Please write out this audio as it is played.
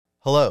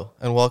Hello,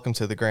 and welcome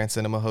to the Grand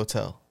Cinema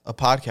Hotel, a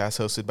podcast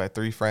hosted by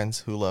three friends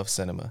who love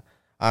cinema.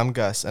 I'm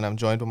Gus, and I'm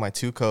joined by my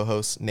two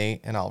co-hosts,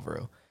 Nate and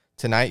Alvaro.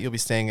 Tonight, you'll be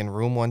staying in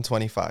Room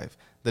 125,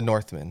 The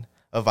Northman,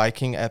 a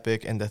Viking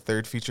epic and the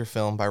third feature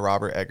film by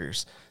Robert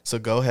Eggers. So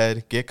go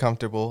ahead, get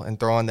comfortable, and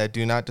throw on that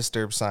Do Not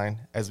Disturb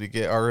sign as we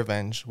get our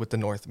revenge with The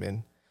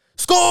Northman.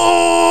 Skull!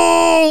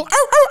 Ow, ow,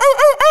 ow,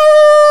 ow,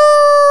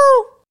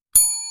 ow!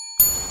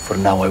 For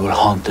now I will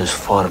haunt this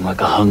farm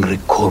like a hungry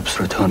corpse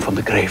returned from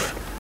the grave.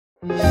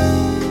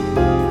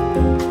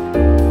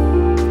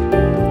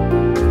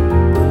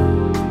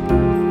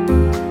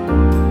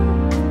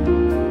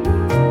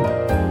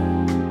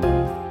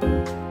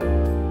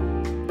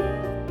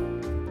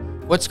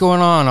 What's going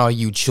on, all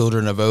you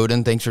children of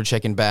Odin? Thanks for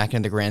checking back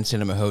into Grand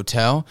Cinema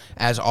Hotel.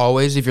 As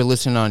always, if you're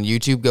listening on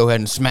YouTube, go ahead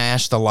and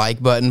smash the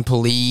like button,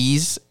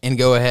 please. And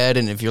go ahead,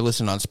 and if you're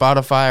listening on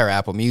Spotify or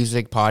Apple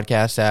Music,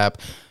 podcast app,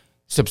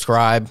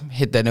 subscribe,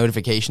 hit that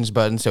notifications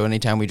button so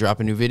anytime we drop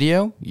a new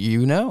video,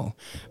 you know.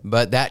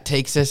 But that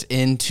takes us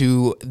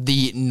into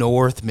The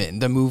Northman,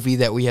 the movie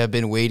that we have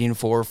been waiting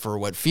for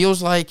what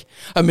feels like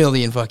a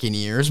million fucking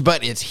years.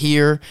 But it's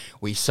here.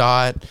 We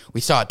saw it.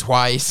 We saw it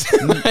twice.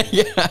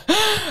 Yeah,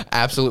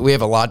 absolutely. We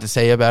have a lot to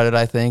say about it,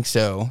 I think.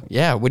 So,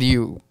 yeah, what do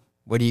you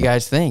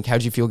guys think?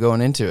 How'd you feel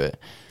going into it?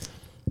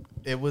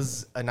 It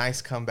was a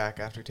nice comeback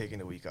after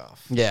taking a week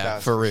off. Yeah,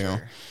 for real.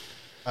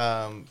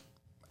 Sure.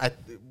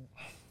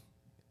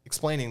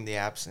 Explaining the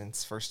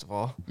absence, first of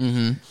all.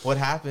 Mm-hmm. What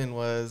happened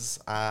was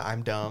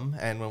I'm dumb,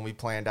 and when we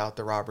planned out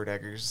the Robert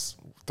Eggers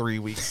 3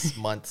 weeks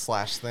month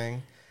 /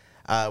 thing,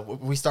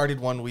 we started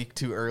 1 week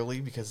too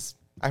early because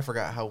I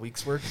forgot how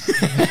weeks work. So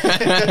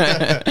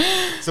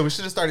we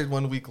should have started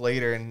 1 week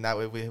later, and that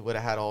way we would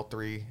have had all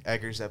three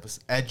Eggers episodes.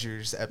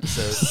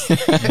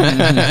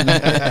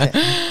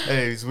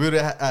 Anyways, we would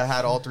have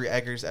had all three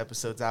Eggers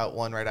episodes out,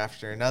 one right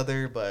after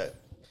another, but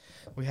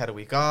we had a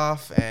week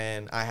off,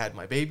 and I had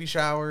my baby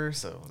shower,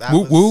 so that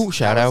was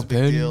shout out, a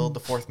big deal. The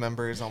fourth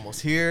member is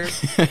almost here.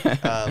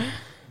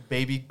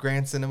 Baby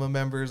Grand Cinema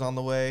member is on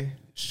the way.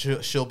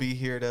 She'll be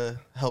here to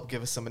help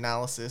give us some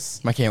analysis.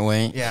 I can't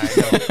wait. Yeah, I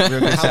know. Real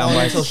good How long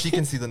soundbites. until she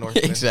can see the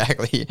Northman?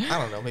 Exactly. I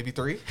don't know, maybe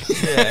 3.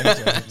 Yeah.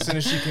 As soon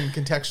as she can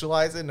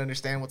contextualize it and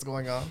understand what's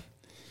going on.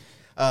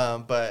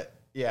 But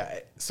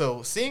yeah,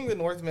 so seeing the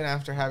Northman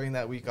after having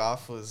that week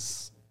off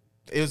was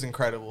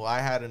incredible.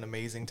 I had an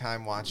amazing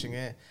time watching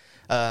it.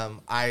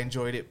 I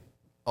enjoyed it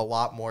a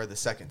lot more the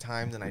second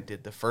time than I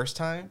did the first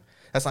time.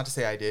 That's not to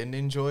say I didn't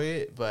enjoy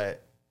it,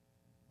 but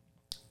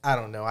I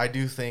don't know. I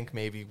do think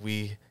maybe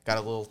we got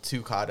a little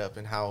too caught up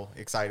in how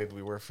excited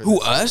we were for Who,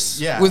 this us?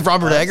 movie. Yeah. With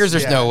Robert Eggers?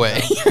 There's no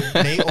way.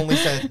 No. Nate only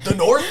said, "The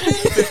Northman,"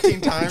 15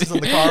 times in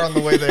the car on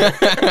the way there.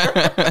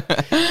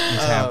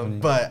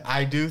 But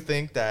I do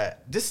think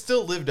that this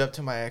still lived up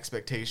to my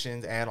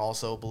expectations and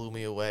also blew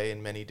me away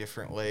in many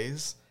different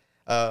ways.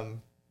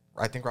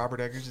 I think Robert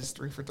Eggers is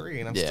 3 for 3,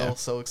 and I'm still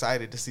so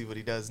excited to see what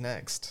he does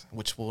next,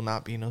 which will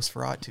not be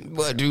Nosferatu.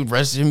 But dude,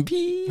 rest in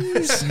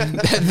peace.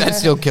 That's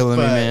still killing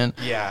me, man.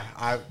 Yeah,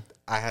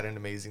 I had an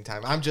amazing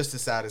time. I'm just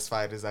as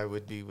satisfied as I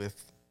would be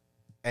with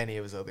any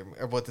of his other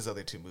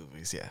two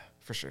movies. Yeah,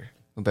 for sure.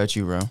 What about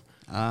you, bro?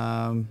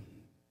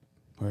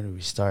 Where do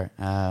we start?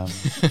 I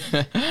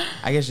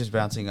guess just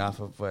bouncing off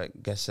of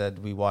what Gus said,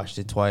 we watched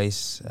it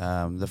twice.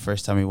 The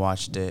first time we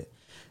watched it,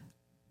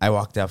 I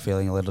walked out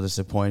feeling a little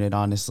disappointed,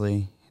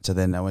 honestly. So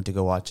then I went to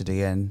go watch it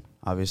again,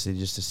 obviously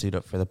just to suit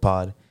up for the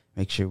pod,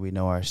 make sure we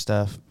know our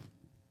stuff.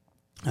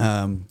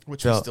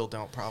 Which we still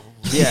don't, probably.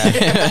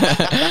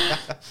 Yeah.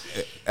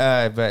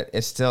 But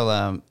it's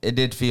still, it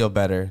did feel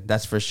better,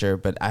 that's for sure.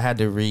 But I had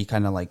to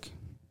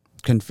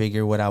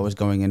configure what I was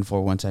going in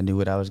for once I knew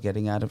what I was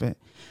getting out of it.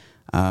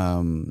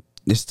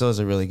 It still is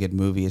a really good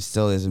movie. It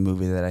still is a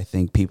movie that I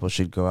think people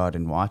should go out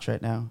and watch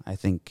right now. I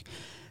think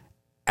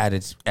at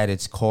its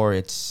core,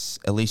 it's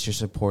at least you're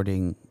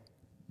supporting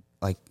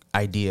like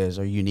ideas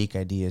or unique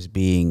ideas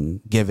being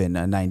given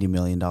a $90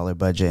 million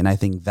budget. And I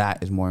think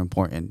that is more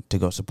important to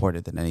go support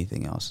it than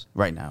anything else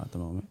right now at the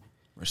moment.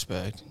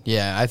 Respect.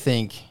 Yeah, I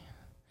think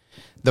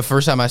the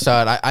first time I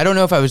saw it, I don't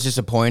know if I was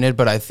disappointed,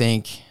 but I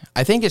think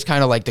it's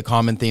kind of like the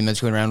common theme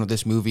that's going around with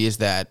this movie is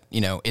that,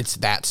 you know, it's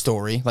that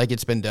story. Like,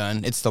 it's been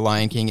done. It's The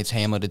Lion King. It's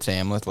Hamlet. It's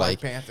Hamlet.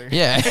 Black Panther.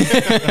 Yeah,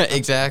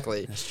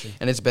 exactly. That's true.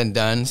 And it's been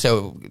done.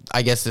 So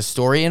I guess the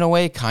story, in a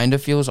way, kind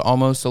of feels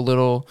almost a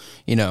little,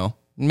 you know,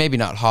 maybe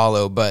not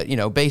hollow, but, you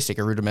know, basic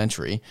or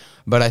rudimentary.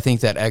 But I think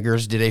that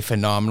Eggers did a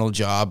phenomenal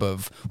job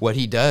of what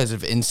he does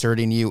of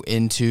inserting you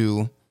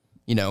into,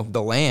 you know,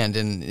 the land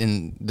and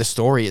in the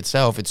story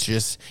itself.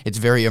 It's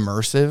very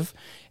immersive.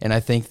 And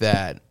I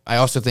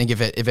also think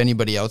if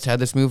anybody else had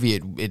this movie,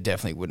 it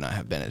definitely would not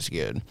have been as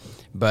good.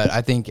 But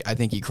I think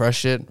he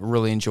crushed it.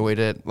 Really enjoyed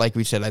it. Like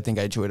we said, I think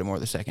I enjoyed it more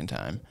the second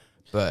time.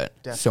 But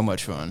definitely. So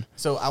much fun.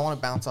 So I want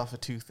to bounce off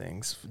of two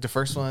things. The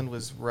first one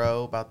was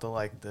Roe about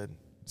the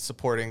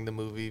supporting the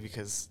movie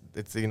because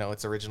it's, you know,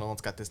 it's original.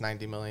 It's got this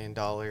 $90 million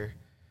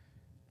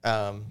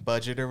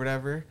budget or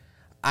whatever.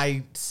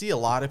 I see a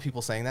lot of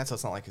people saying that, so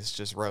it's not like it's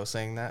just Roe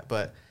saying that.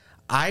 But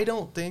I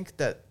don't think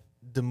that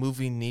the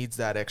movie needs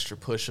that extra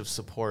push of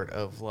support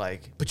of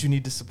like, but you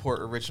need to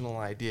support original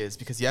ideas,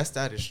 because yes,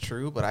 that is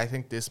true, but I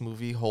think this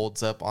movie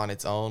holds up on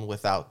its own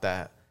without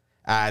that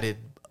added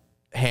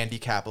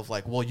handicap of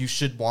like, well, you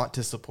should want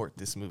to support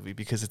this movie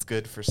because it's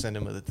good for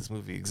cinema that this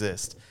movie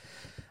exists.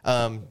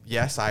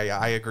 Yes,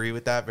 I agree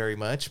with that very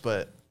much,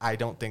 but I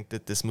don't think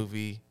that this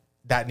movie,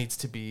 that needs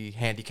to be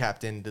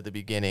handicapped into the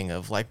beginning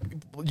of like,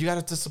 you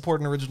got to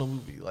support an original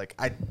movie. Like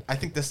I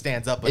think this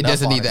stands up. It enough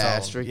doesn't on need the its own.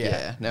 asterisk.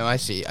 Yeah. No, I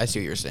see what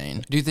you're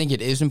saying. Do you think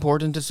it is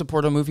important to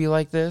support a movie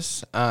like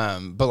this?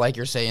 But like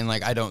you're saying,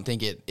 like, I don't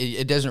think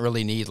it doesn't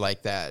really need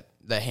like that,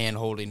 the hand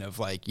holding of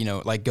like, you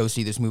know, like go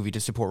see this movie to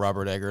support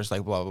Robert Eggers,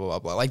 like blah, blah, blah,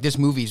 blah. Like this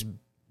movie's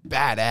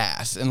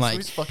badass and like,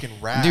 This movie's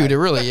fucking rad. dude, it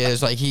really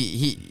is. Like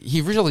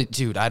he really,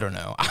 dude, I don't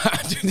know.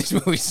 Dude, this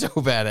movie's so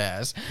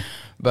badass.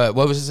 But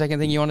what was the second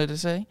thing you wanted to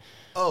say?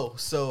 Oh,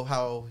 so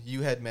how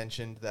you had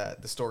mentioned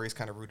that the story is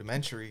kind of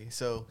rudimentary.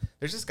 So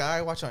there's this guy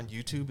I watch on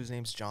YouTube. His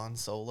name's John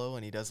Solo,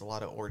 and he does a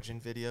lot of origin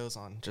videos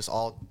on just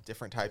all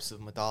different types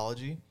of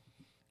mythology.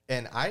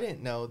 And I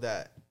didn't know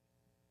that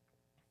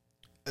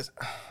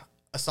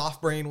a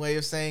soft brain way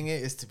of saying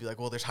it is to be like,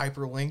 well, there's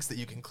hyperlinks that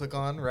you can click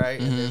on, right?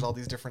 And there's all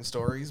these different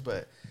stories,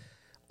 but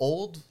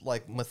old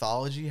like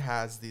mythology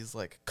has these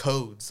like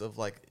codes of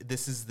like,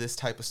 this is this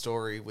type of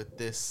story with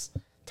this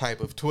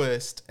type of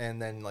twist,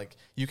 and then like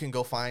you can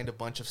go find a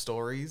bunch of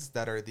stories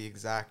that are the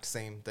exact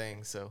same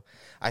thing. So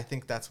I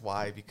think that's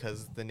why,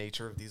 because the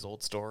nature of these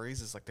old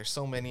stories is like there's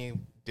so many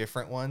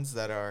different ones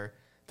that are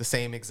the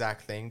same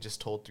exact thing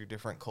just told through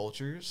different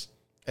cultures.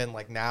 And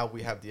like now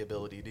we have the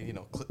ability to, you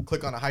know,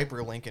 click on a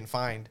hyperlink and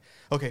find,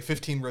 okay,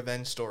 15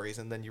 revenge stories,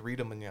 and then you read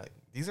them and you're like,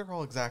 these are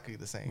all exactly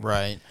the same.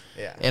 Right.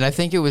 Yeah. And I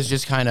think it was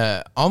just kind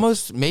of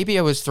almost, maybe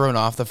I was thrown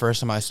off the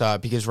first time I saw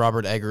it because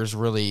Robert Eggers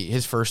really,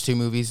 his first two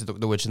movies,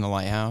 The Witch and the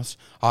Lighthouse,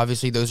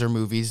 obviously those are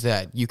movies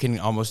that you can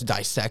almost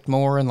dissect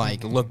more and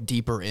like look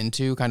deeper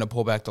into, kind of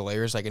pull back the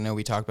layers like I know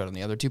we talked about on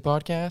the other two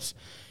podcasts.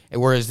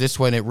 Whereas this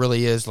one, it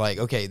really is like,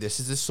 okay, this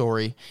is the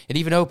story. It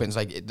even opens,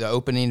 like the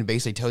opening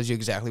basically tells you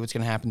exactly what's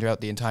going to happen throughout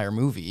the entire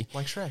movie.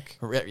 Like Shrek.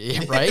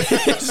 Yeah, right?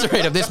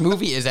 Straight up. This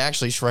movie is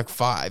actually Shrek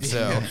 5.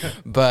 So,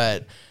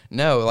 but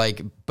no,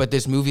 like, but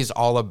this movie is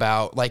all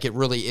about, like, it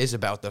really is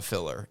about the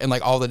filler and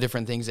like all the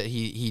different things that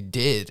he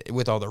did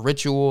with all the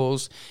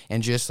rituals,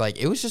 and just like,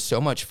 it was just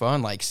so much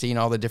fun, like seeing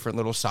all the different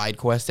little side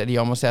quests that he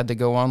almost had to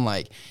go on.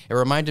 Like, it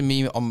reminded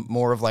me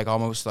more of like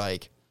almost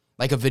like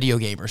a video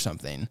game or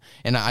something.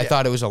 And I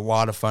thought it was a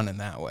lot of fun in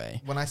that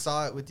way. When I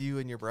saw it with you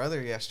and your brother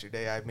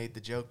yesterday, I made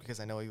the joke because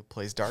I know he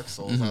plays Dark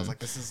Souls. I was like,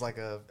 this is like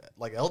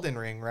Elden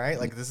Ring, right?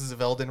 Like this is if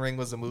Elden Ring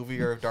was a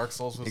movie or if Dark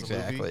Souls was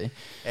a movie.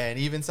 And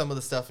even some of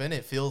the stuff in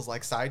it feels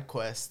like side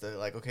quests that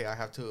like, okay, I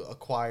have to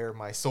acquire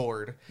my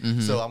sword.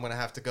 So I'm going to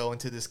have to go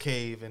into this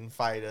cave and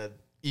fight a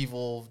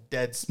evil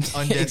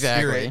undead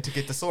spirit to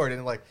get the sword.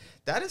 And like,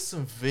 that is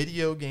some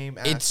video game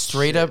ass It's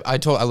straight shit. up.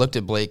 I looked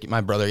at Blake,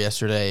 my brother,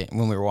 yesterday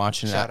when we were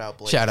watching it. Shout out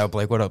Blake. Shout out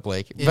Blake. What up,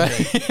 Blake?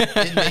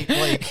 Inmate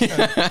Blake.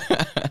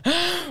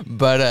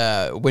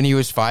 But when he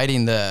was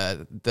fighting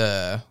the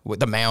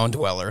mound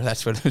dweller,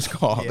 that's what it was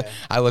called. Yeah.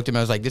 I looked at him.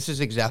 I was like, this is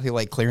exactly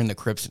like clearing the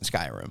crypts in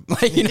Skyrim.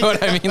 Like, you know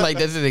what I mean? Like,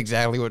 this is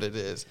exactly what it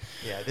is.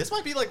 Yeah, this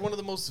might be like one of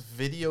the most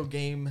video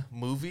game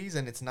movies,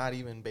 and it's not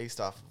even based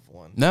off of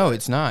one. No,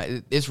 it's not.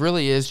 It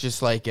really is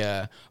just like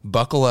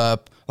buckle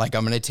up. Like,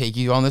 I'm going to take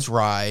you on this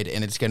ride,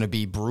 and it's going to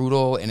be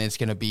brutal, and it's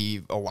going to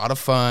be a lot of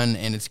fun,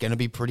 and it's going to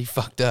be pretty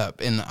fucked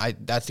up. And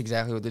that's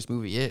exactly what this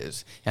movie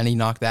is. And he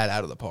knocked that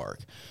out of the park.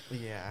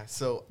 Yeah,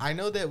 so I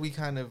know that we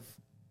kind of,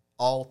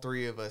 all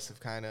three of us have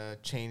kind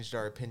of changed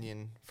our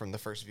opinion from the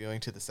first viewing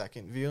to the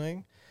second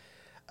viewing.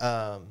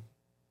 I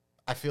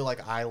feel like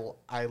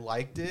I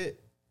liked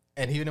it,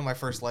 and even in my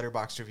first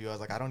Letterboxd review, I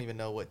was like, I don't even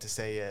know what to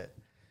say yet.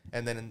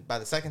 And then by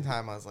the second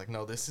time, I was like,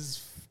 no, this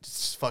is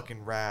just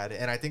fucking rad.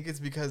 And I think it's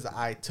because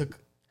I took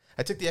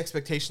the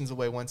expectations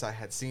away once I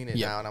had seen it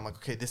now, and I'm like,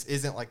 okay, this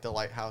isn't like The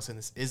Lighthouse, and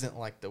this isn't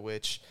like The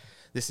Witch.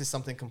 This is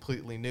something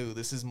completely new.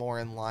 This is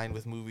more in line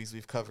with movies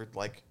we've covered,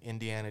 like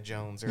Indiana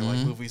Jones, or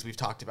like movies we've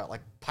talked about,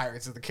 like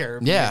Pirates of the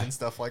Caribbean and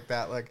stuff like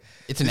that. Like,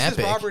 it's an epic.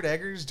 This is Robert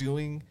Eggers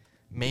doing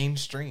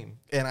mainstream,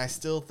 and I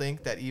still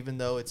think that even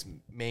though it's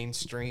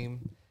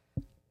mainstream,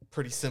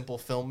 pretty simple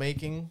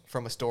filmmaking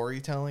from a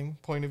storytelling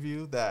point of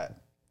view,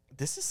 that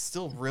this is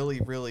still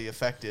really, really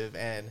effective.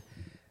 And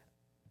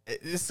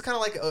this is kind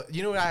of like,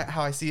 you know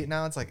how I see it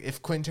now? It's like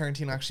if Quentin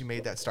Tarantino actually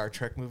made that Star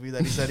Trek movie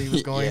that he said he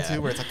was going to,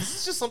 where it's like, this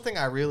is just something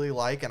I really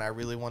like, and I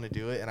really want to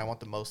do it, and I want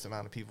the most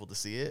amount of people to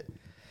see it.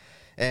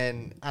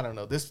 And I don't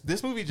know,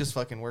 this movie just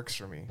fucking works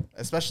for me,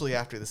 especially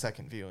after the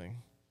second viewing.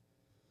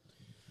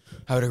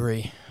 I would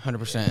agree,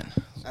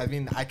 100%. I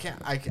mean,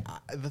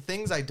 the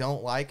things I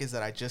don't like is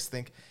that I just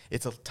think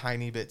it's a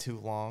tiny bit too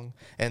long.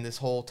 And this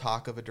whole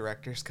talk of a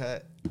director's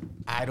cut,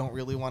 I don't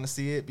really want to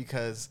see it,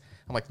 because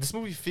I'm like, this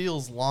movie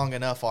feels long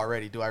enough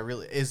already.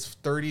 Is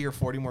 30 or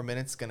 40 more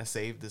minutes going to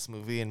save this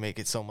movie and make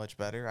it so much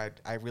better?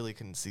 I really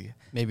couldn't see.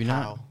 Maybe how.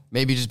 not.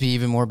 Maybe just be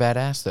even more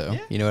badass, though.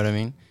 Yeah. You know what I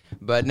mean?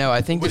 But no,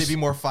 I think would it be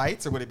more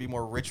fights, or would it be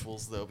more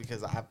rituals, though?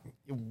 Because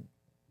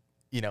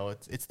you know,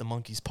 it's the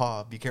monkey's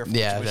paw. Be careful.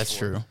 Yeah, that's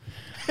true.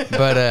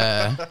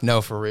 But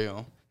no, for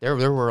real. There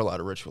were a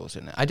lot of rituals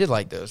in it. I did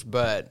like those,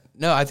 but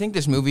no, I think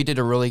this movie did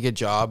a really good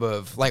job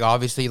of, like,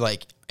 obviously,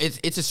 like,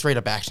 it's a straight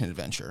up action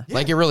adventure. Yeah.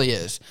 Like, it really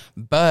is.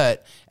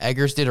 But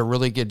Eggers did a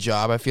really good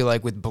job, I feel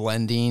like, with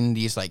blending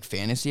these, like,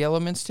 fantasy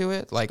elements to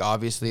it. Like,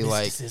 obviously,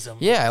 mysticism.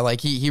 Like, yeah, like,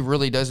 he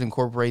really does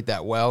incorporate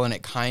that well, and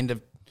it kind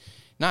of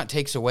not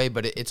takes away,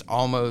 but it's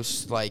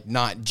almost, like,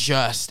 not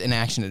just an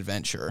action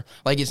adventure.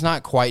 Like, it's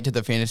not quite to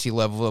the fantasy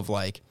level of,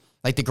 like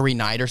the Green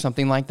Knight or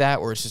something like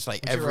that, where it's just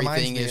like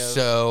everything is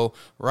so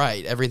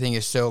everything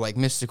is so like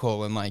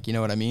mystical and like, you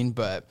know what I mean?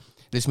 But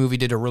this movie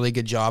did a really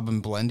good job in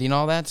blending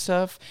all that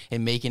stuff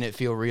and making it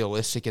feel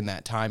realistic in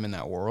that time in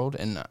that world,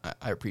 and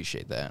I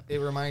appreciate that. It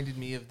reminded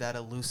me of that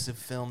elusive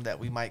film that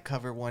we might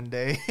cover one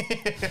day.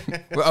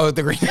 Oh,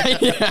 the Green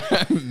Knight,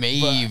 yeah,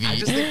 maybe. But I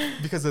just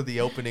think because of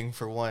the opening,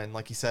 for one,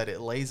 like you said,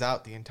 it lays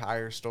out the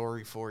entire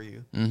story for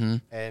you,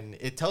 and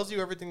it tells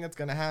you everything that's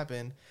going to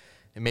happen.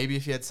 And maybe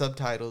if you had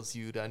subtitles,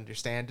 you'd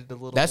understand it a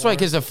little That's more. why,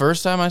 because the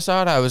first time I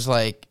saw it, I was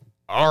like,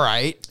 all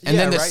right. And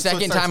then the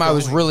second time I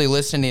was really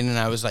listening, and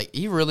I was like,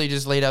 he really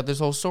just laid out this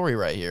whole story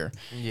right here.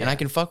 Yeah. And I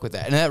can fuck with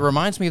that. And that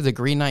reminds me of the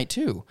Green Knight,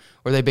 too,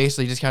 where they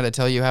basically just kind of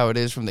tell you how it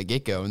is from the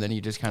get-go, and then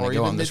you just kind of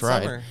go on this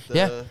ride.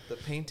 The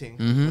painting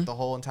with the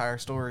whole entire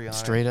story on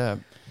Straight up.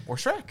 Or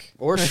Shrek.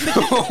 Or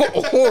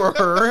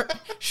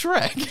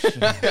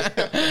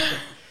Shrek.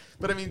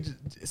 But I mean,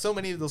 so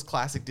many of those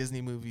classic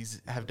Disney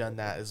movies have done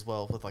that as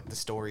well, with like the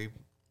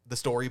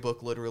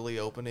storybook literally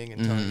opening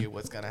and telling you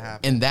what's going to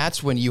happen. And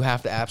that's when you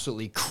have to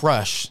absolutely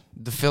crush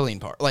the filling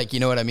part. Like, you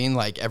know what I mean?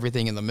 Like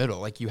everything in the middle.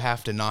 Like you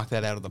have to knock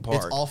that out of the park.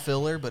 It's all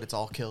filler, but it's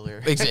all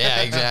killer.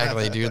 Yeah,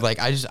 exactly, dude. Like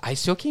I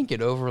still can't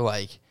get over,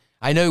 like,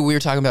 I know we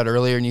were talking about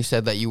earlier and you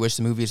said that you wish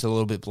the movie was a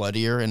little bit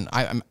bloodier, and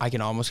I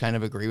can almost kind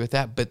of agree with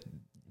that, but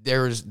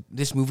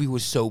this movie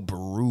was so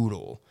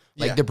brutal.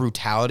 Like, the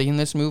brutality in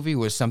this movie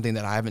was something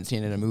that I haven't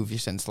seen in a movie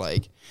since,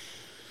 like,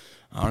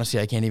 honestly,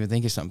 I can't even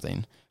think of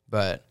something.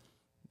 But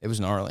it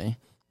was gnarly.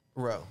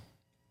 Bro.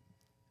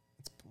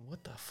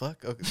 What the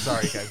fuck? Okay,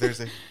 sorry, guys. There's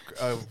a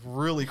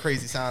really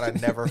crazy sound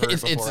I'd never heard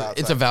before outside.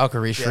 It's a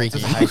Valkyrie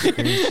shrieking.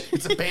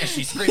 It's a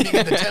banshee screaming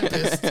in the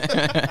tempest.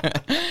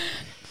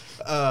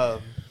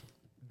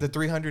 The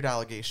 300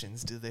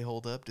 allegations, do they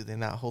hold up? Do they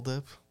not hold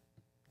up?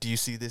 Do you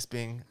see this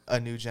being a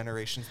new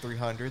generation's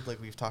 300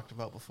 like we've talked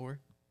about before?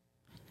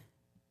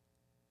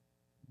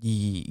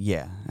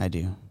 Yeah, I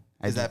do.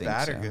 Is that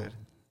bad or good?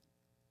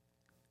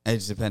 It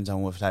just depends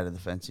on what side of the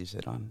fence you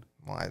sit on.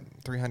 Well,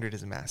 300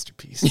 is a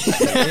masterpiece.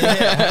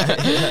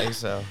 Yeah,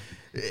 so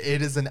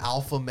it is an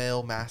alpha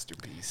male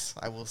masterpiece.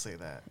 I will say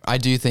that. I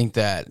do think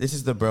that this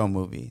is the bro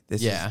movie.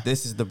 This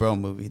is the bro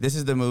movie. This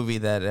is the movie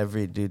that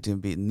every dude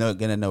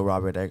gonna know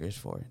Robert Eggers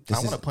for. I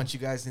want to punch you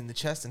guys in the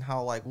chest and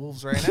howl like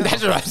wolves right now.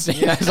 That's what I'm saying.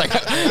 Yeah. This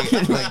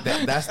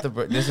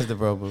is the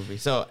bro movie.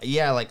 So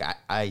yeah, like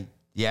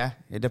yeah,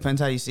 it depends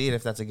how you see it,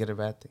 if that's a good or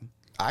bad thing.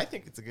 I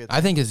think it's a good thing.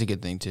 I think it's a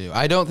good thing, too.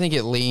 I don't think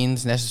it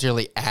leans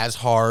necessarily as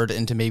hard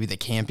into maybe the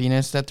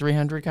campiness that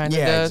 300 kind of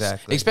does.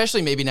 Exactly.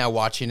 Especially maybe now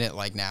watching it,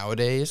 like,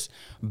 nowadays.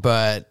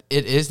 But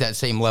it is that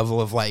same level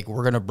of, like,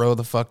 we're going to bro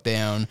the fuck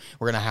down.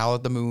 We're going to howl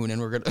at the moon.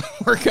 And we're going to,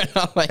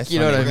 like, that's you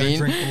know what I mean?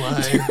 Drink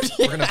blood. Dude,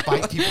 we're going to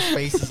bite people's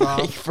faces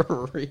off.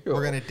 For real.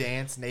 We're going to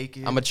dance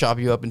naked. I'm going to chop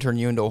you up and turn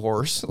you into a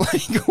horse.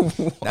 Like,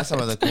 that's some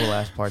of the cool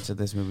ass parts of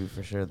this movie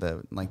for sure.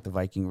 The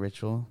Viking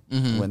ritual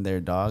when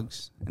they're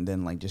dogs, and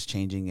then, like, just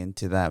changing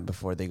into that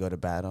before they go to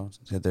battle,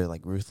 so they're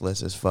like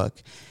ruthless as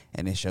fuck,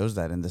 and it shows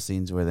that in the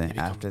scenes where they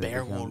after they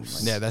become, like,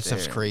 yeah, that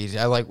stuff's crazy.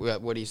 I like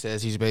what he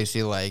says. He's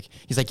basically like,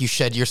 you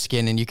shed your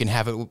skin and you can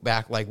have it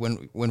back, like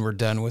when we're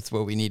done with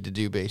what we need to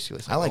do.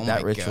 Basically, I like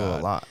that ritual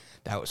a lot.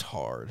 That was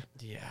hard.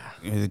 Yeah,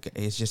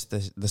 it's just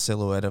the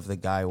silhouette of the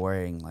guy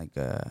wearing like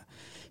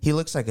he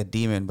looks like a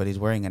demon, but he's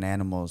wearing an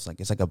animal's, like,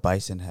 it's like a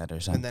bison head or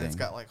something. And then it's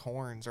got like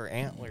horns or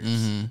antlers.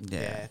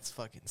 Yeah,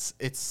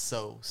 it's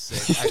so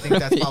sick. I think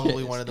that's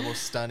probably one of the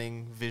most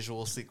stunning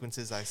visual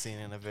sequences I've seen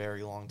in a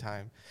very long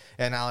time.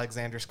 And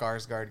Alexander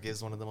Skarsgård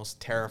gives one of the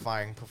most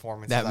terrifying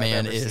performances that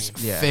man I've ever is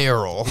seen.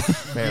 feral.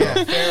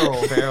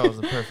 Feral is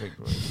the perfect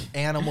word.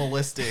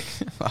 Animalistic.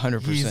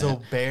 100%. He's a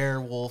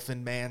bear wolf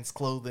in man's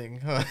clothing.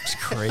 It's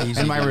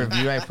crazy. In my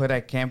review, I put,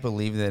 I can't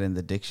believe that in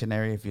the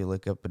dictionary, if you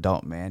look up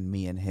adult man,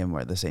 me and him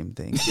are the same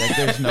thing. Like,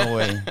 there's no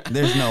way.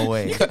 There's no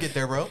way. You could get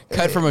there, bro.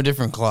 Cut from a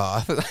different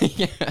cloth.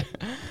 Hey,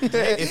 if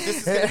this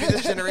is going to be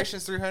this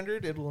generation's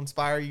 300, it will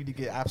inspire you to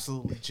get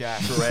absolutely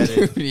jacked.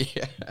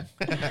 Yeah.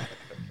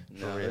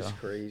 No, it's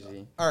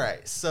crazy. All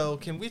right, so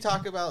can we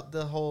talk about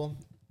the whole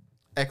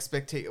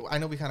expectation? I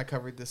know we kind of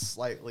covered this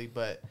slightly,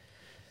 but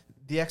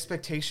the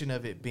expectation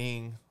of it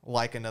being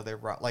like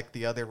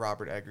the other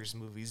Robert Eggers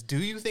movies. Do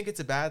you think it's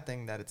a bad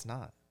thing that it's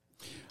not?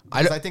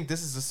 Because I think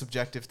this is a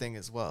subjective thing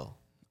as well.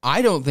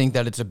 I don't think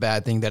that it's a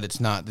bad thing that it's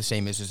not the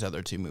same as his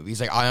other two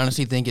movies. Like, I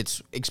honestly think it's,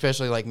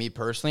 especially like me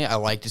personally, I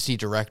like to see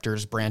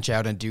directors branch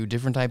out and do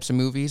different types of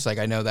movies. Like,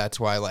 I know that's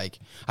why, like,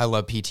 I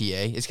love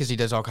PTA. It's because he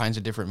does all kinds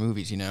of different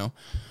movies, you know?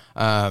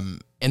 And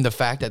the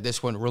fact that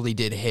this one really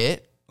did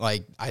hit,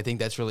 Like, I think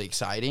that's really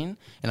exciting,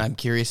 and I'm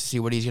curious to see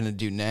what he's going to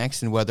do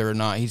next and whether or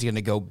not he's going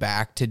to go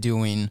back to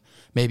doing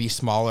maybe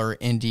smaller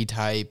indie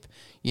type,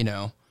 you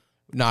know,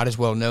 not as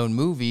well-known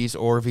movies,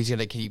 or if he's going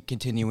to keep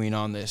continuing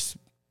on this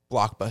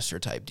blockbuster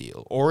type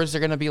deal, or is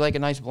there going to be like a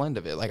nice blend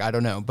of it? Like, I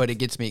don't know, but it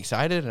gets me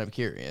excited and I'm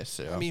curious.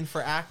 So I mean,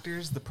 for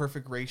actors, the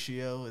perfect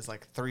ratio is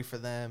like 3 for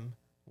them,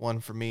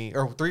 1 for me,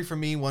 or 3 for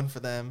me, 1 for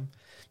them.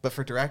 But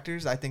for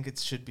directors, I think it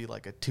should be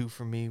like a 2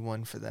 for me,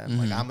 1 for them.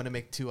 Like, I'm going to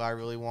make 2 I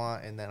really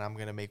want, and then I'm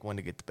going to make 1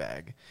 to get the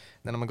bag. And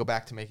then I'm going to go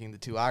back to making the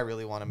 2 I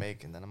really want to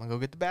make, and then I'm going to go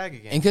get the bag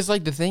again. And because,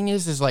 like, the thing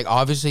is like,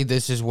 obviously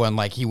this is when,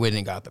 like, he went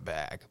and got the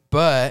bag.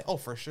 But... Oh,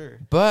 for sure.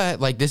 But,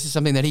 like, this is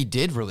something that he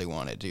did really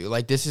want to do.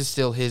 Like, this is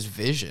still his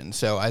vision.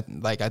 So, I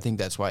think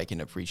that's why I can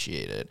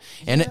appreciate it.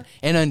 And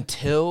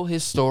until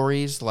his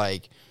stories,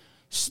 like,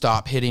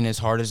 stop hitting as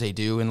hard as they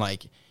do, and,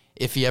 like,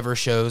 if he ever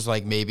shows,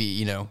 like, maybe,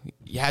 you know,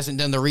 he hasn't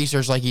done the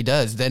research like he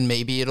does, then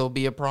maybe it'll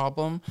be a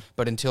problem.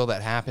 But until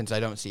that happens, I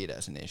don't see it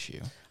as an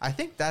issue. I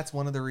think that's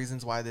one of the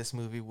reasons why this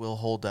movie will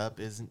hold up,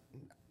 is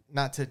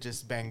not to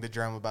just bang the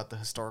drum about the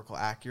historical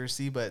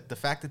accuracy, but the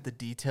fact that the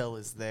detail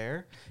is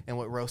there. And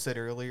what Rose said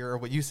earlier, or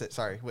what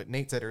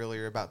Nate said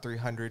earlier about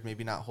 300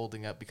 maybe not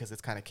holding up because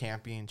it's kind of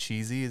campy and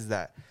cheesy, is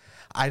that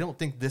I don't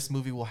think this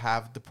movie will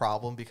have the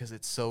problem because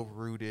it's so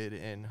rooted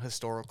in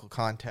historical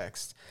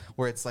context,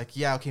 where it's like,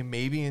 yeah, okay,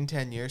 maybe in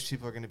 10 years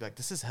people are going to be like,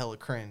 this is hella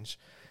cringe,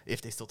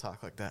 if they still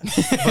talk like that.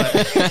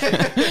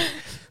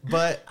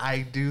 But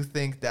I do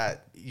think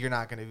that you're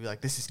not going to be like,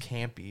 this is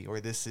campy,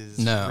 or this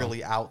is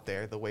really out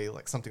there the way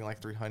like something like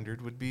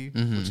 300 would be,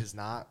 which is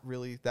not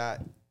really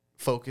that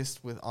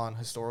focused on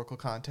historical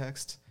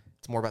context.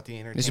 It's more about the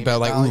entertainment. It's about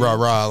like value. rah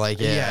rah, like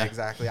yeah,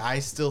 exactly. I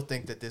still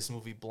think that this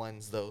movie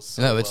blends those.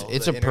 So no, it's well,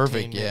 it's the a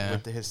perfect entertainment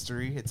with the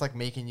history. It's like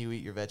making you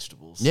eat your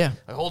vegetables. Yeah.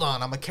 Like, hold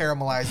on, I'm gonna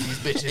caramelize these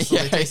bitches so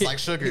they taste like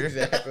sugar.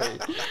 Exactly.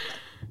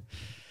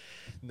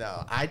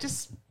 No,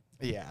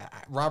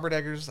 Robert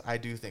Eggers, I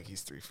do think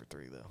he's 3 for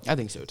 3 though. I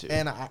think so too.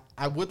 And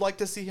I would like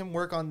to see him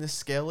work on this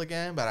scale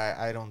again, but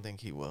I don't think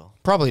he will.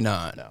 Probably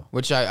not. No.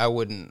 Which I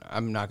wouldn't.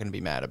 I'm not going to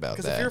be mad about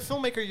that. Because if you're a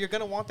filmmaker, you're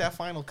going to want that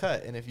final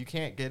cut. And if you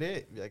can't get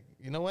it, you're like,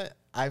 you know what?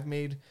 I've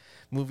made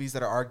movies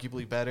that are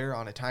arguably better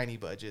on a tiny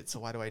budget, so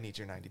why do I need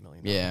your $90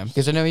 million? Yeah,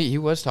 because I know he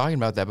was talking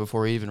about that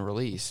before he even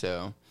released,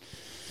 so...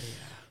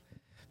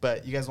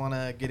 But you guys want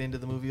to get into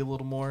the movie a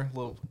little more?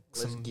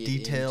 Some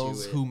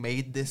details, who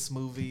made this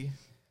movie?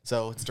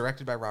 So it's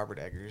directed by Robert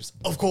Eggers,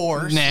 of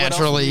course.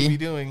 Naturally. What else would we be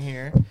doing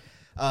here?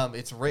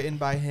 It's written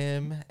by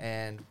him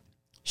and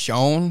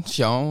Sean.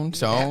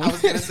 I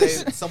was gonna say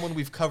someone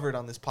we've covered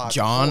on this podcast.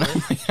 John.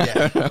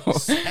 Yeah.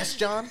 S.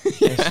 John.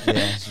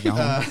 Yes, John.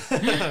 I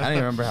don't even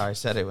remember how I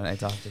said it when I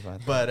talked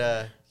about it.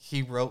 But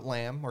he wrote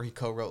Lamb, or he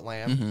co-wrote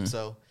Lamb.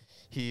 So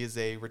he is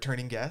a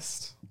returning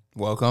guest.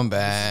 Welcome This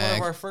is back. one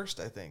of our first,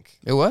 I think.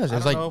 It was. It I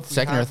was don't know like if we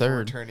second or have a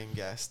third. returning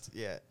guest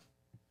yet.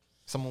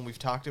 Someone we've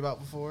talked about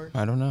before.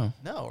 I don't know.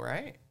 No,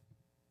 right?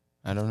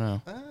 I don't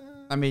know.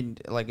 I mean,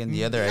 like in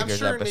the other I'm Eggers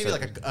sure episode. maybe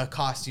like a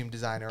costume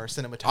designer or a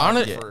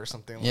cinematographer or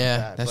something like that.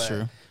 Yeah, that's But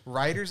true.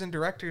 Writers and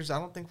directors, I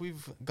don't think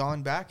we've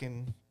gone back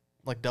and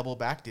like double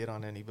backed it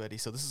on anybody.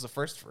 So this is a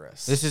first for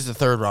us. This is the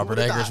third Robert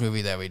would've Eggers thought?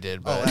 movie that we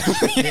did, Oh,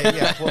 but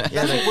yeah. Well,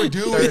 that's what we're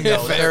doing.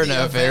 Though. fair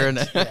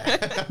That's the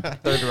enough. event.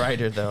 Third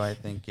writer, though, I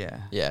think,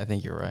 yeah. yeah, I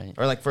think you're right.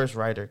 Or like first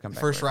writer come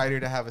back. First writer. writer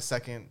to have a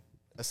second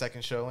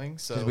showing.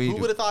 So 'Cause we who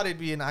do- would have thought it'd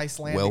be an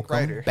Icelandic Welcome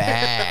writer?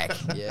 back.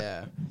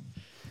 Yeah.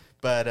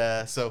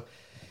 But so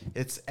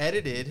it's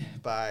edited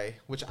by,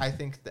 which I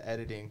think the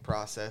editing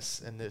process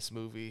in this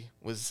movie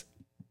was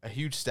a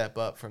huge step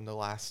up from the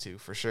last two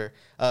for sure.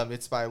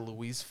 It's by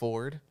Louise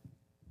Ford.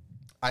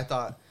 I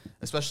thought,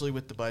 especially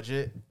with the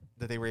budget,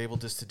 that they were able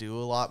just to do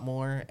a lot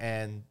more.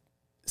 And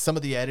some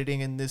of the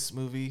editing in this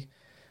movie,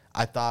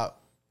 I thought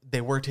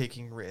they were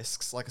taking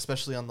risks, like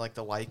especially on like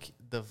the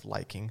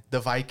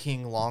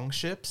Viking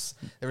longships.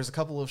 There was a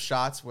couple of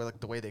shots where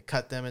like the way they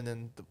cut them and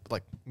then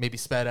like maybe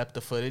sped up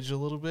the footage a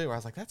little bit, where I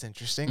was like, that's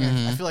interesting.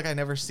 I feel like I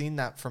never seen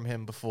that from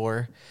him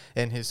before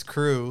and his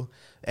crew,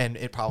 and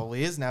it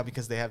probably is now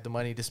because they have the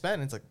money to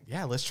spend. It's like,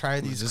 yeah, let's try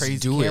these Just crazy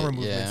do camera it,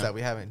 movements yeah. that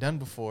we haven't done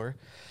before.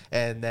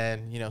 And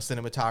then,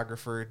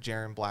 cinematographer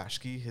Jaron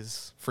Blaschke,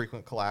 his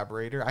frequent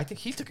collaborator, I think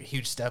he took a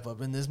huge step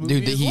up in this movie.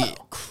 Dude, as he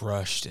well.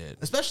 crushed it.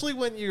 Especially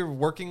when you're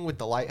working with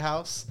the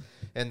lighthouse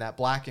and that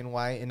black and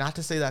white. And not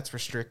to say that's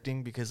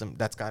restricting, because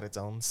that's got its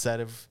own set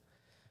of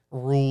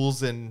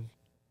rules and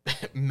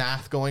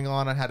math going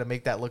on how to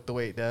make that look the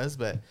way it does.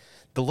 But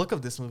the look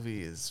of this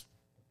movie is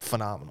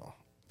phenomenal.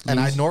 And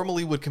I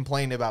normally would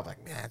complain about,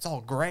 like, man, it's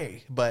all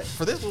gray. But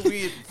for this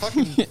movie, it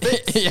fucking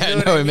fits. Yeah, You know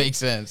what no, I it mean? makes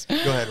sense. Go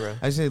ahead, bro.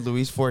 I say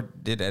Louise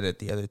Ford did edit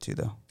the other two,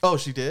 though. Oh,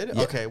 she did?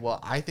 Okay, well,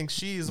 I think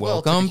she as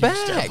well. Welcome took a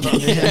huge back. step up.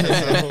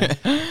 Yeah,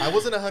 so I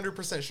wasn't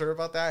 100% sure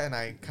about that, and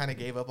I kind of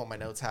gave up on my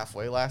notes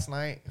halfway last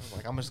night. I was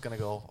like, I'm just going to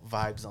go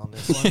vibes on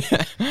this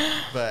one.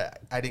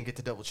 But I didn't get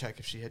to double check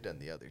if she had done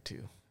the other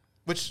two.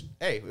 Which,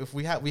 hey, if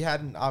we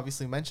hadn't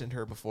obviously mentioned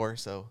her before,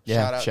 so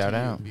Yeah, shout out shout to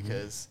out. you,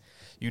 because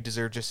you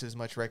deserve just as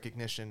much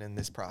recognition in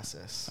this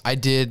process. I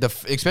did,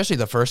 especially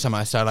the first time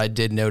I saw it, I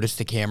did notice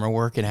the camera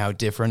work and how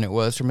different it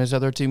was from his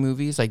other two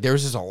movies. Like, there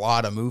was just a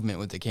lot of movement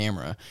with the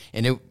camera,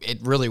 and it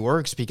really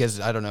works because,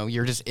 I don't know,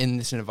 you're just in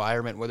this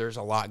environment where there's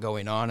a lot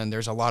going on, and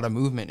there's a lot of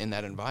movement in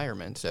that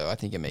environment, so I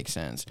think it makes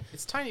sense.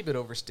 It's a tiny bit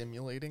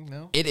overstimulating,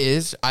 no? It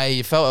is.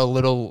 I felt a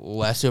little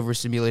less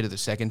overstimulated the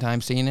second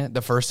time seeing it.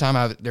 The first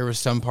time, there was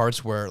some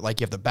parts where, like,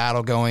 you have the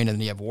battle going, and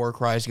then you have war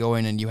cries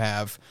going, and you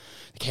have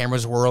the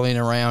cameras whirling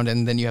around,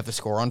 and then you have the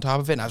score on top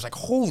of it, and I was like,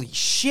 holy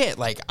shit,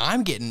 like,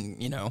 I'm getting,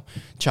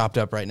 chopped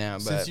up right now.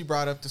 But Since you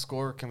brought up the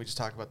score, can we just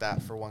talk about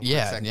that for one quick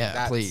second? Yeah,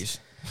 That's please.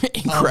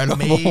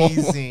 Incredible.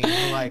 Amazing.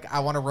 Like, I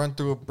want to run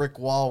through a brick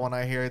wall when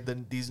I hear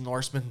these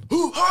Norsemen,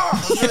 the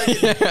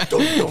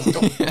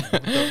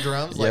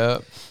drums.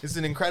 Like, it's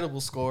an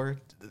incredible score.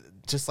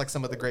 Just like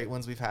some of the great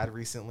ones we've had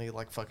recently,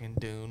 like fucking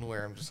Dune,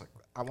 where I'm just like,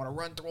 I want to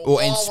run through a wall.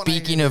 And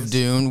speaking of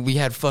Dune, we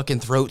had fucking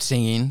throat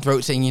singing.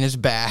 Throat singing is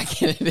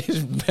back, and it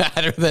is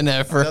better than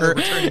ever. Another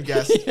returning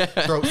guest,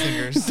 throat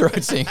singers.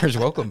 Throat singers,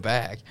 welcome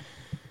back.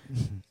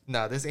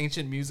 No, this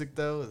ancient music,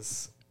 though,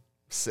 is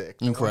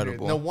sick.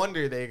 Incredible. No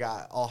wonder they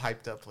got all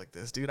hyped up like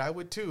this. Dude, I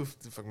would too.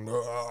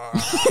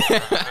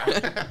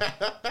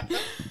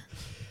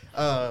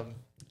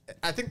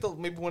 I think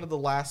maybe one of the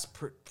last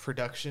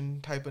production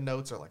type of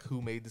notes, or like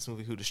who made this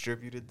movie, who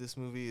distributed this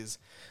movie, is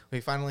we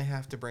finally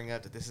have to bring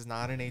up that this is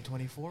not an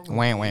A24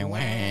 movie. Wah.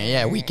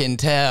 Yeah, we can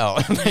tell.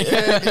 Oh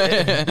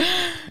yeah.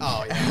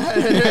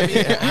 I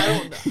mean,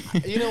 I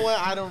don't. You know what?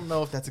 I don't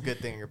know if that's a good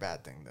thing or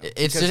bad thing though.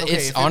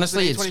 It's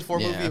honestly, if it was an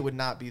A24 movie, it would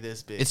not be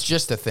this big. It's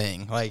just a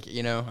thing. Like,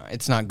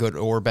 it's not good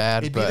or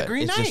bad. It'd but be the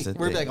Green it's Knight, just a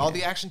where thing, like all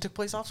the action took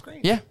place off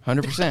screen. Yeah,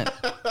 100%,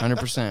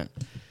 100%.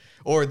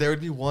 Or there would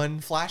be one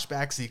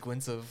flashback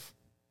sequence of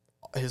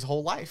his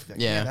whole life.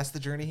 Like, yeah, that's the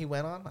journey he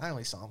went on. I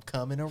only saw him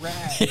come in a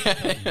rag.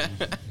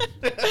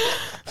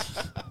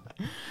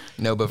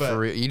 No, but for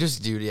real, you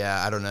just, dude,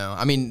 I don't know.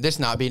 I mean, this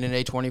not being an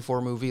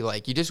A24 movie,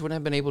 like, you just wouldn't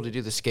have been able to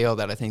do the scale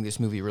that I think this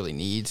movie really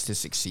needs to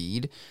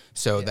succeed.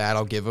 So that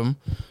I'll give them.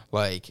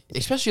 Like,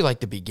 especially, like,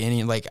 the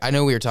beginning. Like, I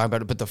know we were talking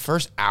about it, but the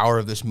first hour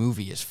of this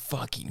movie is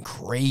fucking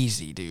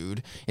crazy,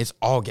 dude. It's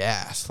all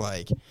gas.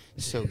 Like,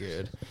 it's so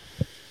good.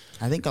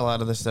 I think a lot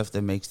of the stuff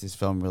that makes this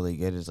film really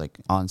good is like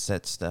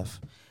on-set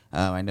stuff.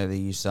 I know they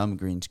use some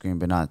green screen,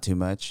 but not too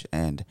much.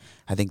 And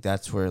I think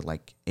that's where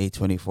like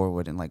A24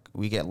 wouldn't, like,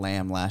 we get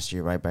Lamb last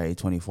year right by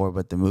A24,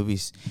 but the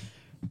movie's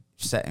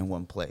set in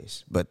one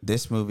place. But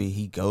this movie,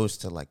 he goes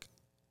to like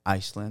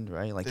Iceland,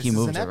 right? Like, he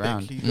moves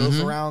around. He goes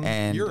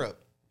around Europe.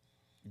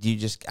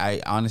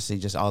 I honestly,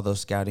 just all those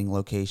scouting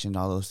locations,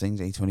 all those things,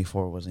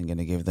 A24 wasn't going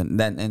to give them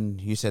that. And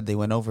you said they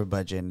went over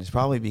budget, and it's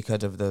probably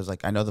because of those,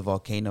 like, I know the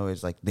volcano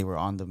is like, they were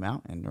on the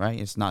mountain, right?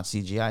 It's not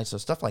CGI. So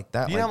stuff like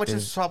that. You know how much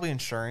is probably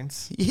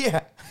insurance?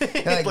 Yeah.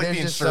 Like, there's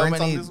just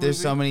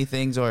so many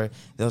things, or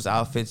those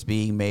outfits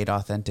being made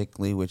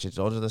authentically, which is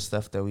those are the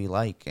stuff that we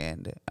like.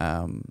 And,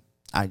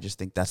 I just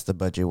think that's the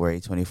budget where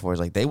A24 is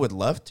like, they would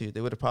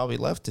have probably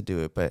loved to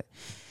do it, but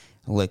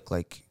look,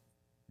 like,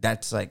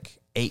 that's like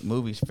 8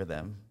 movies for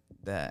them.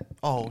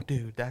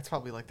 Dude, that's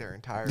probably like their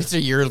entire. It's a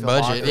year's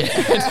budget.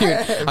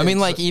 Yeah, dude. I mean,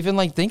 like, even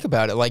like, think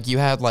about it. Like, you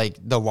had like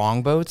the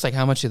longboats. Like,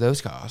 how much do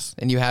those cost?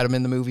 And you had them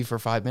in the movie for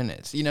 5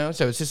 minutes.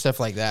 So it's just stuff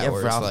like that. Yeah,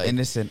 where Ralph it's like,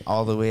 Innocent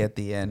all the way at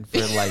the end for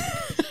like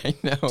I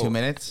know. 2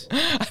 minutes.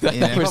 I thought He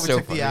that was probably so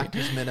took funny. the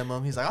actor's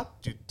minimum. He's like, I'll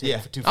do for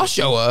 $250. I'll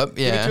show up.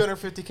 Yeah. Give me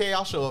 $250K.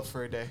 I'll show up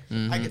for a day.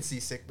 I get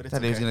seasick, but it's I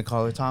thought he was okay. gonna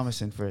call her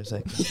Thomason for a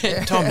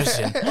second.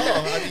 Thomason.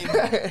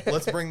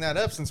 Let's bring that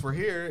up since we're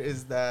here.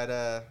 Is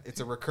that it's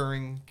a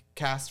recurring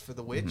cast for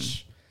The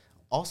Witch,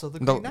 also the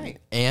Green Knight,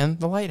 and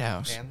the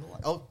Lighthouse.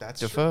 That's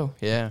Defoe.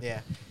 true.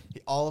 Yeah.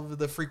 All of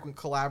the frequent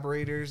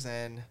collaborators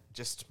and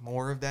just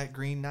more of that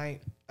Green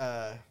Knight.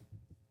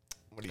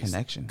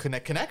 Connection.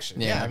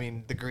 Connection. Yeah. I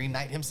mean, the Green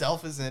Knight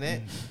himself is in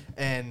it,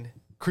 and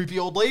creepy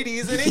old lady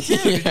is in it too.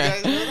 Did you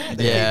guys know that?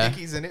 Yeah.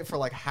 Nikki's in it for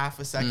like half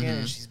a second,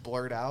 and she's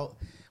blurred out,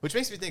 which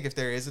makes me think if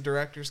there is a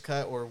director's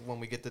cut or when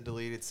we get the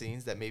deleted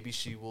scenes, that maybe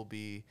she will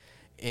be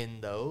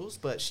in those.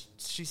 But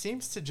she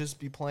seems to just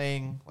be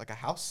playing like a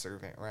house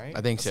servant, right?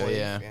 I think A so. slave,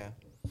 Yeah.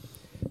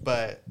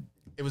 But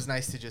it was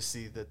nice to just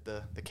see that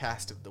the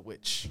cast of The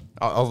Witch,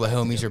 All the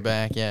homies are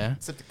back. Yeah.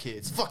 except the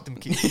kids. Fuck them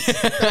kids.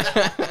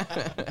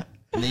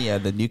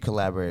 The new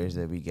collaborators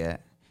that we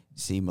get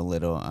seem a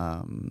little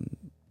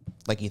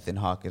like Ethan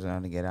Hawke is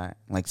on to get at,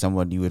 like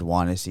someone you would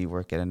want to see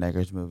work at a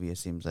Neggers movie. It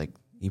seems like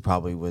he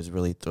probably was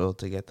really thrilled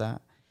to get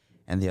that.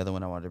 And the other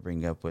one I wanted to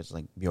bring up was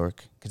like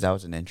Bjork, because that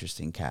was an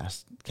interesting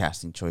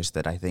casting choice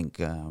that I think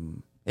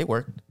it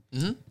worked.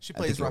 Mm-hmm. She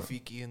plays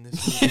Rafiki in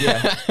this movie.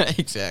 Yeah.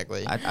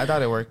 Exactly. I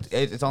thought it worked.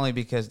 It's only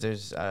because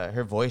there's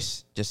her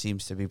voice just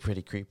seems to be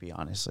pretty creepy,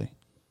 honestly.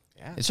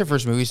 Yeah. It's her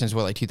first movie since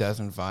what, like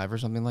 2005 or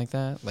something like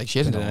that. Like, she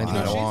hasn't done anything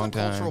in a long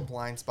She's a cultural time.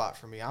 blind spot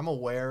for me. I'm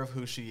aware of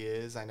who she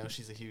is. I know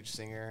she's a huge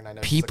singer, and I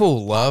know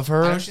People love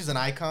her. I know she's an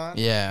icon.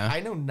 Yeah. I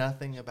know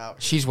nothing about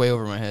her. She's way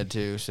over my head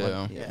too.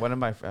 So One of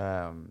my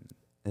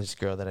this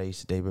girl that I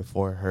used to date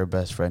before, her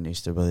best friend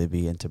used to really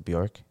be into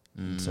Bjork,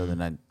 And so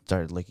then I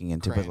started looking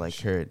into it, like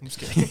her. I'm just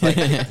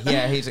kidding.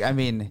 Yeah, I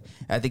mean,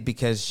 I think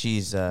because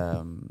she's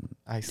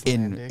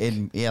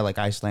Icelandic. like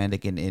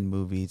Icelandic in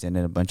movies and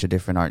in a bunch of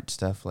different art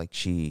stuff. Like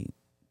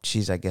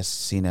she's I guess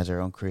seen as her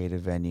own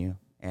creative venue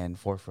and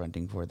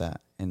forefronting for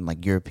that and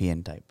like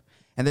European type.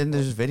 And then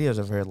there's videos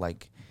of her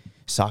like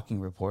socking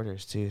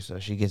reporters too, so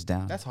she gets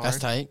down. That's hard. That's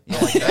tight.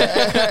 I like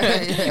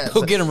that. Yeah,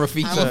 Go get him,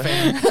 Rafiki. I'm a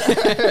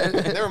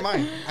fan. Never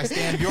mind. I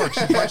stand Bjork.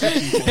 She punches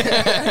people.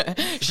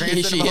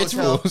 she hits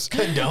Hotel fools.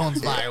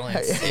 condones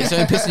violence. Hey,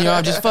 someone pissing you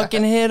off, just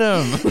fucking hit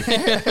him.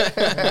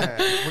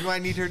 When do I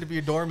need her to be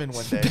a doorman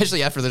one day?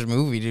 Especially after this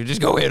movie, dude.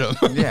 Just go hit him.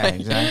 Yeah,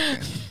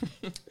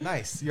 exactly.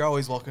 Nice. You're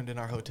always welcomed in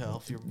our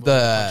hotel if you're willing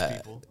to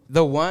punch people.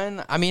 The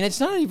one, I mean, it's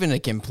not even a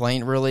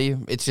complaint, really.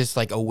 It's just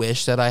like a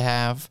wish that I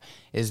have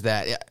is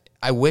that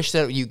I wish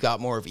that you got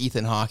more of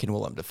Ethan Hawke and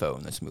Willem Dafoe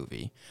in this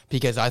movie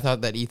because I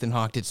thought that Ethan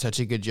Hawke did such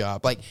a good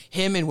job. Like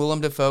him and Willem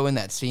Dafoe in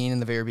that scene in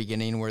the very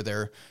beginning where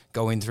they're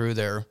going through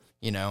their,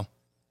 you know,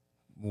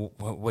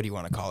 what do you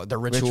want to call it? The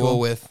ritual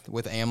with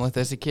Amleth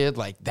as a kid.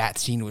 Like that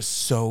scene was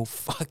so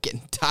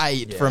fucking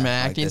tight from an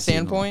acting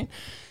standpoint.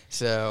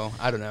 So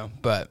I don't know,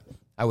 but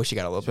I wish he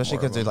got a little Especially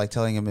bit more. because they're like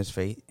telling him his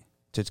fate.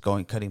 So it's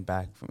cutting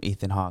back from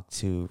Ethan Hawke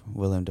to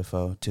Willem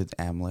Dafoe to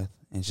Amleth.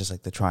 And it's just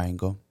like the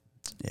triangle.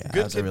 Yeah,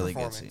 Good that's kid a really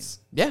good performance.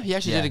 scene. Yeah, he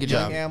actually did a good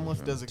Young job.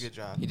 Amleth does a good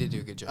job. He did do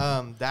a good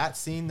job. That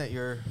scene that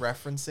you're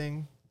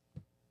referencing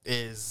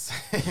is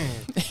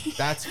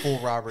that's full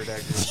Robert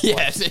Eggers.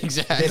 Yes,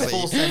 exactly. It's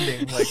full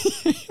sending. Like,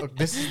 look,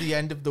 this is the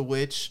end of The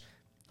Witch.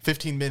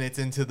 15 minutes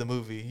into the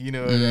movie, you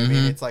know what I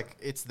mean? It's like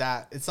it's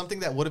something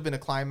that would have been a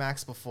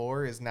climax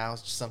before is now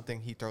just something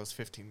he throws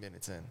 15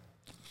 minutes in.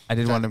 I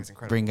did Which I want think is to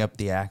incredible. bring up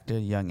the actor,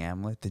 young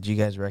Amleth. Did you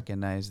guys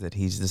recognize that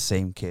he's the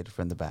same kid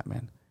from the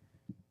Batman?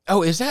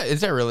 Oh, is that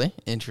really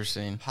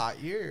interesting? Hot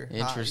year.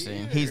 Hot Interesting.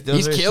 year. He's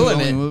killing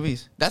it.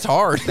 Movies. That's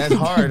hard. That's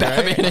hard,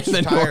 right? Batman and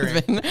the Tiring.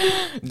 Northman.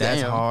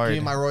 That's Damn. hard.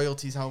 Give me my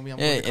royalties, homie. I'm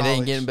Yeah, going it to college.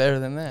 ain't getting better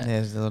than that.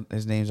 Yeah,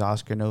 his name's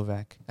Oscar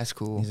Novak. That's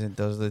cool.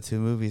 Those are the two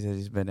movies that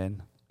he's been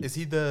in. Is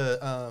he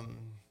the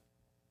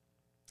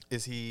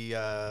Is he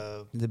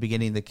In the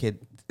beginning, the kid,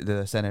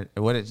 the senator.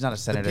 What? It's not a the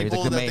senator. He's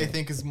people like the that main. they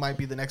think might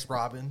be the next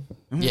Robin?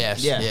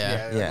 Yes. Yeah.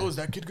 Yeah. Yeah. Oh, is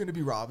that kid going to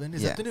be Robin?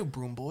 Is Yeah. that the new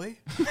broom boy?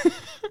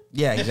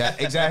 Yeah,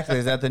 exactly.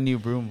 Is that the new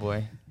broom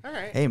boy? All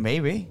right, Hey,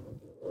 maybe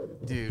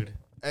dude.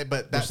 Hey,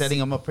 but they're that's setting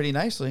him up pretty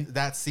nicely.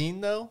 that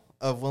scene though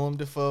of Willem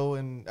Dafoe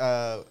and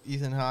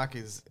Ethan Hawke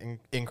is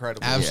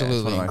incredible.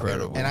 Absolutely one of my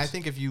incredible. favorite And I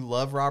think if you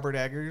love Robert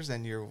Eggers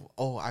and you're,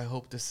 I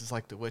hope this is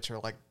like The Witch or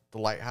like The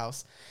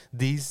Lighthouse,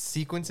 these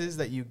sequences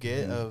that you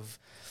get of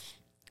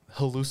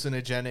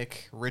hallucinogenic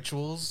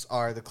rituals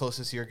are the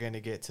closest you're going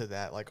to get to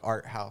that like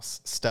art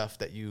house stuff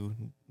that you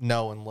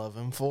know and love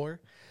him for.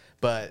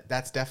 But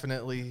that's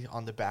definitely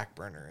on the back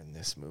burner in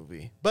this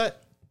movie.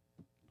 But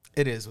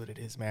it is what it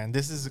is, man.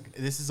 This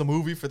is a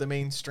movie for the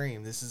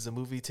mainstream. This is a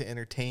movie to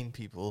entertain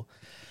people.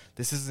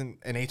 This isn't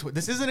an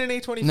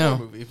A24 No.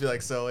 movie. I feel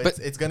like so But-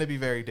 it's going to be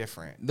very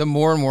different. The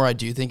more and more I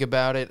do think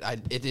about it,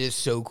 it is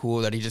so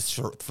cool that he just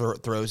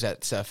throws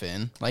that stuff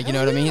in. Like, you know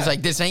what I mean? He's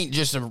like, this ain't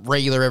just a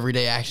regular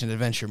everyday action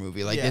adventure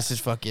movie. Like, Yeah. this is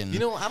fucking. You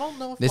know, I don't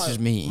know if This is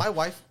me. My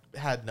wife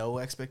had no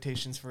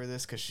expectations for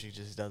this because she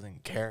just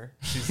doesn't care.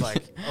 She's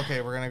like, okay,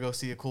 we're gonna go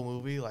see a cool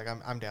movie. Like,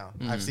 I'm down.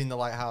 Mm-hmm. I've seen The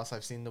Lighthouse.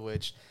 I've seen The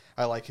Witch.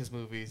 I like his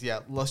movies.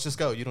 Yeah, let's just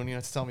go. You don't even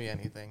have to tell me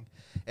anything.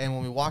 And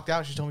when we walked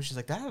out, she told me, she's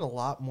like, that had a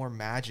lot more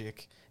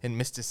magic and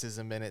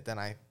mysticism in it than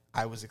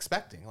I was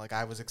expecting. Like,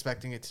 I was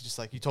expecting it to just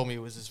like, you told me it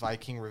was this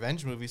Viking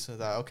revenge movie, so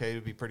that okay, it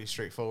would be pretty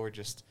straightforward,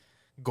 just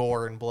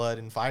gore and blood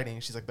and fighting.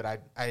 She's like, but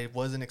I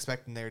wasn't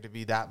expecting there to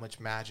be that much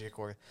magic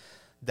or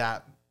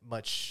that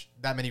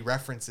many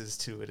references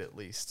to it, at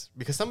least,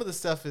 because some of the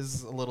stuff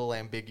is a little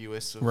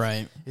ambiguous of,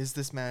 Right. is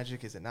this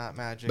magic, is it not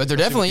magic? But there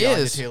Especially definitely with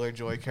the is. Anya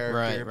Taylor-Joy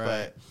character. Right.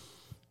 But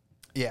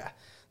yeah,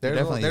 There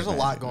there's definitely is a lot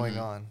magic. going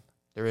on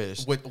There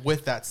is.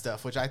 with that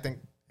stuff, which I think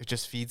it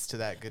just feeds to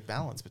that good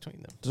balance between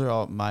them. Those are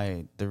all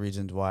the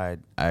reasons why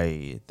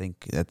I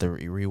think that the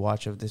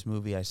rewatch of this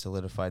movie, I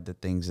solidified the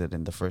things that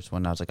in the first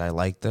one I was like, I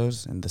like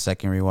those, and the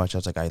second rewatch I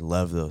was like, I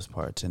love those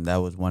parts, and that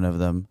was one of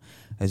them,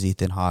 as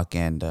Ethan Hawke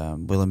and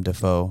Willem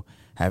Dafoe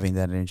having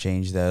that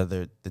interchange.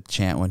 The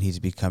chant when he's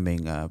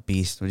becoming a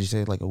beast. What did you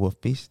say, like a wolf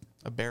beast?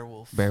 A bear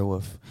wolf. Bear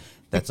wolf.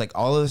 That's like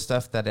all of the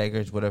stuff that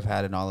Eggers would have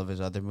had in all of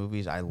his other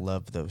movies. I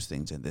love those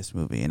things in this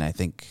movie, and I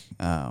think,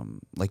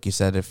 like you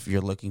said, if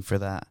you're looking for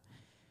that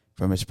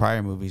from his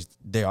prior movies,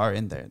 they are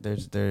in there.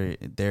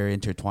 They're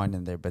intertwined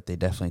in there, but they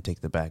definitely take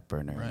the back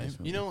burner. Right. In this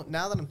movie. You know,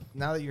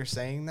 now that you're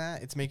saying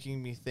that, it's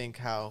making me think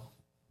how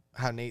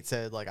Nate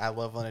said, like, I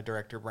love when a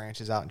director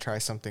branches out and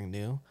tries something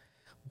new.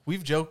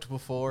 We've joked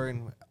before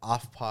in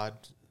off pod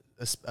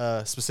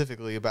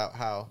specifically about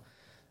how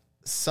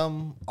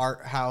some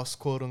art house,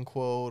 quote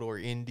unquote, or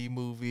indie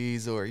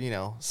movies, or, you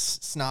know,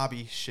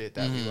 snobby shit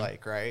that we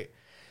like, right?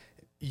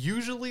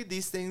 Usually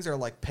these things are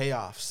like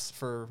payoffs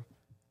for,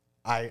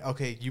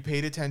 you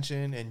paid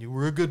attention and you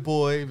were a good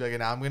boy, like,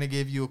 and I'm going to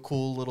give you a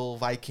cool little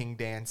Viking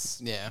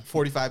dance. Yeah.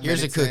 45 Here's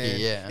a minutes cookie, in.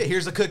 yeah.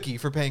 Here's a cookie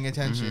for paying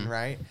attention,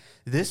 right?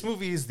 This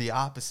movie is the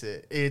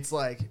opposite. It's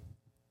like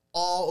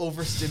all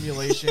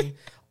overstimulation,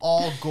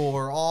 all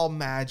gore, all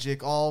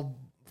magic, all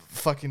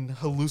fucking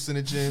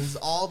hallucinogens,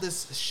 all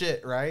this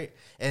shit, right?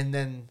 And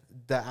then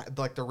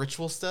the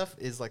ritual stuff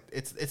is like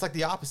it's like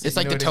the opposite. It's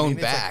like the tone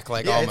back,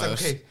 like almost.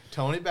 It's like, okay,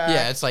 tone it back.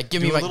 Yeah, it's like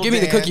give me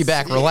the cookie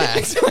back,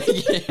 relax.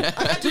 Yeah.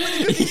 I got too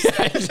many cookies.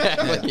 Yeah,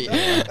 exactly.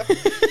 Yeah.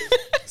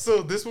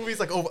 So this movie's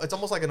like it's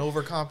almost like an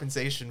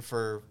overcompensation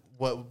for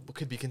what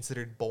could be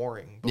considered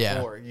boring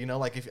before. Yeah. You know,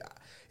 like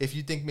if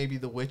you think maybe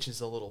The Witch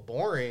is a little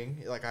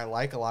boring, like I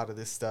like a lot of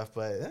this stuff,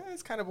 but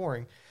it's kind of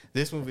boring.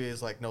 This movie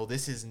is like, no,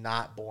 this is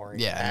not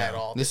boring at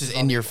all. This is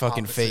in your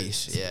fucking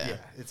face. Yeah.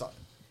 It's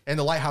and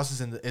The Lighthouse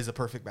is a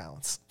perfect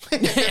balance.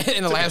 And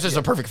The Lighthouse is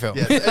a perfect film.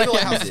 Yeah, and The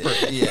Lighthouse is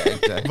perfect. Yeah,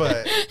 exactly.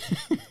 But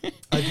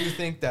I do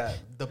think that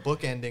the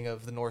book ending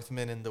of The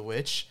Northman and The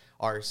Witch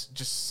are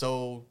just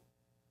so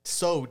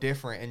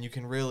different, and you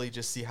can really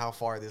just see how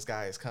far this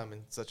guy has come in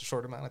such a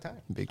short amount of time.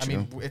 Big I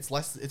mean, it's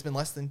been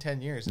less than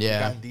 10 years. And Yeah.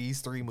 we've gotten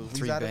these 3 movies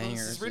Three out bangers. of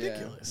this. It's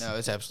ridiculous. Yeah. No,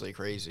 it's absolutely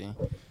crazy.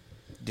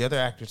 The other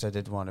actress I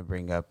did want to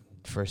bring up,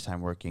 first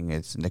time working,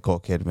 is Nicole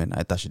Kidman.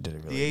 I thought she did a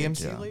really The good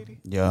AMC job. lady?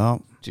 Yeah.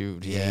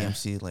 Dude, The yeah.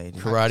 AMC lady.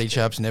 Karate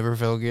chops never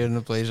felt good in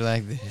a place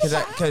like this.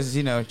 Because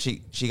you know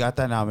she got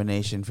that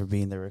nomination for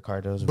being the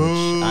Ricardos, which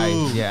Boo.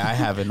 I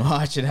haven't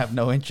watched and have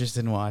no interest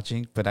in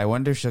watching. But I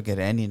wonder if she'll get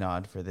any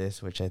nod for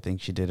this, which I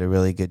think she did a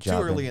really good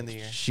job. Too early in the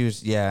year. She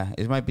was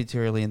it might be too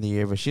early in the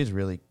year, but she was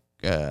really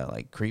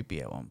like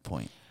creepy at one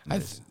point.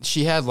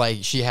 She had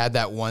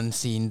that one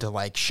scene to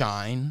like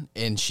shine,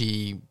 and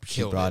she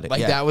killed brought it. it,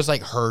 Like yeah. that was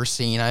like her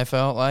scene. I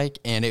felt like,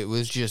 and it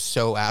was just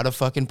so out of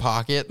fucking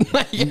pocket.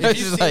 Like, it was If you've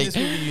just seen like, this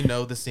movie, you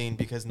know the scene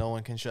because no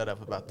one can shut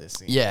up about this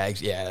scene. yeah,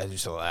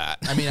 just a lot.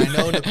 I mean, I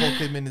know Nicole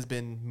Kidman has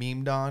been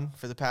memed on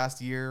for the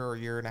past year or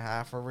year and a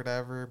half or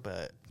whatever,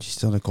 but She's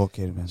still Nicole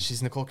Kidman.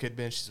 she's Nicole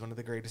Kidman. She's one of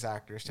the greatest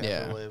actors to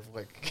Yeah. ever live.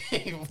 Like,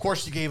 of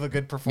course, she gave a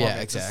good performance.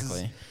 Yeah,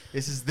 exactly.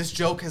 This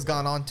joke has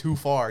gone on too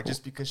far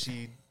just because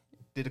she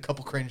did a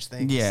couple cringe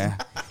things. Yeah,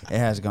 it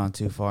has gone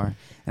too far,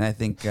 and I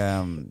think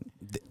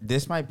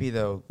this might be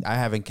though. I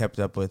haven't kept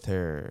up with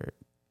her.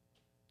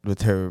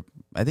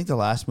 I think the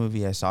last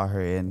movie I saw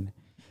her in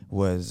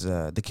was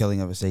The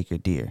Killing of a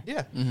Sacred Deer.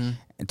 Yeah. Mm-hmm.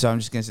 And so I'm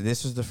just gonna say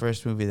this was the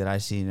first movie that I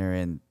seen her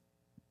in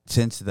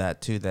since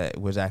that too that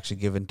was actually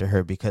given to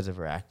her because of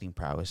her acting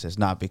prowess. It's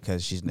not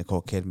because she's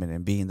Nicole Kidman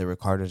and being the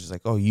Ricardos is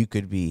like, oh, you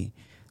could be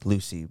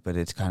Lucy, but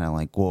it's kind of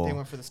like, well, They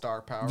went for the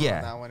star power Yeah.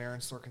 on that one. Aaron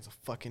Sorkin's a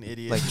fucking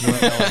idiot. like, He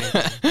doesn't know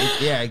anything.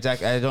 yeah,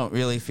 exactly. I don't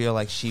really feel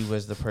like she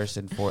was the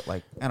person for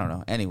like, I don't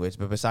know. Anyways,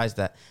 but besides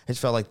that, I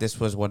just felt like this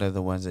was one of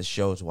the ones that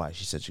shows why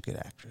she's such a good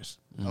actress.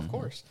 Of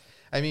course.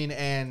 I mean,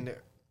 and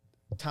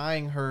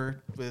tying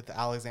her with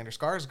Alexander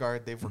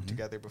Skarsgård, they've worked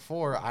together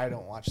before. I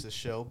don't watch this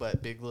show,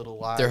 but Big Little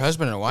Lies. They're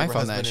husband and they wife were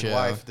on that husband and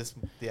show.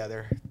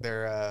 Wife.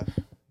 They're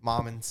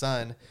mom and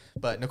son.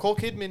 But Nicole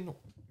Kidman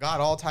got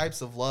all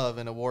types of love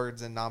and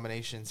awards and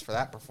nominations for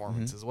that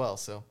performance as well.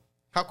 So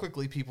how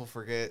quickly people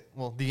forget,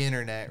 well, the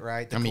internet,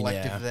 right? The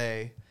collective yeah.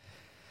 they.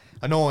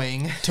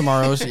 Annoying. Yesterday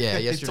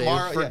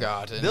Tomorrow,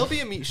 forgotten. There'll be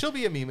a meme. She'll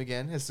be a meme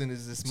again as soon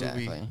as this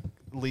movie Exactly.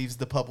 leaves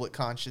the public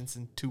conscience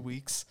in 2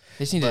 weeks.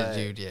 They just need But-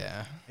 to, dude,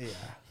 yeah. Yeah.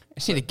 I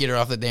just need to get her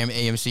off the damn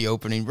AMC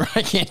opening, bro.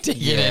 I can't take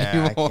it Yeah, I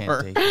anymore.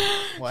 can't take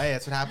it. Well, hey,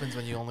 that's what happens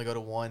when you only go to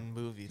one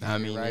movie theater, I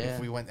mean, right? yeah.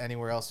 If we went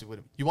anywhere else, you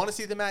would. You want to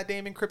see the Matt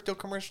Damon crypto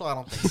commercial? I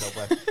don't think so,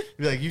 but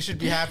you're like, you should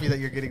be happy that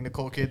you're getting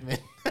Nicole Kidman,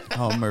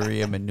 Oh,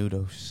 Maria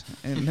Menounos.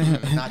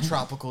 not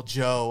Tropical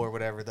Joe or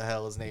whatever the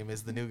hell his name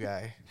is, the new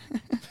guy.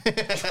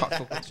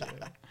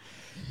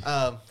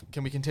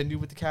 Can we continue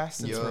with the cast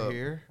since Yup. we're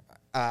here?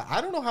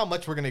 I don't know how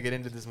much we're gonna get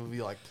into this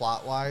movie, like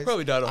plot wise.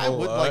 Probably not a I whole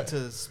would lot. like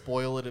to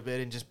spoil it a bit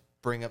and just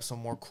bring up some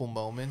more cool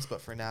moments,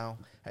 but for now,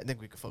 I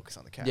think we could focus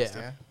on the cast. Yeah.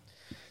 Yeah.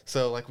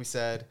 So, like we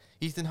said,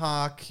 Ethan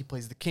Hawke, he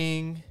plays the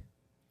king.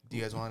 Do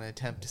you guys want to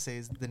attempt to say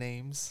the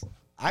names?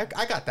 I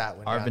got that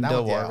one. down. That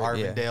Arvindale one,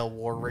 yeah. Arvindale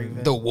War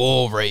Raven. The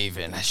Wool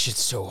Raven. That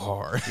shit's so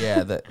hard.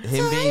 Yeah,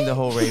 him being the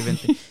whole Raven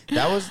thing.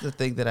 That was the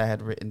thing that I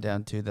had written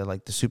down too. That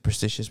like the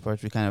superstitious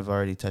parts, we kind of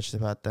already touched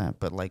about that.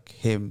 But like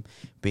him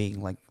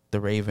being like the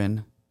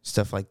Raven,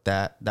 stuff like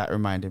that, that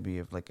reminded me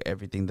of like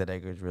everything that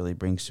Eggers really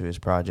brings to his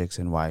projects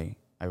and why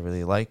I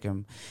really like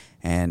him.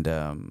 And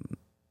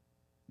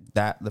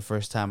that the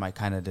first time I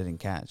kind of didn't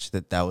catch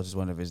that was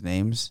one of his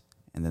names.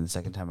 And then the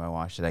second time I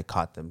watched it, I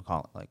caught them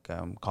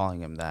calling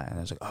him that, and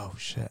I was like, "Oh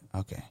shit,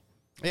 okay."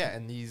 Yeah,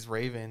 and these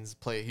ravens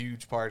play a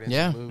huge part in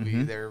Yeah. the movie.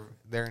 Mhm. They're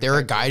They're a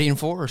integral. guiding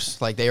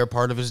force. Like, they are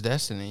part of his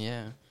destiny,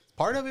 yeah.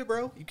 part of it,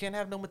 bro. You can't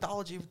have no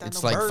mythology without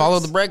It's no like birds. follow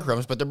the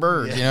breadcrumbs, but they're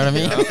birds. Yeah. You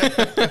know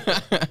what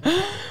I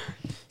mean?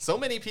 So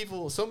many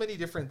people, so many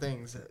different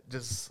things.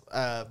 Just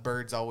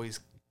birds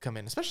always come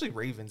in, especially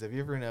ravens. Have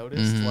you ever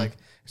noticed? Mhm. Like,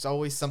 there's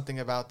always something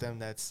about them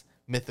that's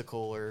mythical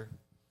or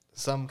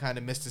some kind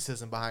of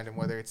mysticism behind them,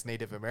 whether it's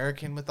Native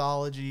American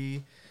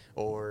mythology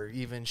or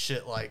even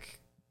shit like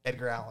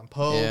Edgar Allan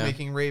Poe Yeah.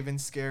 making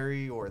ravens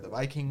scary or the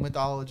Viking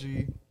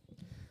mythology.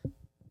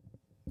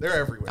 They're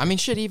everywhere. I mean,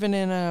 shit, even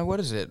in,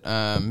 what is it?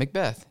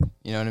 Macbeth.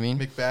 You know what I mean?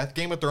 Macbeth,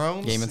 Game of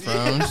Thrones. Game of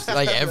Thrones,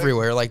 like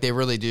everywhere, like they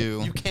really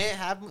do. You can't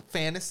have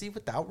fantasy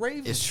without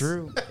ravens. It's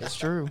true. It's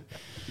true.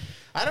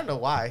 I don't know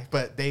why,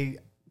 but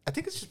I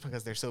think it's just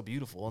because they're so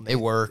beautiful and It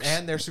works.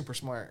 and they're super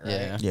smart. Right?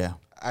 Yeah. Yeah.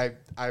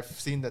 I've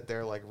seen that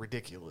they're like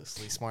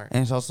ridiculously smart.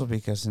 And it's also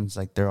because since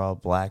like they're all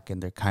black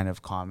and they're kind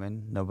of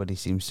common, nobody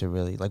seems to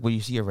really like when you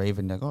see a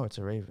raven, like, oh, it's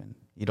a raven.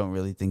 You don't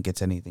really think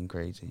it's anything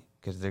crazy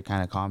because they're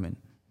kind of common.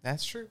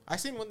 That's true. I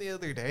seen one the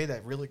other day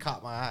that really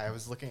caught my eye.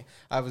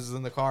 I was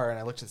in the car and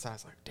I looked inside. I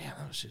was like, damn,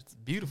 that shit's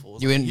beautiful.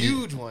 It's You like a in-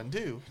 huge one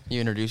too. You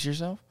introduce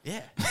yourself?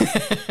 Yeah.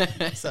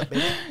 What's up,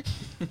 baby?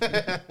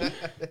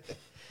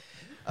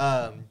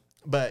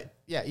 But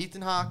yeah,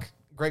 Ethan Hawke,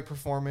 great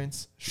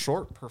performance,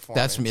 short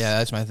performance.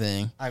 That's my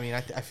thing. I mean,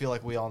 I feel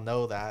like we all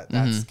know that.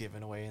 That's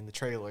given away in the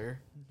trailer.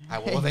 I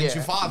will avenge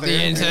you, father.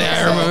 The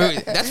entire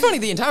movie. That's funny.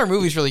 The entire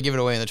movie's really given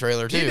away in the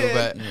trailer too. did.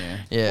 But Yeah.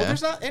 yeah, Well,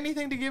 there's not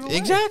anything to give away.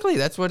 exactly.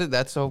 That's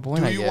the whole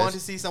point. Do I you guess. want to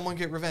see someone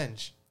get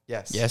revenge?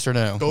 Yes. Yes or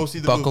no? Go see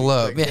the Buckle movie.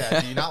 up. Like, Yeah.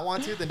 Do you not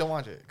want to? Then don't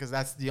watch it because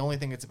that's the only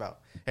thing it's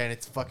about, and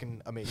it's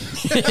fucking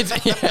amazing.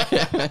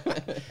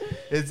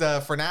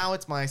 It's for now.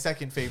 It's my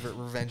second favorite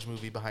revenge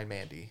movie behind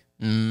Mandy.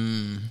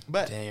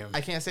 But Damn.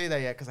 I can't say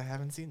that yet because I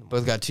haven't seen them.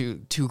 Both got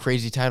two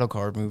crazy title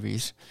card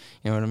movies.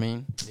 You know what I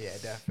mean? Yeah,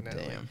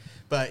 definitely. Damn.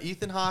 But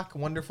Ethan Hawke,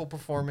 wonderful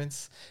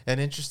performance. An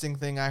interesting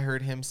thing I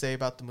heard him say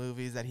about the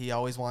movie is that he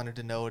always wanted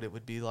to know what it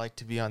would be like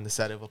to be on the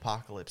set of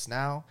Apocalypse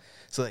Now.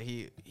 So that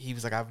he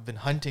was like, I've been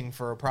hunting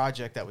for a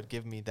project that would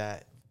give me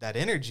that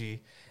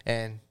energy.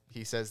 And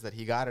he says that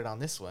he got it on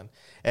this one.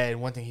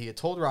 And one thing he had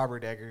told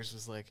Robert Eggers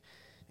was like,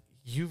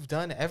 you've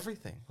done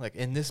everything. Like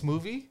in this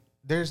movie,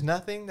 there's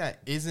nothing that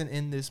isn't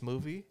in this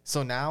movie.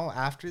 So now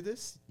after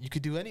this, you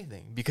could do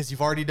anything because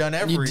you've already done You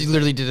everything.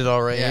 literally did it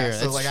all right Yeah, here.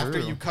 so That's like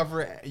after true.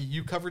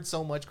 you covered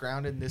so much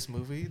ground in this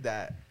movie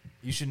that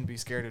you shouldn't be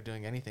scared of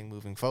doing anything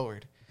moving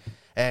forward.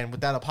 And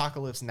with that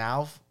Apocalypse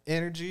Now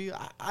energy,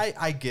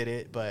 I get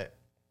it, but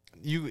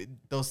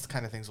those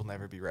kind of things will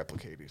never be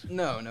replicated.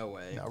 No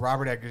way. No,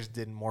 Robert Eggers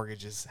didn't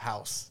mortgage his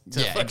house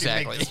to Yeah, fucking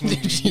exactly.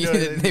 make this movie. You know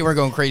what I mean? They were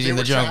going crazy They in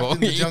the were trapped jungle. in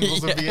the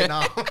jungles of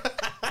Vietnam.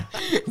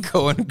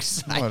 Going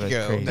psycho. crazy-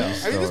 No, I mean,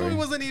 this story. movie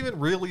wasn't even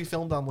really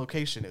filmed on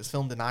location. It was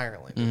filmed in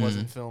Ireland. It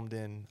wasn't filmed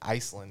in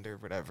Iceland or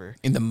whatever.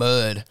 In the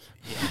mud.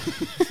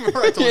 Remember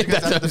I told you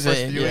guys That's after what the I'm first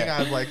saying, viewing, yeah.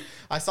 I was like,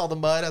 I saw the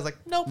mud. I was like,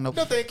 nope, no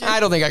thank you. I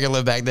don't think I could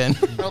live back then.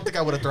 I don't think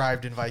I would have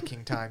thrived in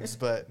Viking times,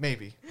 but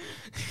maybe.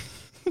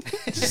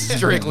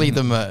 Strictly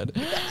the mud.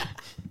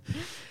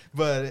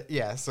 But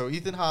yeah, so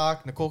Ethan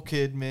Hawke, Nicole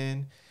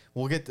Kidman.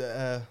 We'll get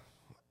to.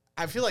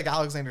 I feel like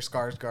Alexander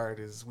Skarsgård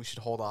is. We should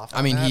hold off. I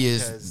on mean, that he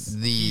because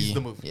is he's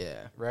the movie.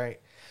 Yeah. Right.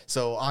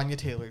 So Anya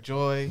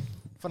Taylor-Joy,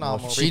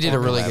 phenomenal. She did a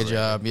really good Collaborator.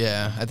 job.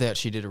 Yeah, I thought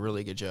she did a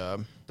really good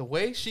job. The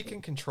way she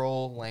can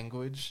control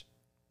language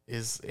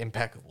is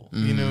impeccable.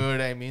 Mm-hmm. You know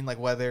what I mean? Like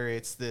whether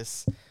it's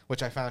this,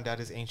 which I found out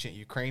is ancient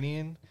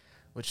Ukrainian,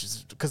 which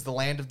is because the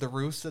land of the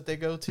Rus that they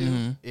go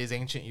to is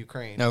ancient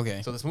Ukraine. Mm-hmm.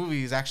 Okay. So this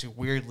movie is actually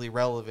weirdly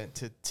relevant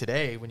to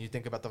today when you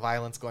think about the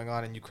violence going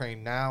on in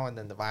Ukraine now and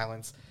then the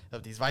violence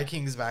of these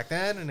Vikings back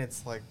then. And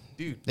it's like,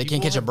 dude, They people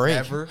can't catch a have break.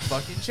 Never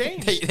fucking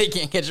changed. They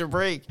can't catch a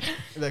break.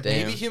 Like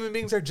Damn. maybe human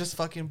beings are just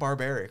fucking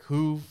barbaric.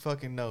 Who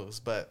fucking knows?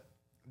 But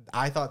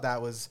I thought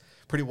that was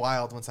pretty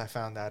wild once I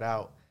found that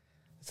out.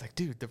 It's like,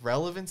 dude, the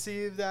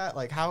relevancy of that.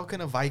 Like, how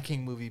can a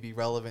Viking movie be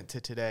relevant to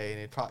today?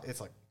 And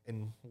it's like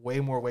in way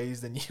more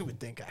ways than you would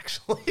think,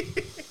 actually.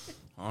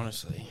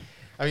 Honestly.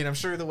 I mean, I'm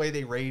sure the way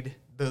they raid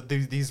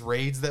these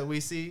raids that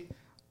we see,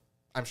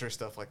 I'm sure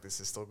stuff like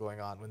this is still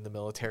going on when the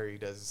military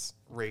does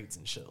raids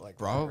and shit like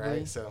Probably. that,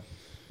 right? So,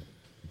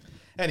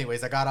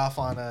 anyways, I got off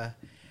on a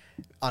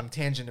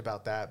tangent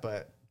about that,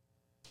 but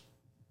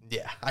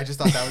yeah, I just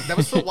thought that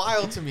was so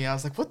wild to me. I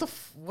was like, what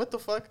the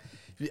fuck?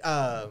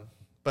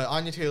 But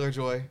Anya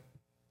Taylor-Joy,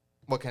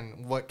 what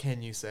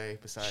can you say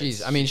besides?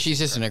 She's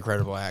just an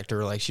incredible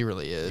actor. Like, she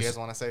really is. You guys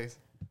want to say?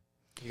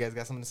 You guys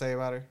got something to say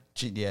about her?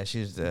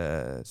 She's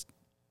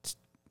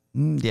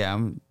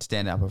I'm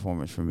standout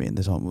performance for me in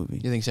this whole movie.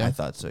 You think so? I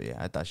thought so. Yeah,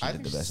 I thought she I did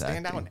think the she best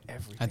stand out acting. in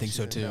everything. I think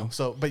so, she's in, too. though.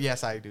 So, but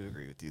yes, I do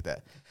agree with you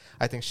that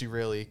I think she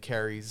really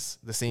carries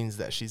the scenes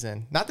that she's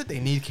in. Not that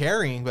they need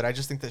carrying, but I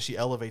just think that she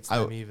elevates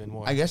them even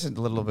more. I guess a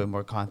little bit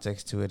more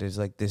context to it is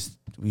like this.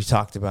 We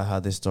talked about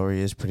how this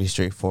story is pretty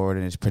straightforward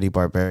and it's pretty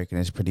barbaric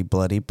and it's pretty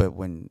bloody. But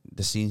when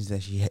the scenes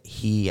that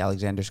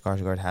Alexander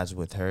Skarsgård has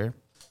with her,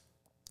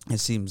 it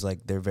seems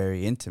like they're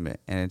very intimate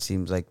and it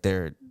seems like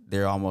they're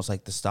almost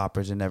like the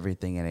stoppers and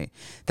everything. And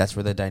that's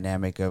where the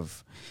dynamic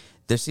of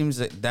there seems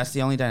that that's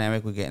the only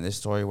dynamic we get in this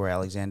story where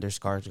Alexander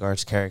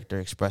Skarsgård's character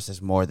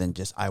expresses more than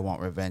just I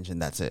want revenge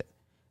and that's it.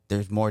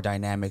 There's more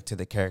dynamic to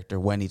the character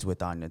when he's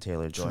with Anya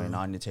Taylor-Joy, and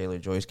Anya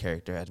Taylor-Joy's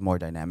character has more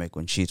dynamic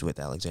when she's with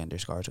Alexander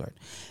Skarsgård.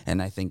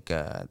 And I think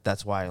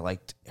that's why I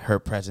liked her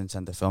presence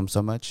in the film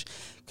so much,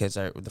 because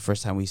the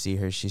first time we see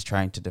her, she's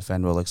trying to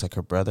defend what looks like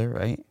her brother,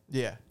 right?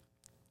 yeah.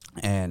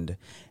 And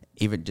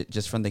even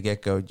just from the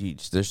get-go,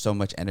 there's so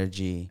much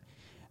energy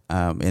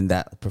in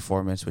that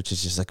performance, which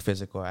is just like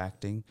physical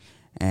acting.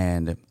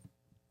 And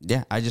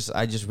Yeah, I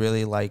just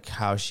really like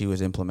how she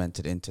was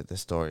implemented into the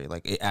story.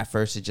 Like at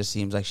first, it just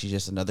seems like she's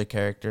just another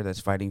character that's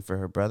fighting for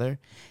her brother,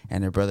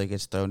 and her brother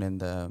gets thrown in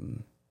the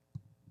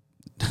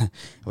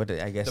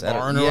the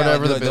barn or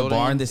whatever, the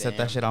barn. They set Damn.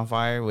 that shit on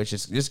fire, which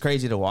is just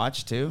crazy to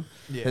watch too.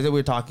 Yeah. Because we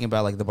were talking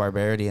about like the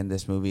barbarity in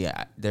this movie.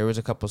 There was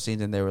a couple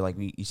scenes and they were like,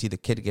 you see the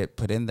kid get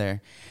put in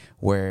there,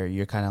 where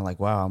you're kind of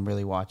like, wow, I'm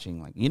really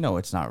watching. Like,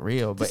 it's not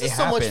real, but This it is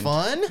so happened. much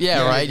fun.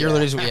 Yeah, right. You're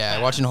literally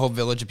watching a whole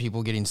village of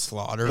people getting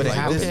slaughtered. But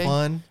like, it is okay.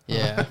 fun.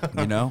 Yeah.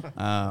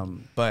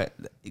 But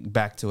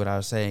back to what I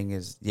was saying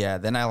is,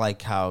 then I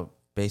like how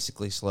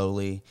basically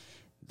slowly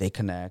they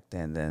connect,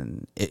 and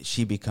then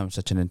she becomes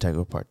such an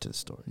integral part to the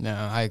story. No,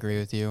 I agree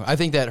with you. I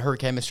think that her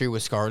chemistry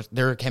with Scars,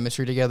 their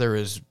chemistry together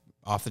is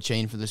off the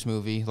chain for this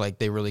movie. Like,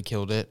 they really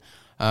killed it.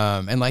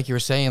 And like you were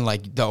saying,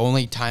 like, the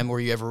only time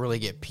where you ever really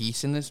get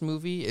peace in this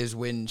movie is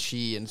when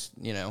she and,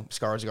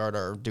 Skarsgård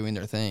are doing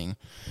their thing.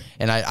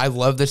 And I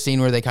love the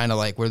scene where they kind of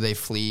like, where they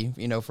flee,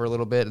 for a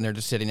little bit, and they're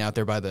just sitting out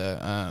there by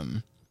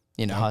the,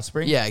 The hot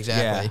spring? Yeah,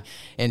 exactly. Yeah.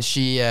 And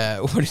she,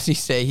 what does he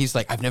say? He's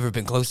like, I've never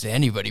been close to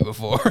anybody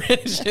before.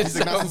 It's just He's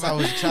like, not since I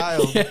was a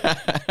child.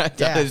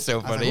 that is so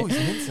funny. I was like,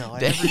 oh, he's an incel. I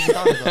never even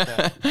thought about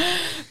that.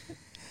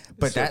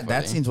 But So that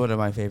funny. scene's one of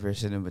my favorite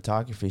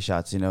cinematography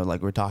shots.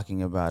 Like we're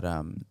talking about,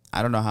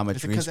 I don't know how much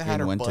Is it green 'cause it had screen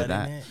her went to butt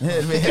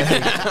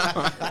in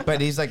that.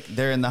 But he's like,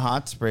 they're in the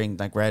hot spring,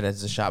 like right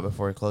as the shot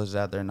before it closes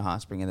out, they're in the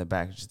hot spring in the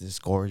back. It's just this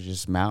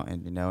gorgeous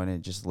mountain, and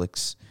it just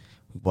looks,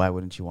 why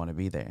wouldn't you want to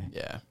be there?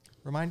 Yeah.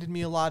 Reminded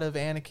me a lot of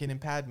Anakin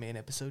and Padme in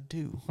episode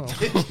 2.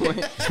 This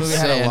movie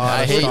Sand.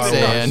 I hate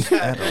sand.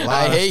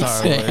 I hate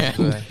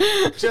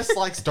sand. Just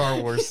like Star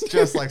Wars.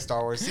 Just like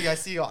Star Wars. See, I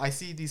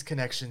see these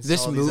connections. to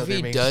This all these other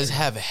movie mainstream- does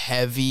have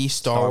heavy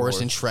Star Wars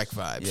Wars. and Shrek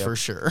vibes Yep. for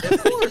sure.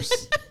 Of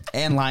course.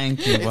 And Lion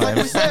King It's like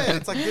we vibes. said.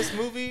 It's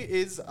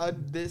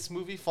like this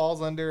movie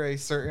falls under a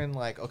certain,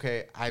 like,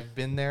 okay, I've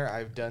been there,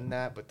 I've done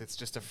that, but it's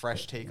just a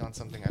fresh take on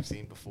something I've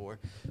seen before.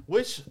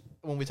 Which,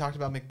 when we talked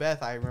about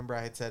Macbeth, I remember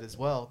I had said as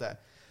well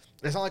that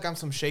it's not like I'm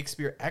some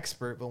Shakespeare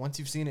expert, but once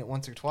you've seen it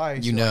once or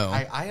twice, You you're know.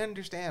 like, I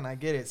understand, I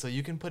get it. So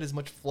you can put as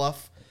much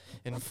fluff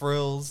and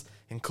frills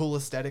and cool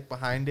aesthetic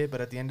behind it, but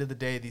at the end of the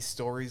day, these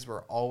stories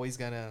were always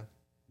gonna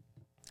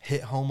hit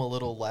home a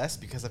little less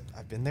because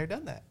I've been there,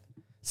 done that.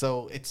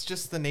 So it's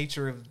just the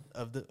nature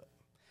of the.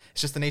 It's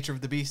just the nature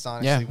of the beast,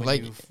 honestly. Yeah, when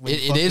like, when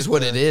it fuck is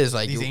with what it is,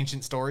 like, these you-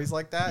 ancient stories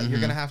like that, you're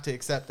gonna have to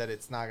accept that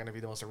it's not gonna be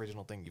the most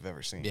original thing you've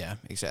ever seen. Yeah,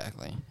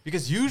 exactly.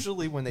 Because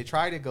usually when they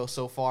try to go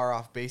so far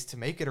off base to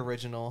make it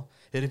original,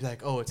 it'd be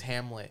like, oh, it's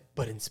Hamlet,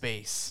 but in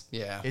space.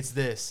 Yeah. It's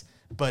this,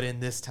 but in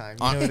this time.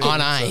 You On- know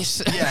what I on mean? ice.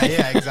 So,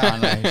 yeah,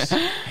 exactly. On ice.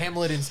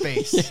 Hamlet in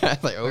space. Yeah,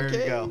 like, There you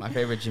okay. go. My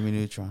favorite, Jimmy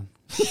Neutron.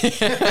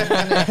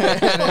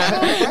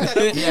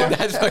 Yeah,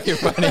 that's fucking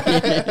funny.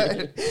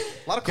 A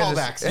lot of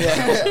callbacks.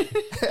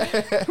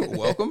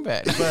 Welcome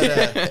back.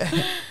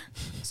 But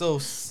so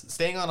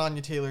staying on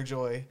Anya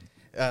Taylor-Joy,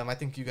 I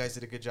think you guys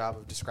did a good job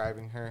of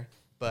describing her.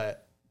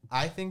 But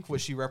I think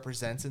what she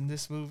represents in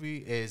this movie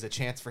is a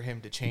chance for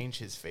him to change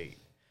his fate,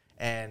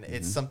 and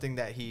it's something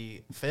that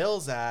he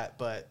fails at,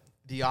 but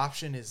the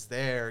option is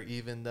there,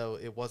 even though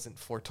it wasn't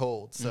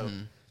foretold. So.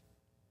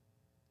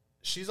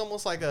 She's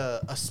almost like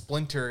a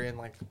splinter in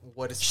like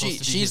what is supposed to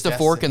be She's his the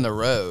fork destiny. in the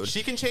road.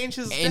 She can change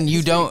his and his you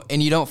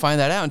fate. don't find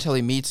that out until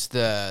he meets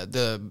the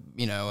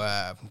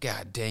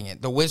god dang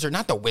it, the wizard,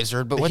 not the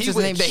wizard, but what's his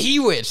name, the he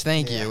witch,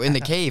 thank you, in the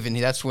cave. And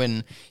that's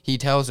when he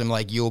tells him,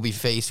 like, you'll be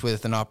faced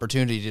with an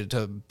opportunity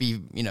to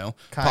be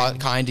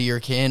kind to your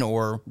kin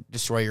or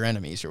destroy your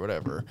enemies or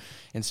whatever.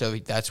 And so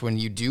that's when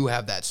you do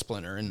have that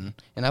splinter, and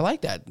I like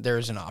that there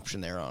is an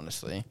option there,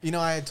 honestly. You know,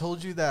 I had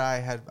told you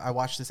that I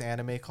watched this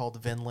anime called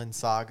Vinland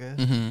Saga,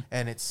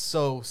 and it's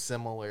so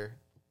similar.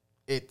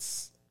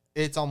 It's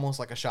almost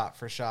like a shot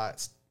for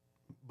shot,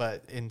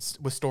 but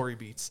with story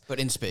beats. But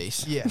in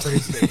space. Yeah, but in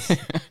space.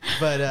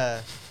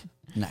 But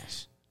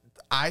Nice.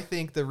 I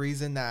think the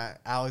reason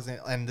that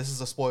Alexander, and this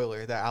is a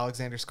spoiler, that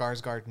Alexander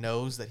Skarsgård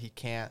knows that he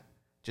can't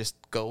just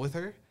go with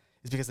her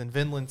is because in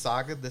Vinland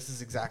Saga, this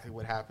is exactly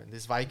what happened.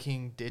 This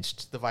Viking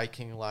ditched the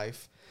Viking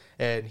life,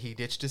 and he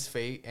ditched his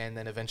fate, and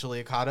then eventually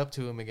it caught up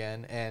to him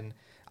again. And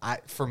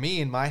for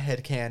me, in my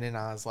head canon,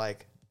 I was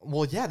like,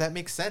 well, yeah, that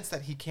makes sense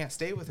that he can't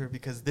stay with her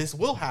because this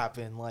will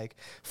happen. Like,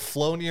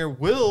 Flonir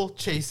will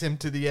chase him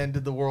to the end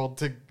of the world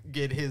to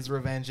get his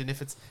revenge. And if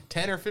it's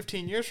 10 or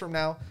 15 years from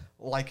now,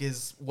 like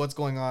is what's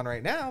going on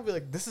right now, I'll be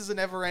like, this is a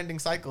never-ending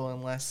cycle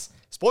unless,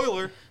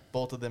 spoiler,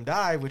 both of them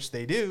die, which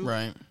they do.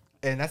 Right.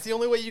 And that's the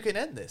only way you can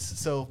end this.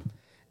 So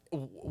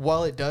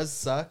while it does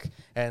suck,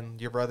 and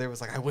your brother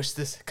was like, I wish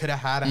this could have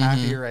had a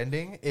happier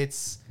ending,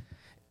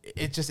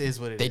 it just is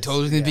what it is. They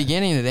told us in the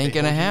beginning it ain't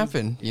They gonna told you.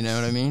 happen. You know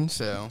what I mean?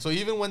 So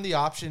even when the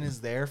option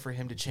is there for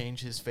him to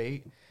change his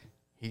fate,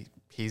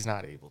 he's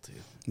not able to.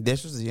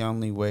 This was the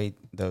only way,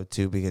 though,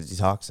 too, because he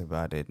talks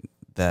about it,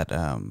 that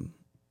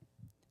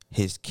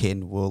his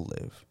kin will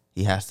live.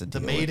 He has to The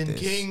deal Maiden with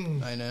this.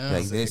 King. I know.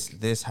 Like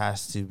this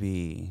has to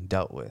be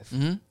dealt with.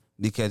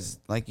 Because,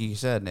 like you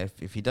said,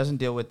 if he doesn't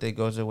deal with it,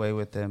 goes away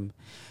with him,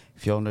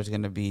 Fjolnir's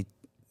going to be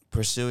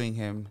pursuing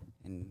him.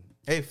 And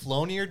Hey,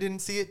 Flonier didn't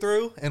see it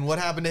through, and what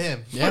happened to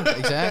him? Yeah,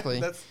 exactly.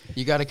 That's-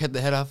 You got to cut the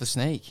head off a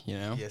snake, you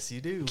know? Yes,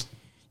 you do.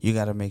 you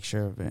got to make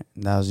sure of it.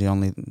 That was the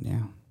only,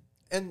 yeah.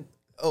 And,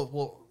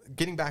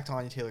 getting back to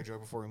Anya Taylor-Joy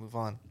before we move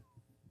on.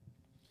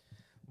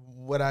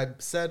 What I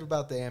said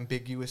about the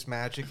ambiguous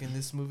magic in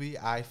this movie,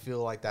 I feel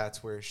like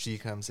that's where she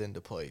comes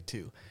into play,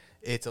 too.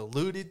 It's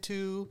alluded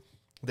to.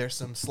 There's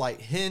some slight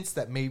hints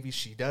that maybe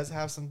she does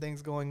have some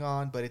things going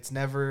on, but it's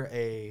never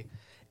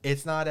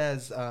it's not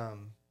as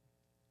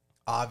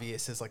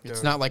obvious as like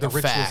It's not like the a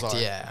rituals fact, are.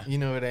 yeah. You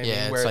know what I mean?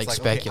 Yeah, it's Where like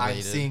okay, I'm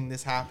speculated. seeing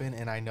this happen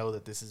and I know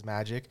that this is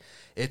magic.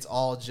 It's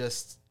all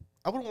just,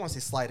 I wouldn't want to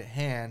say sleight of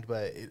hand,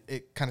 but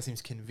it kind of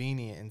seems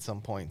convenient in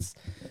some points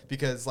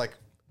because like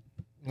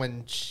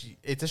when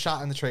it's a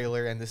shot in the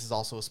trailer, and this is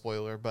also a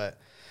spoiler, but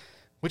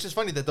which is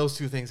funny that those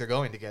two things are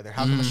going together.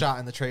 How come a shot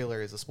in the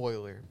trailer is a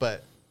spoiler?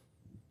 But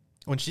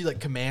when she like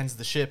commands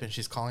the ship and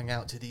she's calling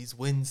out to these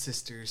wind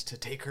sisters to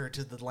take her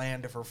to the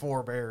land of her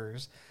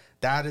forebears,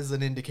 that is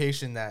an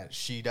indication that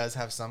she does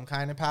have some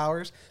kind of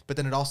powers, but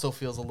then it also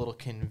feels a little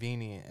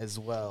convenient as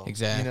well.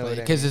 Exactly. You know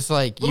Because it's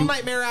like Little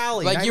Nightmare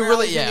Alley. like you Nightmare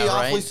really- Alley's gonna yeah, be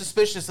awfully right?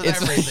 suspicious of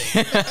It's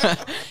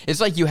everything.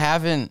 it's like you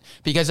haven't,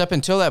 because up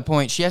until that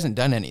point, she hasn't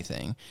done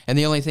anything. And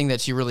the only thing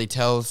that she really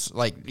tells,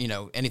 like, you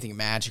know, anything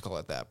magical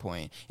at that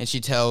point. And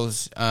she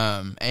tells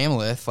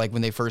Amleth, like,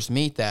 when they first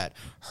meet, that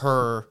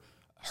her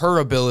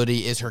ability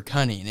is her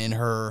cunning and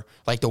her,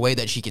 like, the way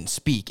that she can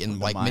speak and,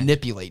 like,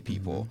 manipulate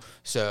people.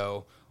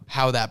 So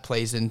how that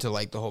plays into,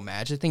 like, the whole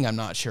magic thing, I'm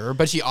not sure.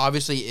 But she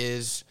obviously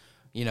is,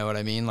 you know what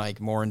I mean,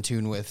 like, more in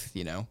tune with,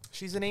 you know,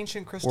 She's an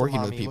ancient crystal working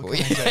mommy. with people. What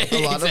can I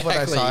say? A lot of what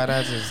I Exactly. saw it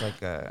as is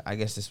like, I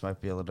guess this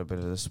might be a little bit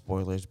of the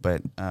spoilers,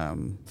 but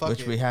Fuck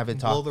which it. we haven't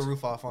Blow talked. the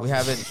roof off on we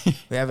this.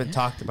 haven't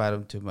talked about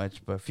him too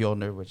much, but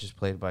Fjolnir, which is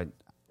played by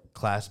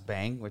Class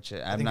Bang, which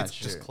I I'm think not it's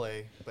sure. just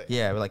Clay. But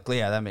Yeah, but like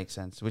that makes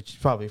sense. Which is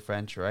probably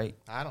French, right?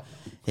 I don't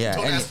know. Yeah.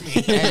 Don't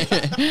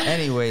ask me.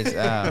 Anyways,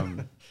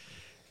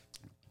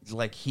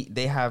 like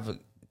they have a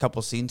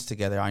couple scenes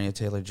together, Anya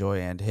Taylor-Joy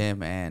and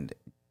him, and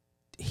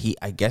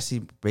I guess he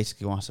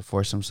basically wants to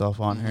force himself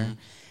on her,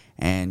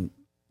 and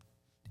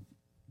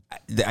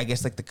I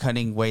guess like the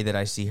cunning way that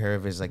I see her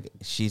is like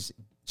she's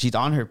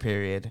on her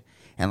period,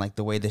 and like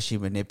the way that she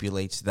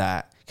manipulates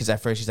that, because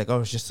at first she's like,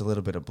 oh, it's just a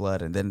little bit of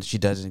blood, and then she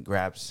does and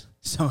grabs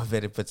some of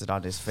it and puts it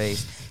on his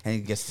face, and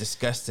he gets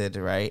disgusted,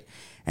 right?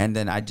 And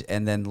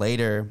then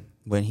later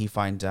when he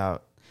finds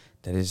out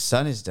that his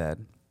son is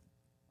dead,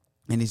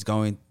 and he's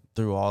going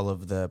through all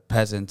of the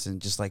peasants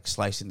and just like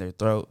slicing their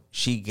throat,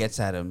 she gets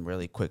at him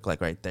really quick, like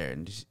right there,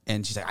 and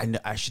she's like,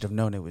 I should have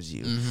known it was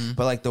you.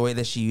 But like the way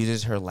that she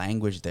uses her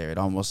language there, it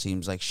almost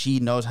seems like she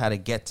knows how to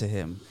get to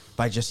him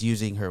by just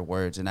using her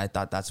words. And I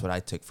thought that's what I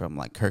took from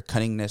like her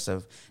cunningness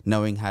of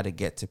knowing how to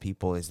get to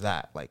people, is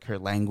that like her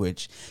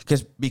language,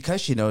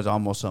 because she knows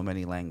almost so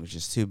many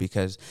languages too,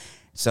 because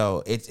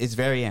so it's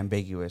very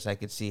ambiguous. I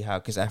could see how,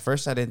 because at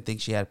first I didn't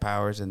think she had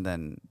powers, and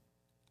then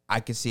I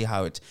could see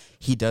how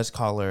he does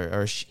call her,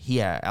 or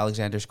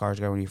Alexander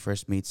Skarsgård, when he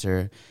first meets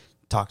her,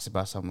 talks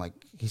about something like,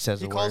 he says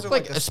He a calls word. her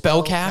Like a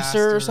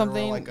spellcaster or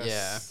something? like a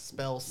Yeah.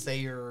 spell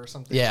sayer or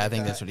something. Yeah, I like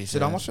think that. that's what he So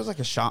said. it almost feels like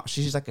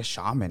she's like a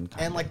shaman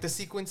kind And of. like the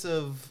sequence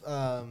of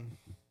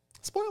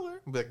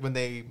spoiler, like when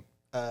they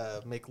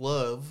make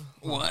love,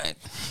 What?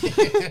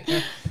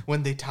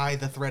 when they tie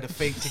the thread of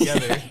fate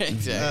together.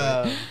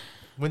 Exactly.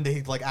 When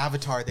they like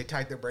Avatar, they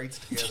tied their braids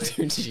together.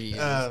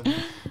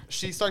 Jeez.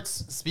 She starts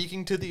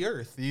speaking to the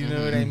earth. You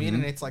know what I mean?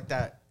 And it's like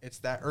that. It's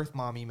that earth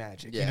mommy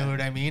magic. Yeah. You know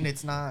what I mean?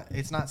 It's not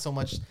so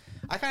much.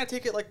 I kind of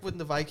take it like when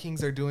the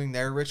Vikings are doing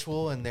their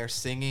ritual and they're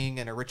singing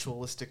in a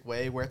ritualistic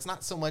way, where it's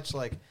not so much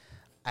like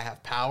I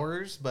have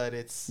powers, but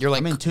it's You're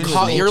like I'm in tune with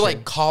you're nature.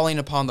 like calling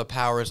upon the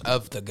powers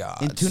of the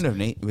gods. in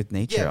tune with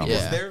nature. yeah, because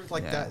almost. they're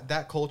like Yeah.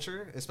 that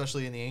culture,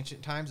 especially in the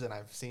ancient times, and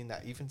I've seen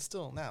that even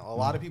still now. A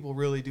lot of people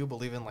really do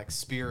believe in like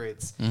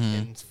spirits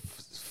and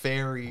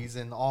fairies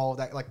and all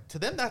that. Like to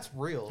them, that's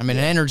real. I'm an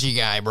energy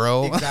guy,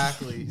 bro.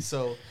 Exactly.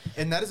 So,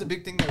 and that is a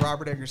big thing that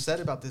Robert Eggers said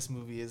about this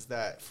movie, is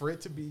that for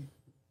it to be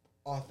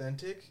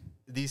authentic,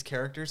 these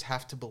characters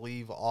have to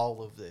believe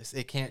all of this.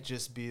 It can't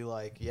just be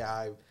like,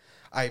 yeah,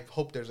 I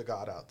hope there's a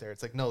God out there.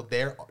 It's like, no,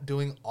 they're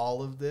doing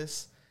all of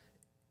this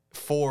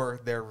for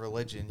their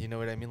religion. You know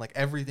what I mean? Like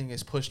everything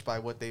is pushed by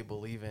what they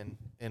believe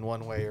in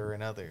one way or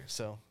another.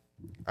 So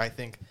I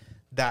think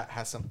that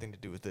has something to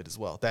do with it as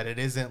well. That it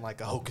isn't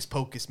like a hocus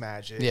pocus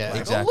magic. Yeah,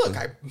 like, exactly. Oh, look,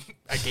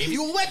 I gave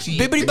you a wedgie.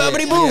 Bibbity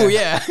bobbity boo,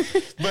 yeah.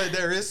 But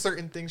there is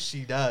certain things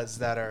she does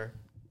that are,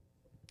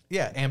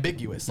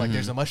 ambiguous. Like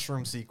there's a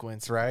mushroom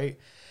sequence, right?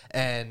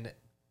 And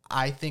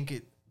I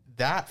think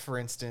that, for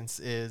instance,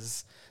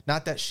 is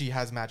not that she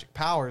has magic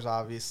powers,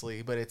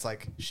 obviously, but it's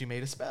like she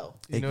made a spell.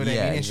 You know what I mean?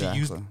 And she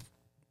used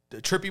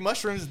the trippy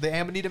mushrooms, the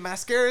Amanita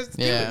mascaras. To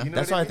do Yeah. it, you know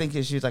That's what why I mean?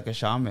 think she's like a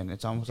shaman.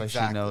 It's almost like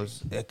Exactly. she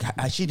knows.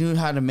 She knew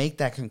how to make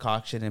that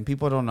concoction, and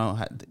people don't know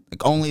how.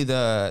 Like only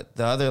the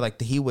other, like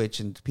the he witch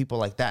and people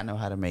like that know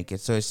how to make it.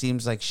 So it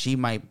seems like she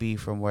might be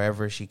from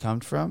wherever she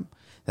comes from.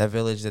 that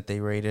village that they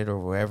raided or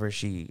wherever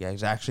she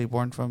is actually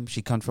born from,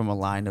 she comes from a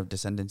line of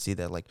descendancy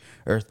that like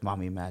Earth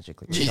Mommy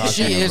magic. Like we're She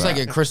talking is about.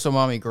 like a crystal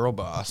mommy girl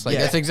boss. Like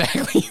Yeah. that's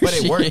exactly. But who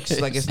it she works.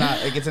 is. Like it's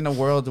not. Like it's in a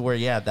world where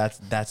that's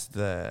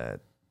the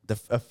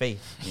a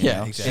faith. You Yeah,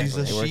 know? exactly. She's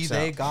a It works she,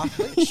 they, out. goth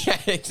witch. Yeah,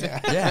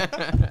 exactly. Yeah,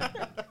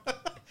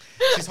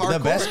 She's hardcore. the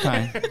best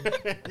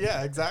kind.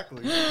 Yeah,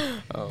 exactly.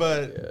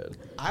 But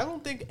I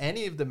don't think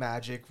any of the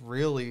magic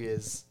really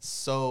is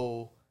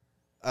so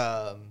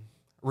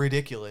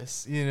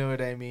ridiculous. You know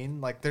what I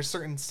mean? Like there's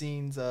certain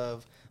scenes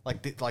of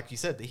like you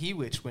said, the He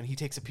Witch, when he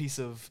takes a piece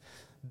of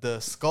the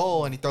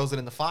skull and he throws it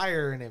in the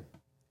fire and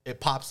it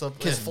pops up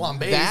because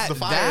flambés the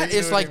fire. That you know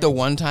is what like I the mean?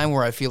 one time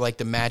where I feel like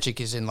the magic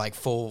is in like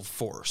full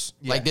force.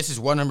 Yeah. Like this is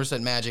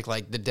 100% magic.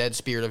 Like the dead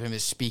spirit of him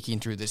is speaking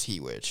through this He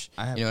Witch.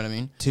 I have You know what I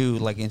mean? Two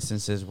like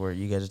instances where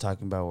you guys are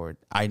talking about where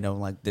I know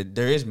like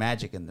there is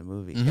magic in the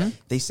movie.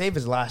 They save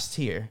his last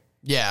tear,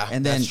 Yeah,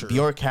 and then that's true.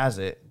 Bjork has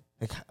it.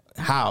 Like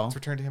how? Let's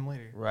return to him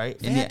later. Right?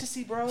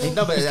 Fantasy, bro.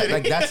 No, but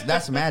like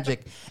that's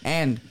magic.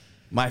 And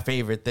my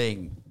favorite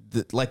thing,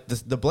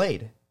 the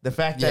blade. The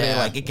fact that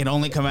Yeah. it can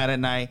only come out at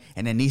night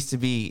and it needs to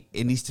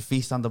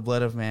feast on the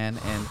blood of man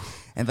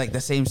and like the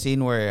same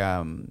scene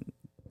where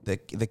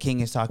the king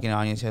is talking to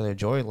Anya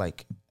Taylor-Joy,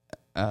 like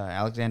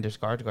Alexander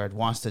Skarsgård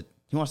wants to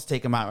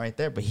take him out right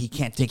there, but he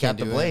can't take out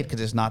the do blade it.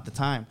 because it's not the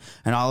time.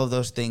 And all of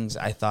those things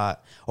I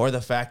thought, or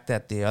the fact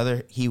that the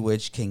other He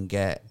Witch can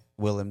get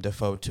Willem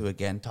Dafoe to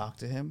again talk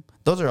to him.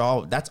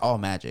 That's all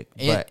magic.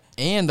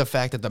 And the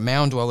fact that the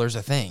mound dweller's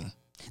a thing.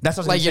 That's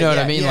what I was Like, gonna you know say.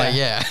 what I mean? Like,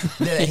 yeah.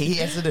 Then he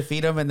has to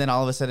defeat him, and then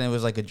all of a sudden it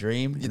was like a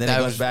dream. And then That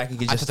he goes was- back. He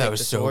could I just thought that take was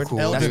the so sword. cool.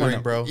 That's Elden one Ring,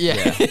 of- bro. Yeah,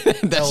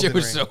 that Elden shit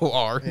was Ring. so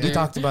hard. We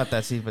talked about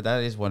that scene, but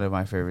that is one of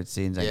my favorite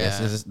scenes. I guess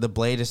Yeah. is the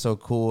blade is so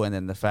cool, and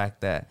then the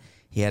fact that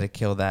he had to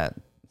kill that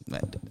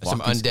Some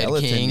walking undead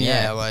skeleton, king.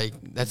 Yeah, like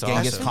that's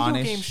Genghis awesome. Khan.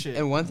 Video Punish. game shit.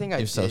 And one thing I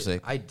It's so did,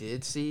 sick. I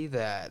did see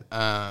that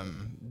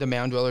the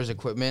Mound Dweller's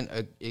equipment,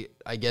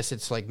 I guess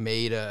it's like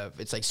made of,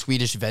 it's like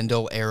Swedish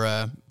Vendel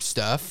era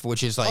stuff,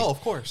 which is like, Oh, of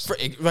course.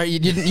 right? You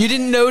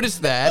didn't notice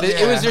that.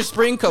 It was their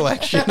spring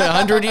collection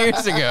 100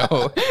 years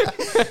ago.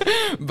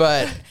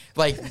 But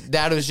like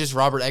that was just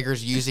Robert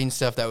Eggers using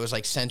stuff that was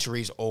like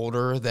centuries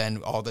older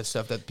than all the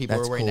stuff that people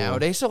That's are wearing cool.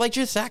 nowadays. So like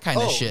just that kind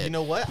of shit. You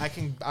know what? I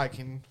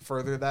can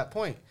further that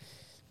point.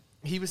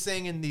 He was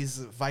saying in these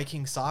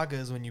Viking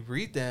sagas, when you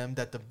read them,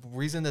 that the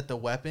reason that the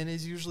weapon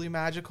is usually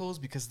magical is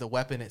because the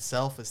weapon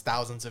itself is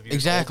thousands of years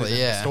Exactly, older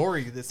than yeah. the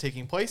story that's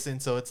taking place in.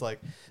 So it's like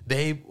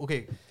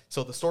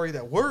so the story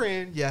that we're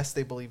in, yes,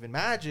 they believe in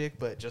magic,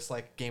 but just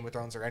like Game of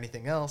Thrones or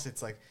anything else,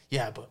 it's like,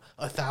 yeah, but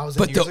 1,000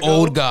 But years the ago,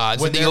 old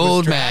gods when and the there was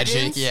old dragons,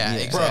 magic, yeah,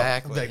 bro,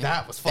 exactly. like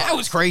that was fun. That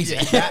was crazy.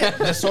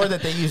 The sword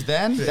that they used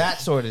then, that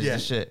sword is Yeah, the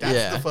shit. that's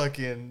Yeah. the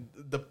fucking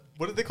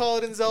what did they call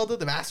it in Zelda?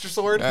 The Master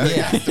Sword?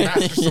 Yeah. That's the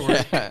Master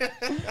Sword. Yeah.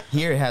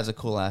 Here it has a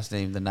cool ass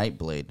name, the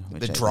Nightblade. The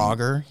which I think-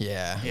 Draugr,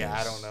 yeah. Yeah,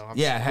 I don't know.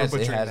 Yeah, it has- we're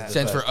it butchering has that. the-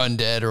 Stands for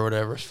undead or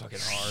whatever. It's fucking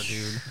hard,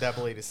 dude. That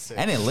blade is sick.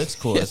 and it looks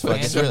cool as fuck.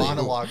 and It's the really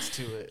monologues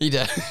to it. He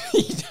does.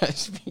 He does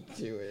speak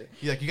to it.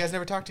 You like, you guys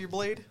never talked to your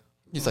blade?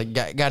 He's like,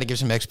 got to give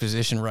some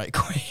exposition right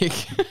quick.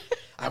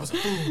 I was a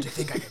fool to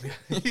think I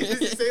could.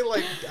 He say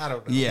like, I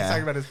don't know. Yeah. He's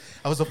talking about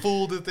I was a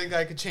fool to think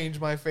I could change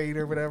my fate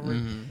or whatever.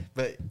 Mm-hmm.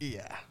 But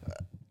yeah,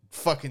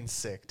 fucking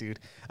sick, dude.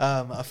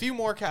 A few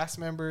more cast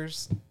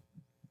members.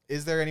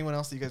 Is there anyone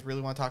else that you guys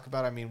really want to talk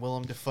about? I mean,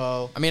 Willem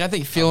Dafoe. I mean, I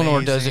think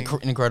Fëanor does Amazing.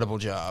 an incredible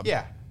job.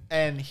 Yeah,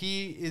 and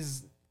he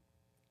is.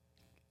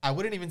 I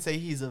wouldn't even say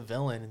he's a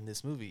villain in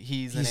this movie.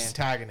 He's an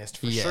antagonist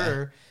for yeah.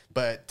 sure.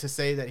 But to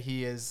say that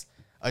he is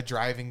a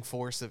driving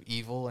force of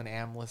evil in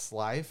Amleth's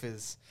life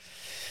is,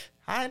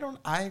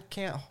 I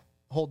can't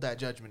hold that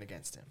judgment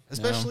against him.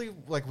 Especially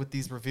like with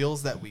these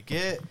reveals that we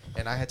get.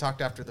 And I had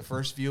talked after the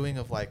first viewing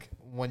of like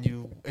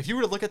if you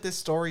were to look at this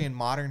story in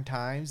modern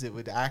times, it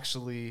would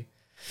actually,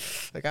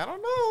 like, I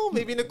don't know,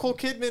 maybe Nicole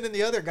Kidman and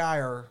the other guy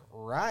are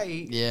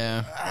right.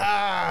 Yeah.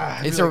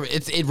 I'd be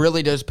It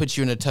really does put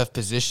you in a tough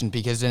position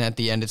because then at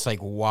the end it's like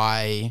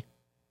why?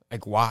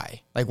 Like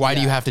why? Like why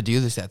do you Yeah. have to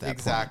do this at that point?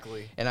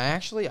 Exactly. And I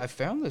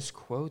found this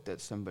quote that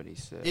somebody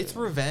said. It's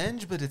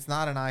revenge, but it's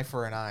not an eye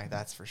for an eye.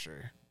 That's for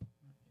sure.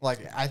 Like,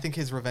 I think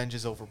his revenge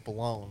is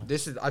overblown.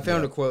 I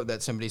found a quote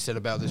that somebody said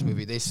about this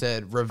movie. They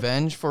said,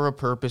 "Revenge for a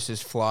purpose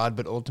is flawed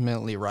but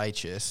ultimately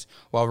righteous,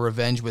 while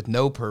revenge with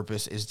no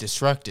purpose is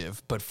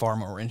destructive but far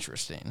more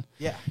interesting."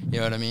 Yeah. You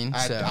know what I mean?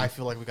 I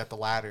feel like we got the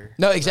latter.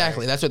 No,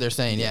 exactly. Right? That's what they're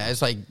saying. Yeah.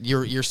 It's like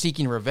you're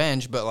seeking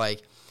revenge, but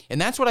like,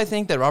 and that's what I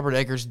think that Robert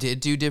Eggers did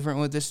do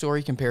different with this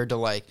story compared to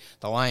like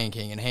The Lion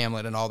King and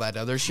Hamlet and all that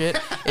other shit.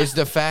 Is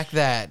the fact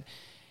that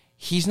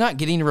he's not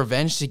getting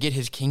revenge to get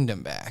his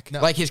kingdom back. No.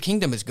 Like his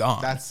kingdom is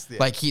gone. That's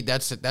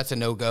a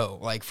no go.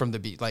 Like from the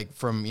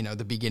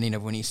the beginning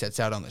of when he sets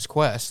out on this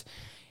quest.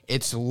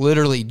 It's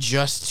literally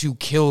just to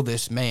kill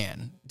this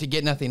man, to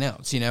get nothing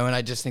else, And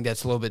I just think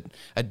that's a little bit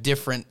a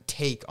different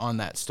take on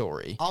that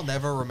story. I'll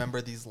never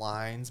remember these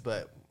lines,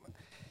 but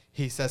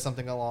he says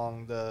something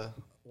along the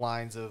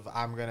lines of,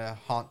 "I'm gonna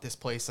haunt this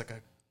place like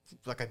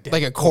a dead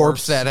Like a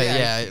corpse that, And-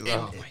 yeah. and-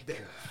 Oh my and-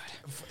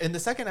 In the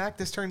second act,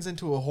 this turns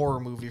into a horror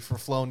movie for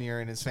Flonir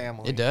and his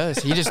family. It does.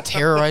 He just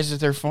terrorizes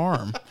their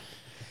farm.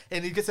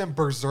 And he gets some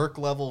berserk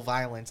level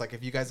violence. Like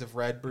if you guys have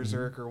read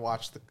Berserk or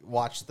watched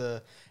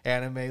the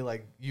anime,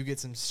 like you get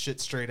some shit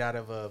straight out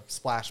of a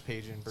splash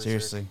page in Berserk.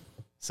 Seriously.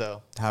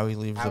 So How he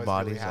leaves the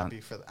bodies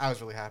I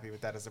was really happy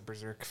with that as a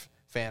Berserk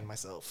fan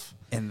myself.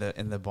 in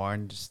the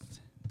barn. Just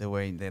the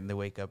way then they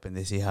wake up and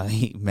they see how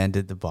he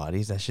mended the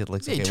bodies. That shit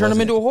looks. Yeah, like he it turned him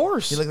wasn't- into a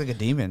horse. He looked like a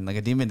demon. Like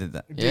a demon did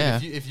that. Dude, Yeah.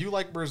 if you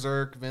like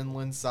Berserk,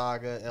 Vinland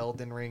Saga,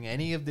 Elden Ring,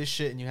 any of this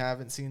shit, and you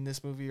haven't seen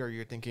this movie, or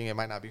you're thinking it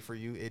might not be for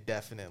you, it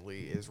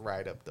definitely is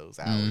right up those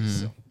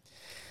alleys. So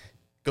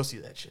go see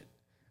that shit.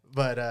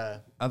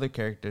 But Other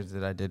characters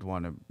that I did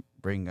want to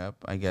bring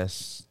up, I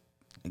guess,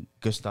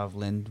 Gustav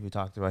Lind. We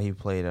talked about. He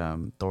played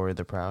Thor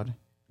the Proud.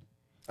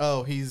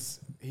 oh, he's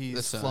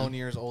The son.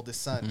 Flonir's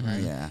oldest son,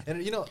 right? Yeah.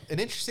 And you know, an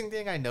interesting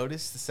thing I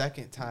noticed the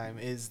second time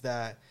is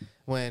that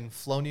when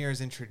Flonir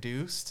is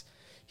introduced,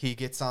 he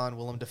gets on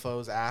Willem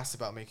Dafoe's ass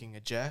about making a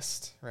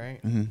jest, right?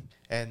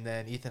 And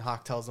then Ethan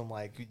Hawke tells him,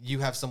 like, you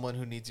have someone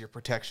who needs your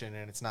protection,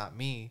 and it's not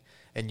me.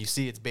 And you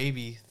see it's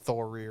baby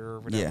Thorir or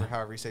whatever, Yeah.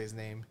 however you say his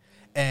name.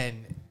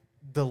 And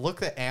the look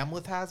that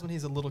Amleth has when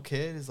he's a little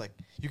kid is like,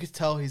 you could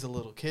tell he's a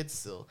little kid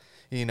still.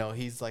 You know,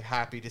 he's like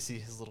happy to see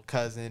his little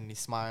cousin, and he's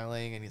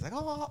smiling, and he's like,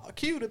 oh,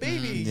 cute, a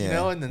baby, you yeah.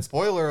 know? And then,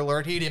 spoiler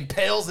alert, he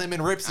impales him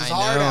and rips his I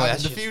heart know, out that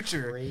in the shit's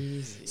future.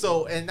 crazy.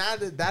 So, and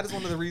that is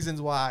one of the reasons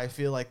why I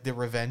feel like the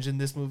revenge in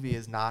this movie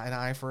is not an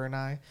eye for an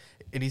eye.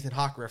 An Ethan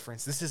Hawke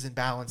reference, this isn't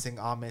balancing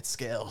Amit's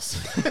scales.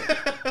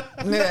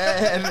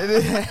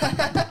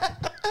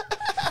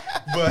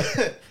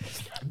 But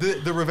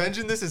the revenge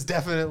in this is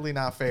definitely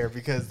not fair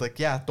because, like,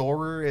 yeah,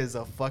 Thorir is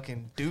a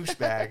fucking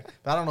douchebag.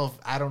 But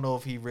I don't know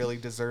if he really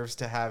deserves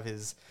to have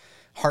his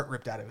heart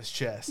ripped out of his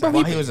chest. Bro,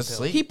 While he was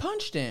asleep. He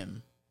punched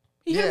him.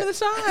 He hit him Yeah. to the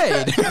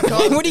side.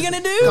 What are you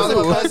gonna Call it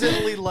a do?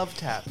 cousinly love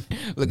tap.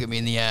 Look at me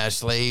in the ass,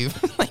 slave.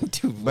 Like,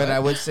 dude, But what? I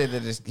would say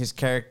that his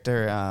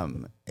character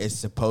is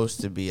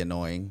supposed to be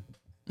annoying.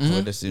 I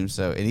would assume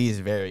so, and he is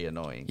very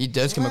annoying. He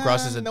does come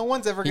across as a. No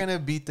one's ever gonna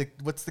beat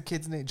what's the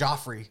kid's name?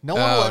 Joffrey. No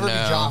one will Oh, ever no. be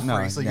Joffrey.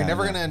 No, so you're no,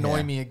 never no, gonna annoy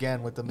yeah. me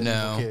again with the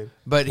medieval No, kid.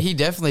 but he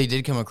definitely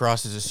did come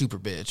across as a super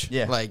bitch.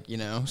 Yeah. Like, you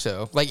know,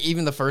 so like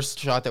even the first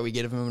shot that we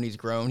get of him when he's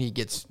grown, he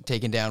gets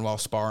taken down while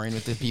sparring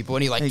with the people,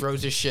 and he like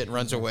throws his shit and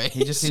runs away. He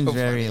just It's seems so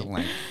very funny.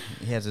 like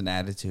he has an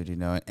attitude, you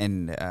know.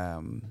 And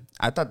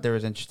I thought there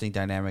was interesting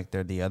dynamic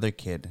there. The other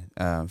kid,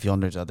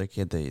 Fjolnir's other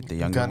kid, the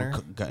younger Gunnar?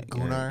 one,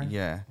 Gunnar?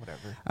 yeah,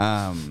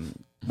 Whatever.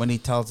 when he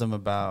tells him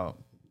about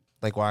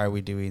like why are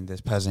we doing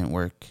this peasant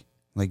work?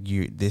 Like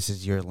this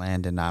is your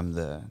land and I'm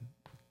the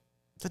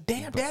So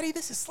damn, daddy,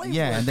 this is slave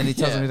yeah. work. And then he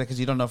tells Yeah. him because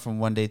you don't know from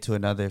one day to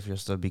another if you'll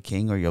still be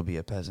king or you'll be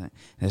a peasant,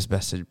 and it's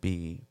best to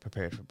be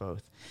prepared for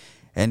both.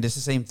 And it's the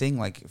same thing.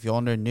 Like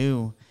Fjolnir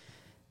knew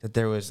that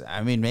there was,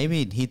 I mean,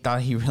 maybe he thought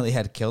he really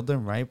had killed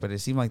him, right? But it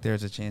seemed like there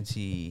was a chance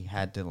he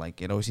had to,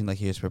 like, it always seemed like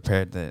he was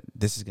prepared that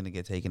this is going to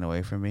get taken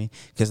away from me.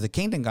 Because the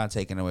kingdom got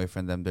taken away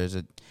from them. There's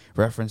a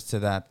reference to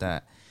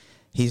that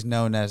he's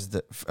known as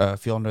the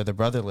Fjolnir the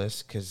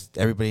Brotherless because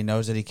everybody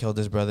knows that he killed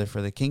his brother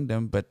for the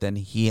kingdom, but then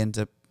he ends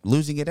up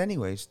losing it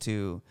anyways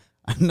to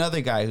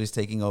another guy who's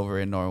taking over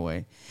in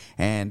Norway.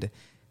 And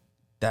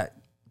that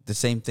the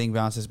same thing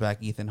bounces back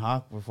Ethan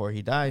Hawke before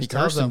he dies. He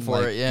tells cursed him him, for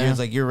like, it, yeah. He was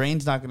like, your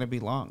reign's not going to be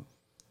long.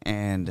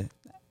 And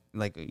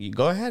like, you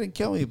go ahead and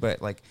kill me,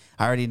 but like,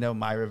 I already know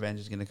my revenge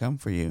is going to come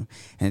for you.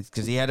 And it's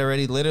because he had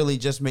already literally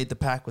just made the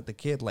pact with the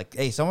kid. Like,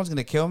 hey, someone's going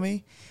to kill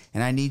me.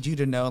 And I need you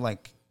to know,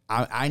 like,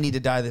 I need to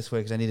die this way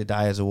because I need to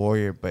die as a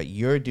warrior. But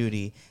your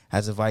duty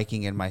as a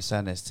Viking and my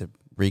son is to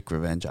wreak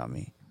revenge on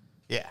me.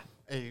 Yeah,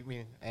 I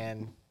mean,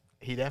 and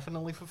he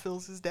definitely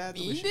fulfills his dad's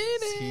He wishes.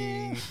 did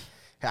it.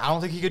 I don't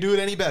think he could do it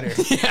any better.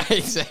 Yeah,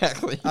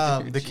 exactly.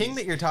 The king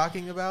that you're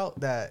talking about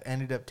that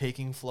ended up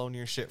taking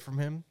Flonir's shit from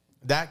him,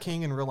 that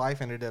king in real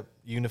life ended up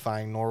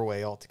unifying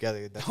Norway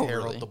altogether. That's Oh,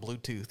 Harald really? the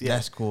Bluetooth. Yeah.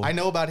 That's cool. I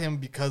know about him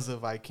because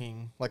of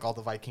Viking, like all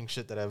the Viking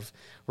shit that I've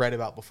read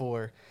about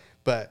before.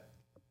 But,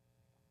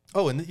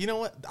 oh, and you know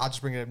what? I'll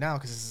just bring it up now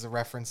because this is a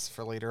reference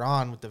for later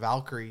on with the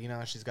Valkyrie. You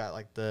know, she's got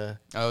like the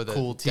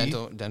cool teeth.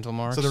 dental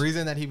marks. So the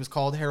reason that he was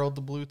called Harold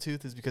the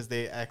Bluetooth is because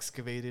they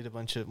excavated a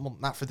bunch of, well,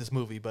 not for this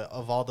movie, but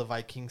of all the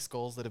Viking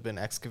skulls that have been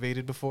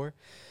excavated before,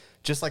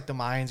 just like the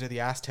Mayans or the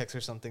Aztecs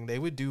or something, they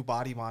would do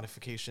body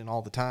modification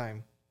all the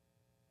time.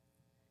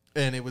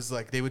 And it was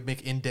like they would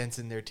make indents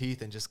in their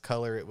teeth and just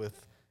color it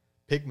with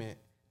pigment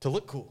to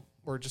look cool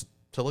or just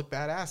to look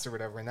badass or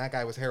whatever. And that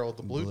guy was Harold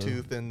the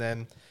Bluetooth. And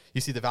then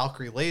you see the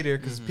Valkyrie later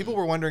because people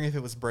were wondering if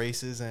it was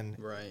braces, and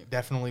Right.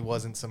 definitely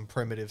wasn't some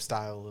primitive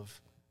style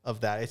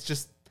of that. It's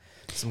just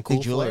some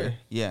cool jewelry. flair.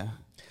 Yeah.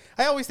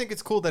 I always think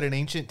it's cool that in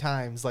ancient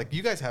times, like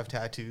you guys have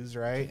tattoos,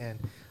 right? And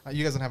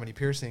you guys don't have any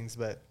piercings,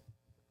 but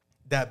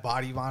that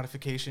body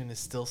modification is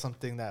still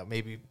something that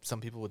maybe some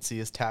people would see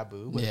as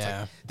taboo. But it's Yeah.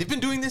 like, they've been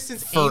doing this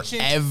since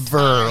ancient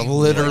Forever, times.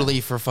 literally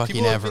for fucking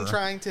People have ever. been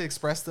trying to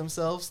express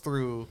themselves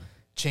through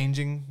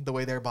changing the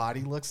way their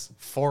body looks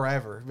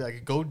forever. Be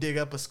like, go dig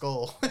up a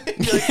skull. Be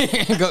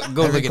like,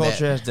 go Every look at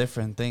culture that. has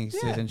different things.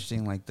 Too. It's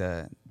interesting. Like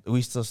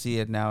we still see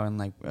it now in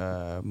like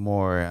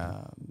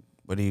more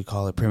what do you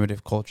call it?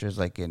 Primitive cultures,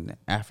 like in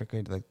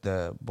Africa, like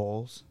the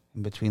bowls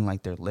in between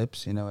like their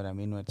lips. You know what I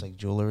mean? When it's like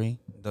jewelry.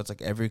 That's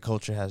like every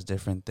culture has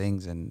different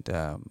things, and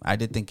I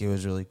did think it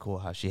was really cool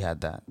how she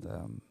had that.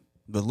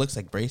 It looks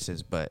like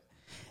braces, but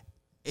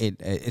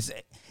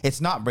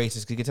it's not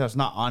braces because you can tell it's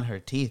not on her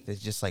teeth.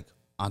 It's just like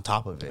on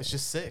top of it. it's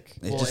just sick.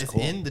 It's just it's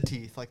cool. in the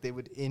teeth. Like they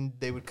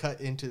would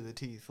cut into the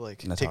teeth,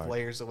 like That's take hard.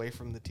 layers away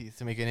from the teeth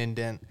to make an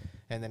indent,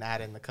 and then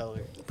add in the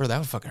color. Bro, that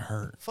would fucking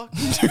hurt. Fuck.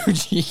 Dude,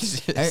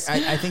 Jesus.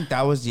 I think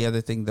that was the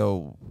other thing,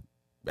 though.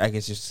 I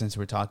guess just since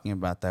we're talking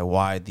about that,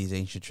 why these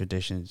ancient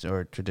traditions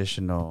or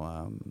traditional,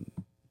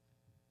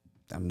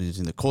 I'm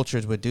using the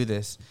cultures would do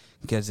this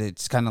because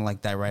it's kind of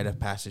like that rite of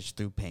passage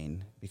through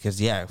pain.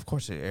 Because yeah, of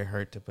course it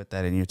hurt to put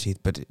that in your teeth,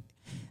 but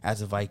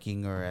as a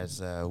Viking or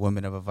as a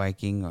woman of a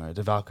Viking or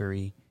the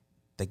Valkyrie,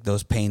 like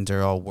those pains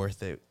are all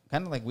worth it.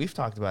 Kind of like we've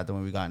talked about that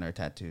when we got in our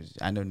tattoos.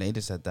 I know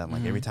Nate said that.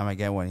 Like every time I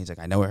get one, he's like,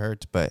 I know it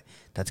hurts, but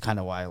that's kind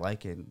of why I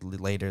like it.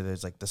 Later,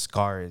 there's like the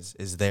scar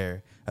is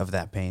there of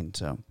that pain.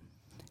 So.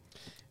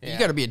 You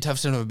got to be a tough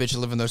son of a bitch to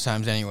live in those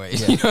times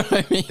anyways. You know what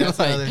I mean? That's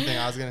Like, another thing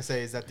I was gonna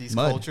say is that these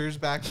Mud. cultures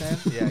back then,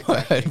 yeah,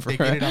 exactly, Mud, they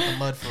bro. get it out the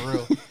mud for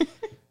real.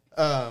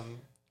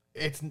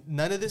 It's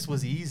none of this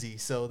was easy.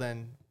 So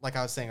then, like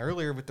I was saying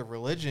earlier, with the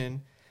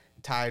religion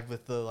tied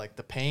with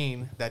the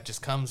pain that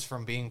just comes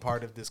from being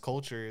part of this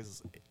culture,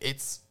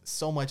 it's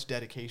so much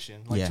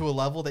dedication, like Yeah. to a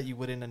level that you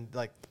wouldn't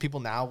like. People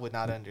now would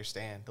not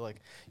understand. They're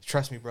like,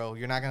 trust me, bro,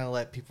 you're not gonna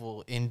let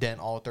people indent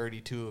all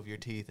 32 of your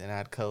teeth and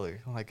add color.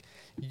 Like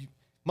you.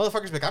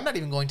 Motherfuckers be like, I'm not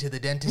even going to the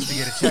dentist to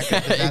get a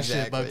checkup. That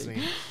shit bugs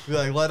me. Be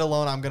like, let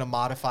alone I'm gonna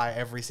modify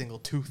every single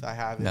tooth I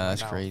have. In No, my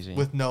that's mouth crazy.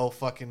 with no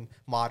fucking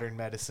modern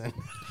medicine.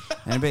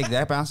 And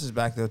that bounces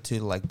back though to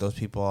like those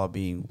people all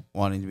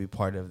wanting to be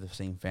part of the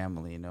same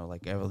family, you know,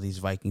 like all these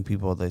Viking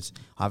people. That's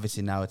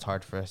obviously now it's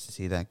hard for us to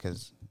see that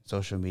because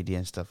social media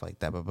and stuff like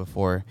that. But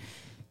before,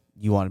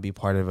 you want to be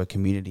part of a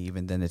community,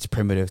 even then it's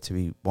primitive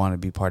to want to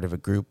be part of a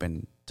group,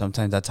 and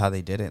sometimes that's how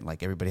they did it.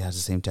 Like everybody has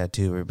the same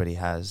tattoo, everybody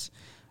has,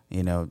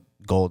 you know,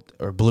 gold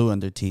or blue on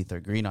their teeth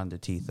or green on their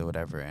teeth or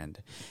whatever, and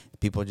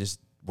people just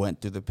went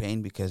through the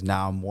pain because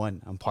now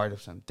I'm part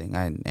of something,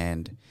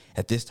 and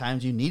at this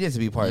times you needed to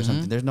be part of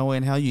something. There's no way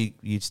in hell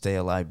you'd stay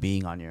alive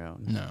being on your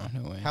own.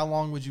 no way. How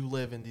long would you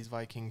live in these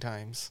Viking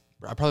times?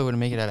 I probably wouldn't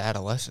make it out of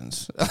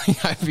adolescence.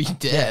 Like, I'd be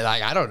dead.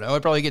 Like, I don't know.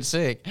 I'd probably get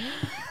sick.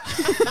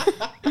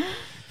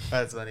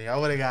 That's funny. I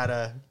would have got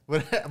a.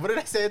 What did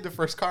I say in the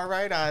first car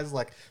ride? I was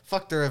like,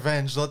 "Fuck the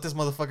revenge. Let this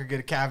motherfucker get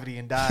a cavity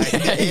and die."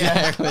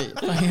 Exactly.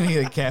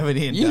 A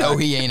cavity and You know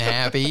he ain't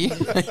happy.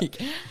 Like,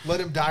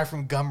 Let him die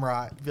from gum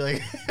rot. Be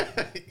like,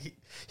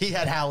 he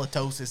had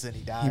halitosis and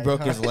he died. he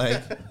broke his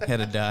leg, had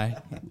to die,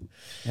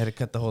 had to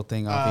cut the whole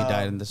thing off. He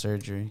died in the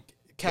surgery.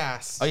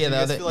 Cass. Oh, yeah, Do you the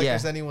guys other- feel like yeah.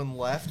 there's anyone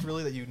left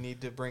really that you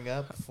need to bring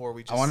up before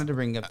we just? I wanted to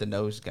bring up the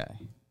nose guy.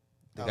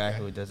 The guy Okay.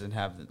 who doesn't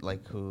have,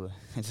 like, who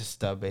it's a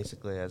stub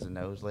basically as a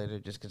nose later,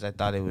 just because I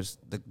thought it was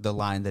the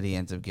line that he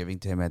ends up giving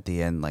to him at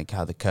the end, like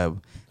how the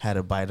cub had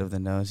a bite of the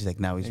nose. He's like,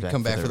 now he's back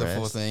come back for the rest.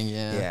 full thing,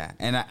 yeah. Yeah,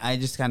 and I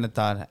just kind of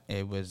thought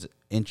it was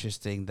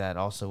interesting that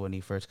also when he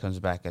first comes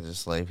back as a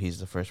slave, he's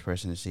the first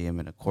person to see him,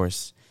 and of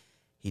course,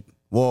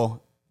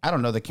 I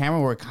don't know, the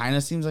camera work kind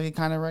of seems like he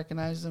kind of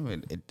recognized him.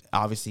 It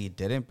obviously he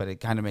didn't, but it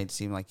kind of made it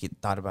seem like he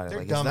thought about it. They're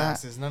Like,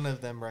 dumbasses. is None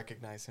of them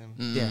recognize him.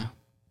 Mm. that?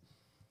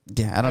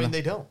 Yeah, I I don't mean, know.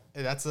 they don't.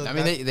 That's a. I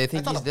mean, they think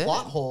that's not he's a dead.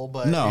 plot hole,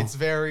 but No. it's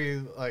very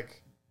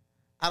like.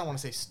 I don't want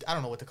to say. I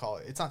don't know what to call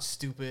it. It's not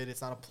stupid.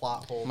 It's not a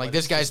plot hole. Like, but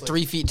this it's guy's just,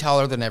 3 feet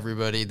taller than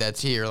everybody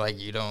that's here. Like,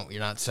 you're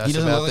not sus He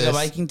doesn't about look this.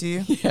 like a Viking to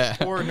you? Yeah.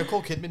 Or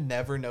Nicole Kidman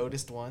never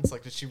noticed once.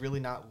 Like, did she really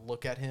not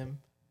look at him?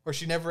 Or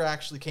she never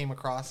actually came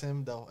across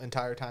him the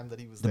entire time that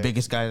he was The there.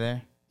 biggest guy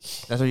there?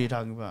 That's what you're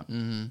talking about.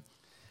 Mm-hmm.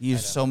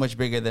 He's so much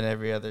bigger than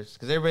every other.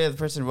 Because every other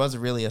person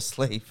wasn't really a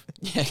slave.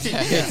 Yeah,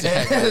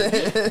 exactly.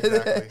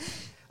 Exactly.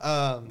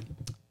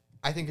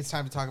 I think it's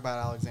time to talk about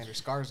Alexander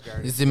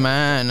Skarsgård. It's the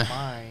man.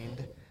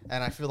 Mind,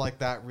 and I feel like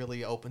that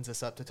really opens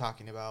us up to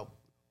talking about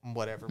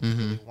whatever we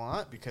really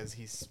want because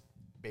he's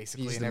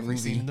basically He's in the every movie.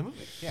 scene in the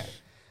movie.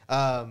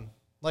 Yeah.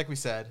 Like we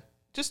said,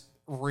 just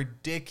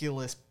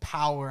ridiculous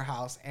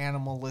powerhouse,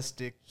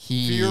 animalistic,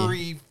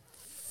 fury,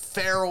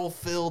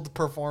 feral-filled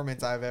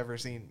performance I've ever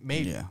seen.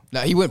 Maybe. Yeah.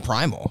 No, he went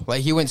primal.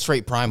 Like, he went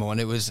straight primal, and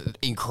it was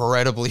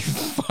incredibly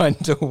fun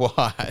to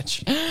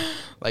watch.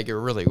 Like, it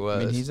really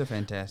was. I mean, he's a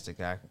fantastic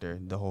actor.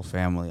 The whole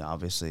family,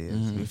 obviously.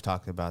 We've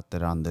talked about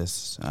that on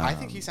this. I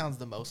think he sounds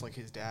the most like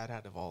his dad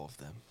out of all of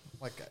them.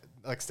 Like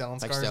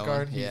Stellan Like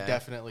Skarsgård, Stellan, he yeah.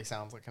 definitely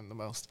sounds like him the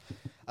most.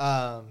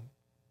 I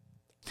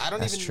don't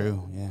That's even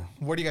true, yeah.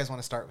 Where do you guys want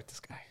to start with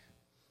this guy?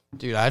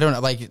 Dude, I don't know.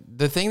 Like,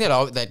 the thing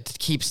that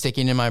keeps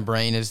sticking in my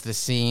brain is the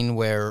scene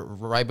where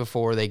right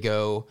before they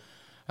go,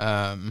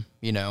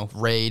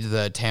 raid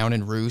the town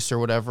in Roos or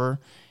whatever,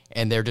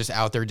 and they're just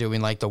out there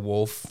doing like the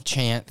wolf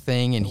chant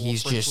thing, and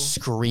he's wolf just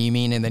ritual?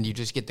 screaming, and then you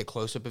just get the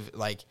close up of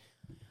like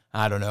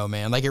I don't know,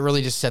 man. Like, it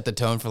really just set the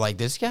tone for, like,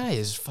 this guy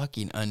is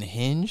fucking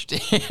unhinged.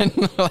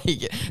 And,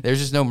 like, there's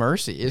just no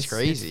mercy. It's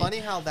crazy. It's funny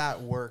how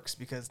that works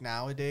because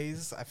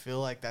nowadays I feel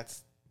like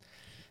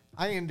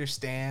I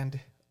understand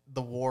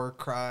the war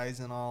cries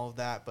and all of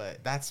that,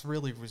 but that's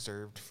really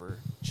reserved for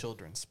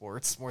children's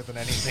sports more than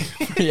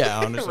anything. Yeah,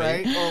 honestly.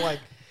 Right? Or, like,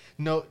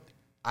 no,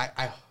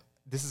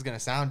 this is going to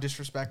sound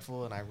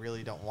disrespectful and I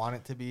really don't want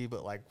it to be,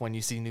 but, like, when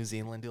you see New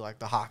Zealand do, like,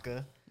 the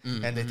haka,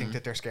 and they think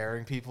that they're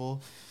scaring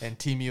people. And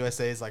Team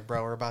USA is like,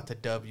 bro, we're about to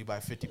dub you by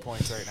 50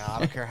 points right now. I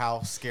don't care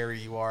how scary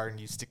you are and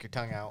you stick your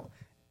tongue out.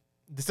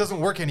 This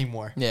doesn't work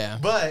anymore. Yeah.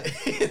 But,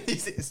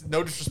 it's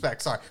no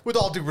disrespect, sorry. With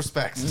all due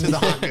respect to the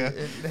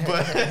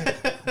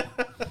haka.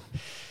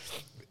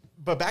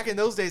 But back in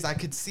those days, I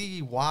could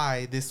see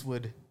why this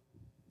would,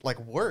 like,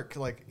 work.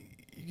 Like,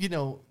 you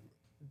know,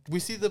 we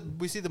see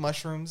the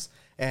mushrooms,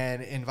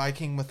 and in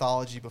Viking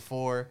mythology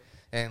before,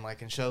 and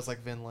like in shows like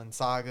Vinland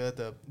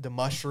Saga, the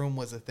mushroom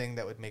was a thing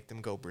that would make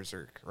them go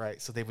berserk,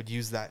 right? So they would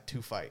use that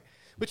to fight,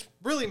 which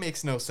really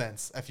makes no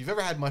sense. If you've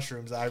ever had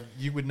mushrooms,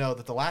 you would know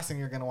that the last thing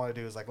you're going to want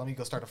to do is like, let me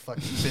go start a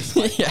fucking fist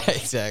fight. Yeah,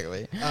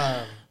 exactly.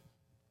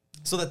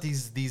 So that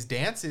these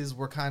dances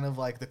were kind of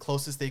like the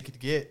closest they could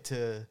get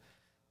to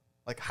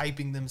like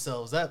hyping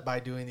themselves up by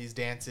doing these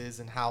dances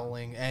and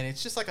howling. And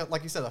it's just like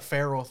you said, a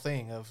feral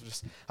thing of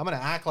just, I'm going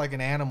to act like an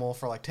animal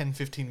for like 10,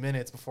 15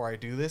 minutes before I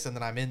do this. And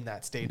then I'm in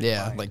that state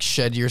of mind. Like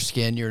shed your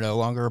skin. You're no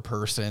longer a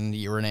person.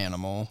 You're an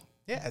animal.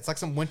 Yeah, it's like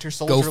some Winter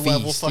Soldier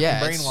level fucking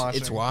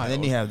brainwashing. It's wild. And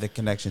then you have the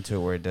connection to it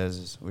where it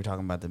does, we're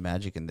talking about the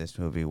magic in this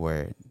movie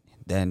where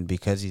then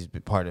because he's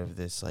been part of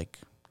this like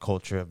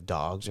culture of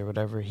dogs or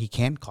whatever, he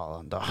can call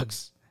on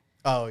dogs.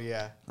 Oh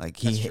yeah, like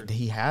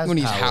he has when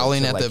he's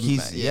howling at like the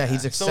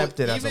he's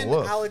accepted so as a even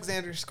wolf.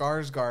 Alexander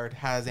Skarsgård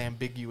has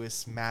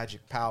ambiguous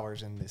magic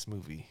powers in this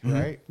movie,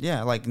 right?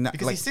 Yeah, like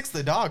because he sticks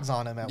the dogs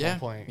on him at one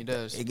point. He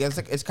does.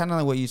 It's kind of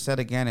like what you said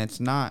again. It's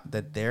not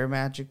that they're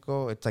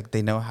magical. It's like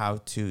they know how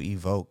to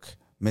evoke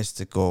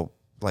mystical,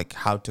 like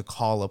how to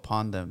call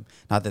upon them.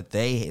 Not that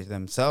they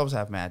themselves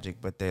have magic,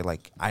 but they're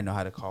like, I know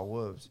how to call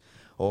wolves,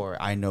 or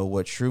I know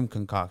what shroom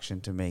concoction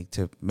to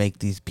make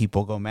these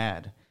people go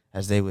mad,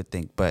 as they would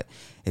think. But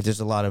there's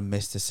a lot of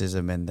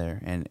mysticism in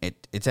there, and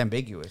it's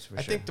ambiguous for sure.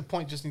 I think the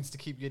point just needs to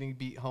keep getting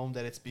beat home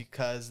that it's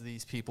because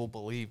these people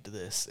believed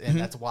this, and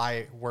that's why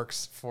it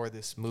works for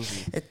this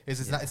movie.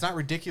 It's not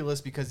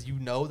ridiculous because you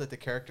know that the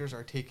characters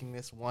are taking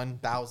this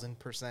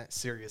 1,000%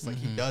 serious. Like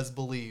he does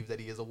believe that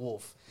he is a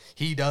wolf.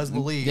 He does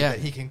believe that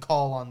he can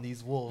call on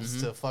these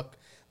wolves to fuck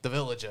the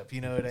village up.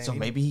 You know what I mean? So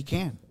maybe he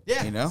can.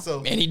 Yeah, you know.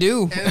 So, and he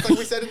do. And it's like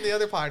we said in the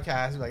other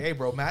podcast, like, hey,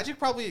 bro, magic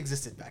probably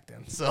existed back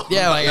then. So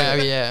yeah, like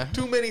yeah.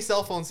 Too many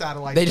cell phone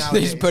satellites. They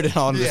just put it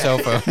on the cell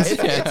phones.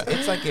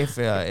 It's like if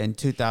in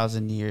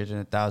 2,000 years and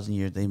 1,000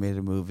 years they made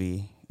a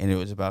movie and it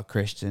was about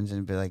Christians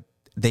and be like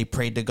they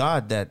prayed to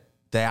God that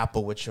the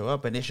apple would show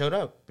up, and it showed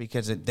up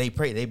because they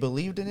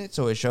believed in it,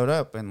 so it showed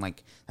up. And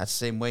like that's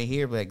the same way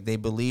here. Like they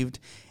believed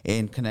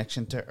in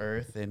connection to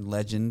Earth and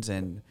legends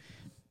and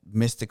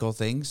mystical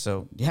things.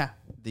 So yeah,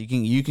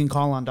 you can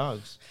call on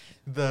dogs.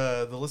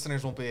 The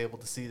listeners won't be able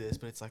to see this,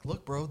 but it's like,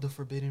 look, bro, the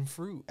forbidden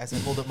fruit. As I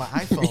hold up my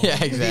iPhone,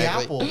 yeah, exactly.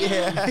 The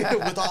apple,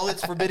 with all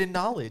its forbidden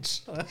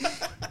knowledge.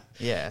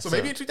 Yeah. So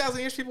maybe in 2,000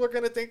 years, people are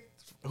gonna think,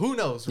 who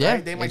knows, right? Yeah,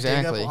 They might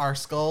dig up our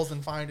skulls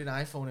and find an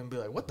iPhone and be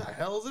like, what the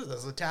hell is this? This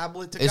is a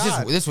tablet to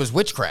God. This was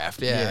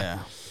witchcraft. Yeah.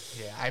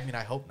 I mean,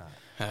 I hope not.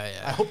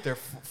 I hope they're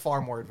far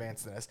more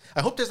advanced than us.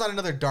 I hope there's not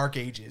another Dark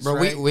Ages. Bro,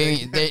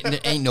 right? there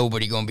ain't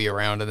nobody gonna be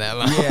around in that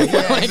long.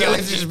 Yeah,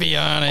 Let's just be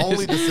honest.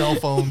 Only the cell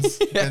phones,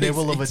 and they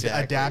will have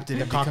adapted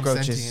and become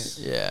cockroaches.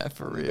 sentient. Yeah,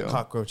 for real. The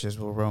cockroaches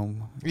will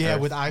roam. Yeah,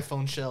 Earth. with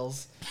iPhone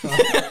shells,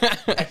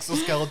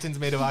 exoskeletons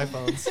made of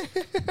iPhones.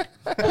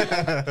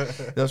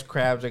 Those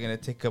crabs are gonna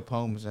take up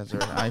homes as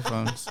their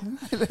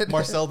iPhones.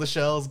 Marcel the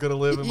Shell is gonna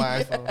live in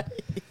my iPhone.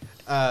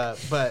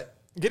 But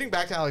getting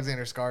back to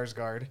Alexander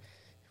Skarsgård.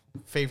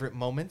 Favorite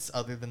moments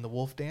other than the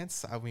wolf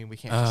dance? I mean, we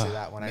can't just say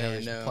that one. I know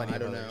there's plenty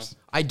of others.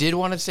 I did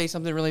want to say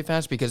something really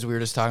fast because we were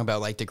just talking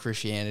about like the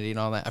Christianity and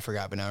all that. I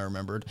forgot, but now I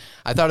remembered.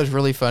 I thought it was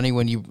really funny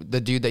when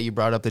the dude that you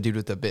brought up, the dude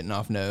with the bitten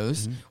off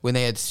nose, when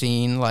they had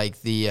seen like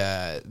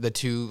the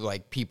two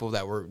like people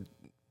that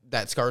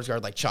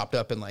Skarsgård like chopped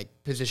up and like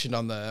positioned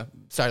on the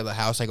side of the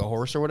house like a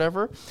horse or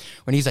whatever.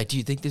 When he's like, "Do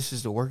you think this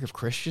is the work of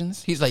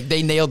Christians?" He's like,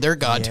 "They nailed their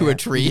God to a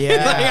tree."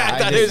 Yeah, like, I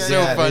thought it was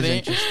so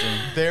funny.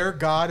 Their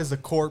God is a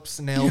corpse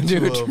nailed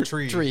to a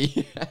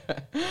tree.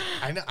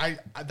 I know. I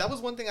that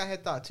was one thing I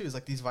had thought too. Is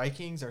like these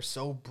Vikings are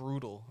so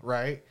brutal,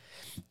 right?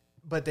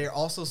 But they're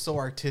also so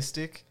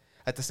artistic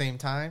at the same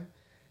time,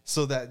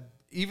 so that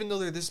even though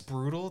they're this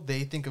brutal,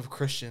 they think of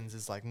Christians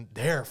as like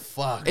they're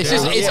fucked. It's They're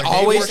just like,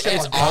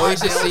 it's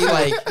always to see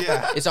like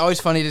Yeah. it's always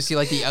funny to see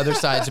like the other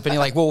side's opinion.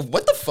 Like, well,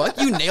 what the fuck?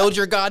 You nailed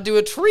your God to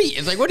a tree.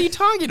 It's like, what are you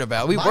talking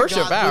about? We My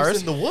worship God lives ours.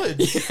 in the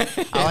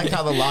woods. I like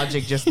how the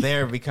logic just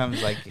there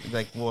becomes like,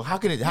 well, how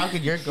could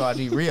your God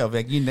be real?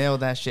 Like, you nailed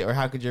that shit, or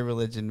how could your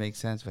religion make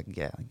sense? Like,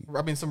 yeah,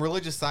 I mean, some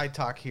religious side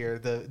talk here.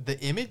 The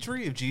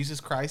imagery of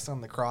Jesus Christ on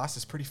the cross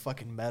is pretty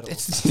fucking metal.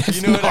 It's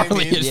you know what I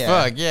gnarly mean? as Yeah.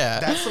 fuck. Yeah.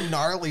 That's some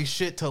gnarly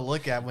shit to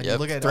look at when you Yep.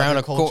 look at Crown other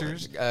of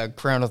cultures.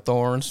 crown of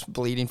thorns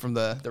bleeding from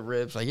the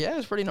ribs. Like, yeah,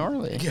 it's pretty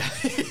gnarly.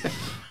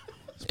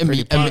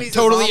 pretty And he's a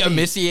Totally zombie.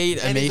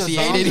 emaciated. And he's a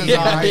emaciated.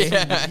 zombie.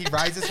 Yeah. He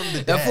rises from the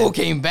dead. That fool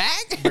came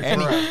back.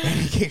 and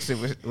he kicks it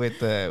with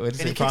what's And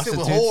he it, kicks it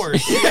with prostitutes?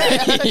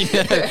 whores. He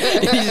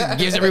just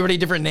gives everybody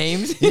different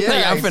names. Yeah,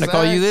 Like, I'm finna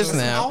call you this Some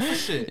now. alpha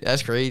shit.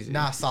 That's crazy.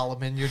 Nah,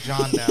 Solomon, you're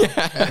John now.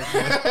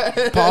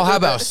 Paul, how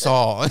about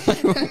Saul?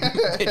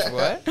 Bitch,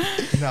 what?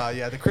 No,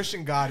 yeah, the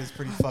Christian God is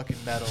pretty fucking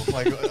metal.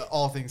 Like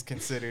all things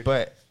considered.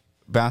 But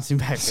bouncing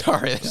back,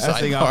 Sorry,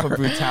 bouncing off of sidebar.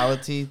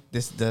 brutality,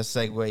 this does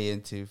segue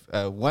into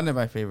one of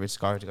my favorite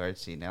Skarsgård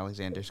scene,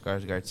 Alexander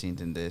Skarsgård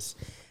scenes in this.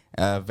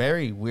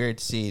 Very weird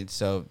scene.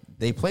 So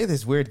they play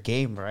this weird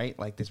game, right?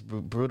 Like this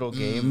brutal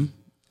game,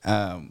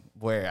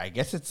 where I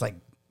guess it's like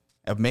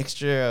a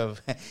mixture of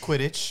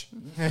Quidditch.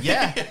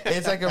 yeah,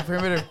 it's like a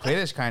primitive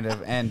Quidditch kind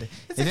of, and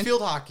It's like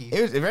field hockey.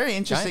 It was very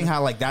interesting Kinda.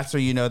 how like that's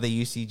where you know they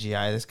use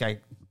CGI. This guy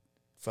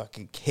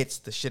fucking hits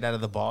the shit out of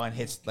the ball and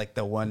hits like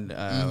the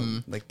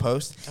one like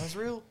post. That was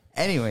real.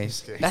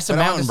 Anyways, That's a what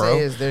I wanna mountain, bro. say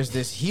is there's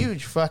this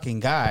huge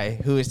fucking guy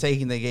who is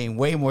taking the game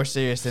way more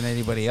serious than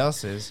anybody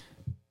else is,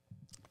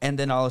 and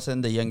then all of a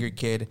sudden the younger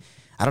kid,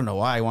 I don't know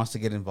why, he wants to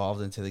get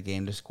involved into the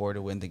game to score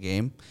to win the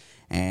game.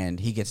 And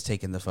he gets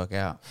taken the fuck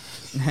out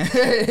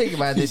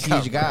by this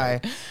huge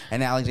guy.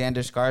 And Alexander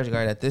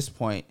Skarsgård, at this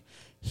point,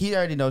 he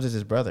already knows it's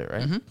his brother,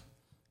 right?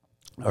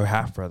 Or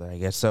half brother, I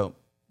guess. So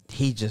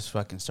he just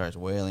fucking starts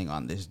wailing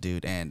on this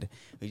dude, and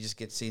we just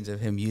get scenes of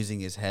him using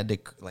his head to,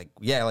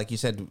 like you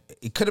said,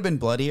 it could have been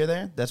bloodier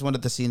there. That's one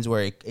of the scenes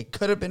where it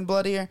could have been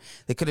bloodier.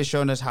 They could have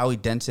shown us how he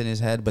dents in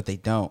his head, but they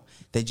don't.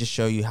 They just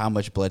show you how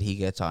much blood he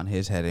gets on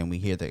his head, and we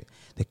hear the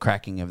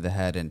cracking of the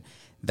head, and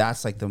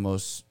that's like the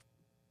most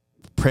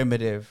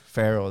primitive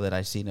Pharaoh that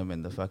I seen him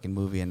in the fucking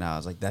movie, and I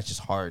was like, that's just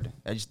hard.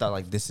 I just thought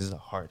like this is a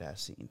hard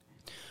ass scene.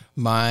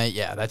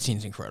 That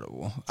scene's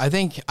incredible. I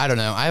think, I don't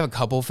know, I have a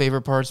couple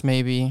favorite parts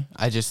maybe.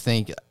 I just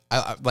think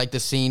I like the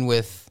scene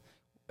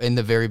in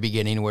the very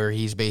beginning where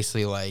he's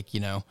basically like, you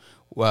know,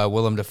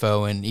 Willem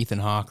Dafoe and Ethan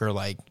Hawke are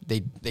like, they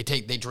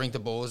drink the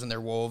bulls and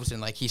they're wolves,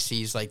 and like he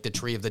sees like the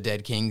tree of the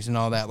dead kings and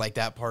all that. Like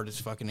that part is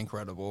fucking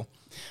incredible.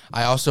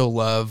 I also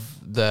love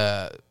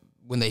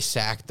when they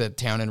sack the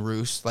town and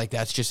Roos. Like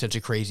that's just such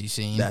a crazy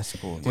scene. That's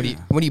cool.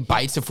 When he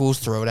bites the fool's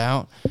throat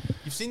out.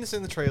 You've seen this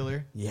in the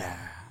trailer. Yeah.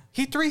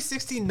 He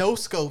 360 no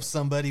scopes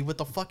somebody with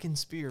a fucking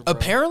spear, bro.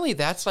 Apparently,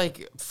 that's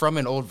like from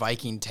an old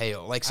Viking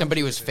tale. Like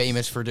somebody was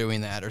famous for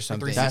doing that or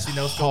something. 360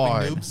 no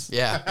hard. scoping noobs.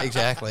 Yeah,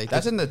 exactly.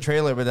 That's in the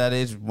trailer, but that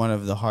is one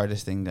of the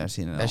hardest things I've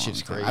seen in a That long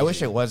shit's time. crazy. I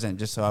wish it wasn't,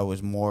 just so I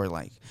was more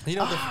like, You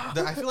know,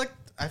 I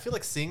feel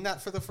like seeing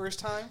that for the first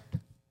time.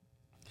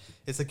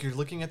 It's like you're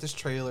looking at this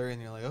trailer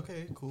and you're like,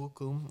 okay,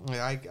 cool.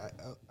 Like,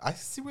 I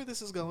see where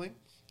this is going,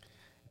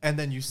 and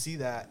then you see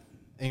that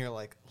and you're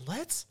like,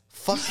 let's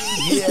fucking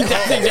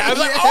I was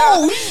like,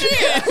 oh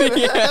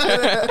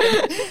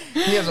shit!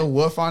 he has a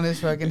wolf on his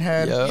fucking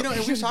head. Yep. You know,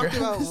 and we've talked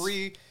about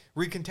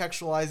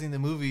recontextualizing the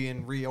movie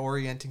and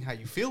reorienting how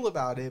you feel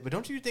about it. But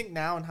don't you think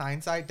now, in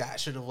hindsight, that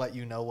should have let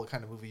you know what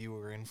kind of movie you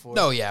were in for?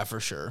 No, yeah, for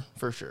sure.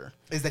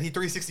 Is that he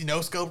 360 no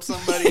scoped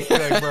somebody?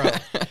 You're like,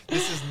 bro,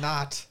 this is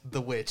not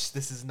The Witch.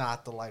 This is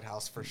not The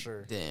Lighthouse for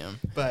sure. Damn.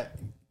 But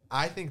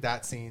I think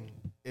that scene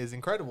is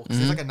incredible because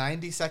it's like a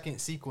 90-second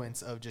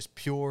sequence of just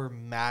pure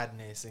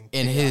madness and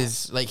And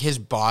chaos. his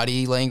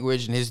body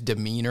language and his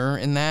demeanor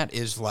in that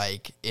is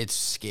like, it's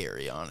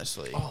scary,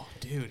 honestly. Oh,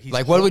 dude, he's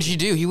Like, what would you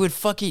do? He would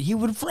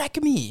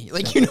wreck me.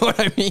 Like, you know what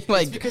I mean?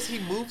 Like, It's because he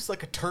moves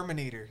like a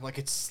Terminator. Like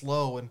it's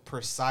slow and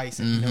precise,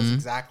 and he knows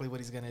exactly what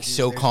he's gonna do.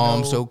 so There's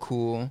calm, no- so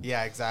cool.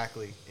 Yeah,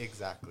 exactly.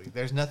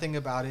 There's nothing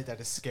about it that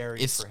is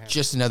scary It's for him.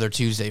 just another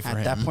Tuesday for him.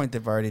 At that point,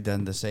 they've already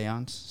done the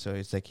seance, so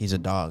it's like he's a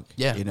dog.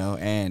 Yeah. You know,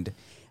 and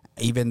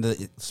even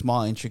the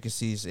small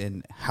intricacies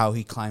in how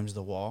he climbs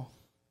the wall,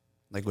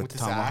 like with With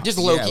his tomahawk. axe? just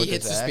Yeah, Loki with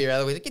hits his the axe. spear out of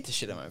the way. Like, get the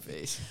shit out of my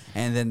face.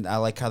 And then I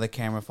like how the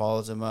camera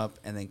follows him up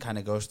and then kind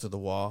of goes to the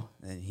wall.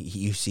 And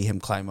you see him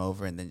climb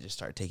over and then just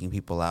start taking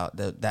people out.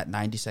 That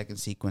 90-second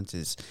sequence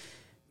is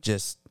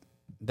just,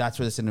 that's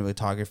where the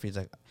cinematography is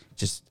like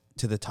just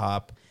to the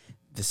top.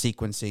 The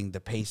sequencing, the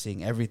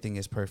pacing, everything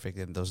is perfect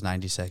in those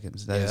 90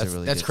 seconds. That's a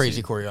really that's good crazy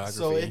scene. choreography.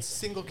 So it's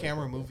single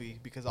camera movie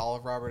because all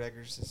of Robert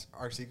Eggers'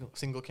 are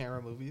single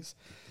camera movies.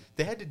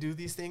 They had to do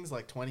these things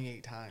like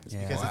 28 times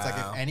Yeah. because it's like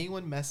Wow. if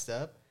anyone messed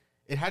up,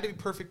 it had to be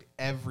perfect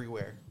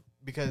everywhere.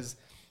 Because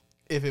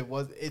if it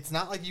was, it's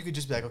not like you could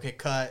just be like, okay,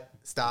 cut,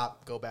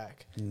 stop, go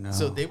back. No.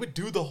 So they would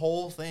do the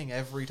whole thing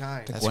every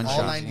time, That's all one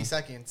shot. 90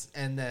 seconds,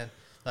 and then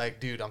Like,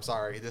 dude, I'm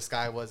sorry, this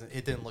guy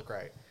it didn't look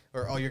right,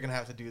 or oh, you're gonna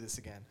have to do this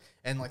again.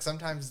 And like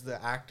sometimes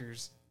the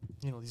actors,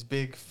 these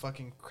big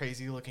fucking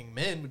crazy looking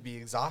men would be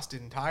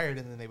exhausted and tired,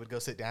 and then they would go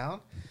sit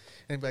down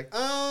and be like,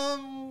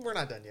 we're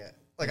not done yet.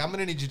 Like, I'm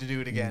gonna need you to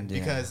do it again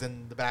because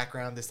in the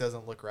background this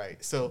doesn't look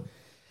right. So,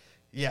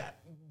 yeah,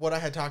 what I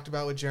had talked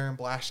about with Jaron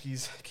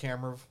Blaschke's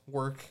camera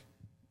work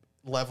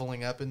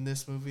leveling up in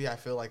this movie, I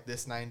feel like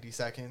this 90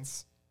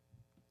 seconds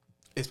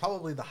is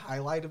probably the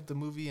highlight of the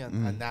movie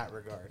in that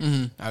regard.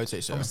 I would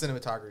say so. From a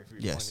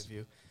cinematography point of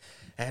view.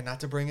 And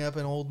not to bring up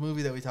an old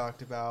movie that we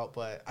talked about,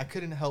 but I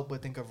couldn't help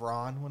but think of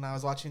Ron when I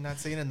was watching that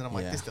scene, and then I'm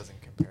like, this doesn't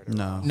compare to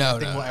Ron.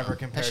 Nothing will ever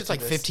compare. That's just to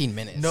like this. 15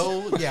 minutes.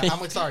 I'm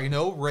like, sorry,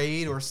 no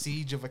raid or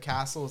siege of a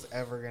castle is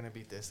ever gonna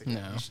beat this again.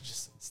 No. You should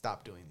just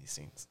stop doing these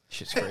scenes.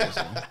 Shit's crazy.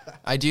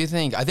 I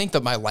think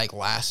that my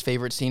last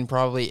favorite scene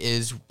probably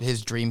is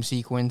his dream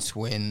sequence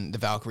when the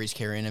Valkyrie's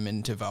carrying him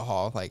into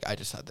Valhalla. Like, I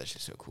just thought that's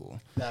just so cool.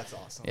 That's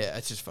awesome. Yeah,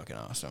 it's just fucking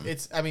awesome.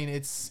 It's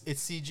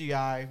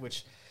CGI,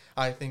 which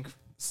I think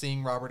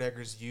seeing Robert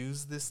Eggers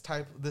use this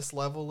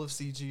level of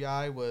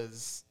CGI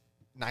was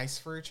nice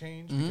for a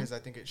change because I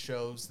think it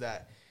shows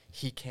that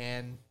he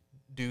can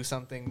do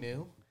something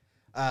new.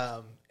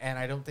 And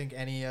I don't think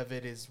any of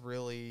it is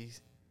really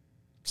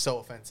so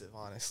offensive,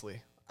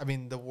 honestly. I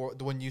mean,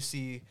 when you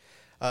see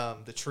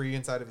the tree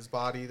inside of his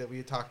body that we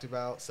had talked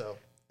about, so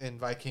in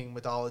Viking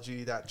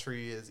mythology, that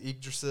tree is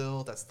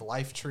Yggdrasil. That's the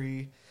life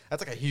tree.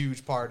 That's like a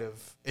huge part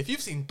of... If you've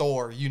seen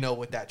Thor, you know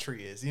what that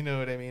tree is. You know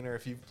what I mean? Or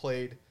if you've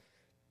played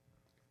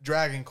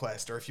Dragon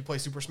Quest, or if you play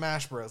Super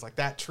Smash Bros., like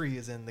that tree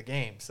is in the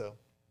game. So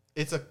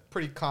it's a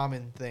pretty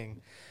common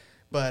thing.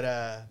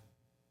 But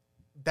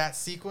that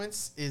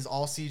sequence is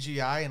all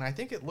CGI, and I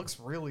think it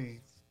looks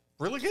really,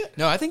 really good.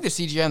 No, I think the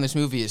CGI in this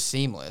movie is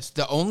seamless.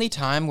 The only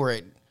time where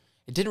it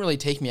didn't really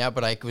take me out,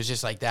 but I was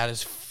just like, that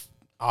is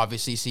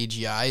obviously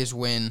CGI, is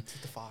when...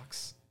 The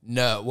fox.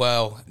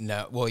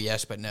 Well,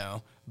 yes, but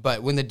no.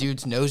 But when the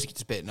dude's nose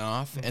gets bitten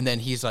off, and then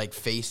he's like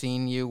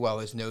facing you while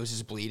his nose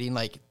is bleeding,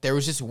 like there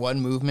was just one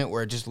movement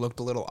where it just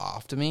looked a little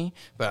off to me.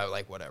 But I was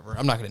like, whatever.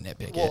 I'm not gonna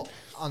nitpick it. Well,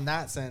 on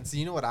that sense,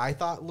 you know what I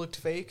thought looked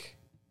fake,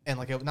 and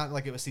not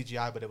like it was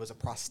CGI, but it was a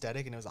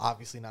prosthetic, and it was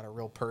obviously not a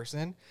real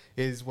person.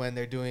 Is when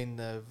they're doing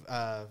the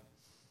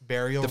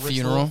burial ritual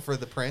funeral for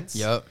the prince.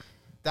 Yep.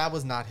 That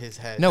was not his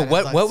head. No,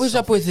 what was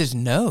up with his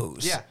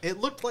nose? Yeah, it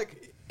looked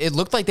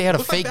like they had a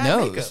fake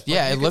nose. Makeup.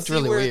 Yeah, like, it looked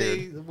really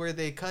weird. Where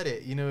they cut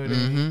it, you know what I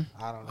mean?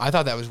 I don't know. I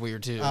thought that was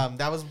weird too.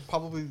 That was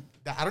probably...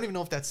 I don't even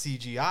know if that's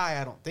CGI.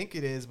 I don't think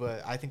it is,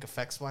 but I think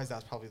effects-wise,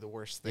 that's probably the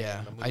worst thing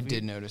in the movie. I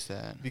did notice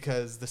that.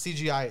 Because the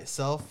CGI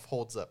itself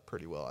holds up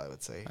pretty well, I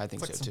would say. I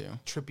think it's like so, some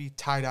too. Trippy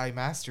tie-dye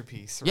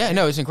masterpiece. Right? Yeah,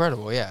 no, it's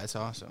incredible. Yeah, it's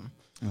awesome.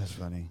 That's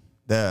funny.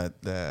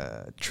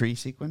 The tree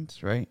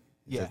sequence, right?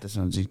 Yeah. This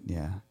one's,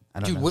 yeah. I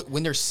don't Dude, know.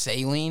 when they're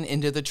sailing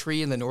into the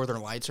tree and the northern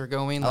lights are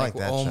going, I like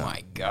that oh shot.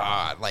 my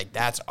God, like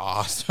that's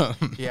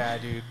awesome. Yeah,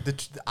 dude.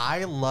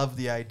 I love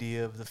the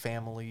idea of the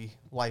family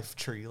life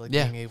tree, like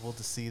Yeah. being able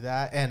to see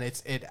that, and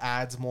it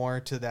adds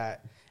more to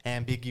that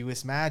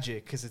ambiguous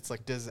magic because it's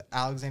like, does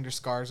Alexander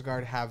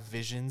Skarsgård have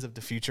visions of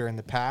the future and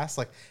the past?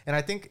 Like, and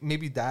I think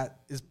maybe that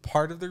is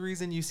part of the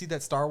reason you see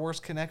that Star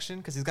Wars connection,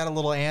 because he's got a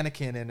little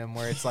Anakin in him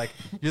where it's like,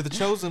 you're the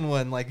chosen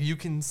one, like you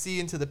can see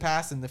into the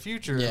past and the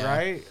future,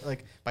 right?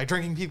 Like by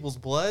drinking people's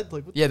blood.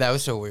 Like, Yeah, that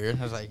was so weird.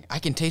 I was like, I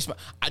can taste my...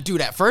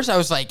 Dude, at first I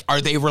was like, are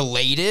they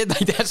related?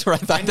 Like, that's where I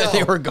thought that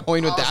they were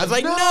going with that. I was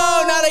like, no,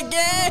 not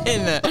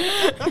again!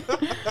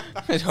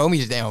 His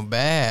homie's down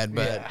bad,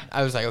 but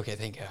I was like, okay,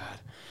 thank God.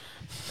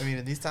 I mean,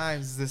 in these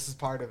times, this is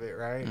part of it,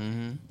 right?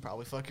 Mm-hmm.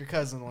 Probably fuck your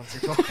cousin once or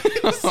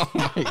twice. Oh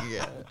my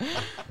God.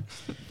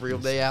 Real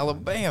day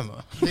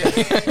Alabama.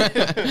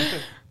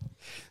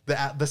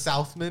 The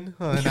Southman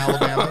in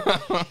Alabama.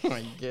 Oh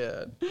my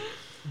God.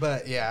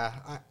 But yeah,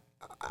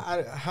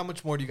 how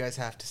much more do you guys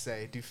have to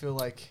say? Do you feel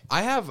like...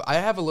 I have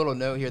a little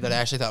note here that I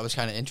actually thought was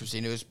kind of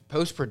interesting. It was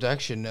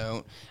post-production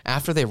note.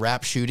 After they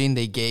wrapped shooting,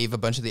 they gave a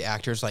bunch of the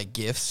actors like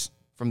gifts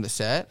from the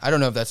set. I don't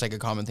know if that's like a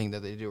common thing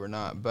that they do or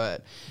not,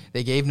 but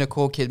they gave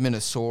Nicole Kidman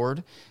a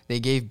sword. They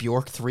gave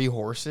Bjork 3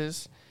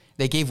 horses.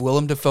 They gave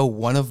Willem Dafoe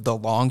one of the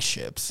long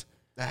ships.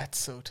 That's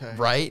so tight.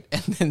 Right?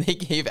 And then they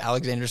gave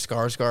Alexander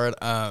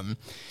Skarsgård,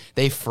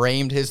 they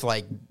framed his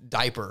like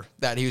diaper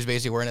that he was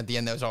basically wearing at the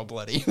end that was all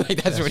bloody.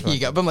 Like that's what he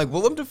got. But I'm like,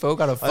 Willem Dafoe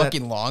got a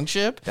fucking long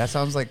ship? That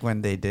sounds like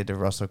when they did the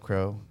Russell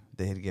Crowe.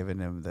 They had given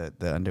him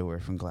the underwear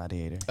from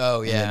Gladiator.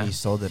 Oh, yeah. And then he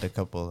sold it a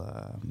couple...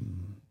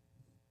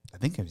 I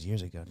think it was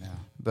years ago now.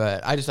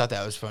 But I just thought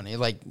that was funny.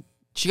 Like,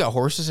 she got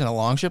horses in a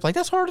long ship. Like,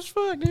 that's hard as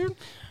fuck, dude.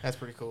 That's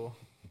pretty cool.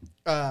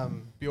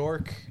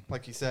 Bjork,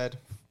 like you said,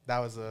 that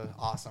was an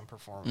awesome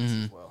performance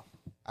as well.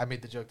 I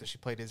made the joke that she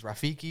played as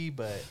Rafiki,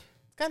 but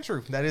it's kind of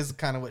true. That is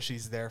kind of what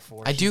she's there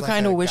for. I She's do like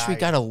kind of a wish we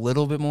guide. got a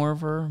little bit more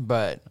of her,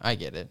 but I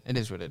get it. It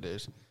is what it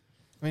is.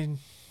 I mean,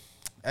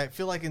 I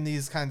feel like in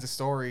these kinds of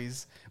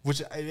stories,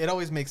 which it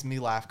always makes me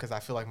laugh because I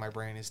feel like my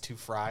brain is too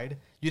fried.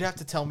 You'd have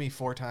to tell me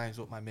 4 times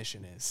what my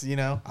mission is. You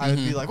know, I would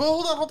be like,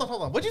 well,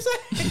 hold on. What'd you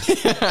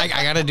say? I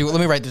gotta do it. Let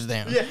me write this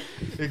down. Yeah,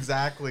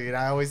 exactly. And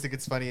I always think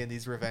it's funny in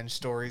these revenge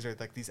stories or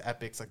like these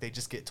epics, like they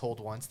just get told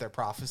once their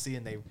prophecy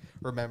and they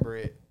remember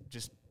it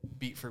just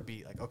beat for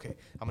beat. Like, okay,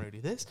 I'm gonna do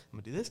this. I'm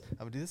gonna do this. I'm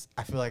gonna do this.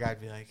 I feel like I'd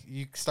be like,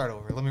 you start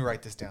over. Let me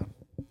write this down.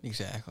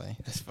 Exactly.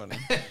 That's funny.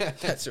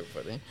 That's so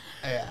funny.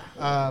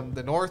 Yeah.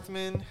 The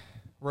Northman,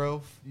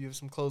 Rofe, you have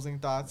some closing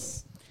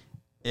thoughts?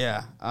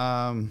 Yeah.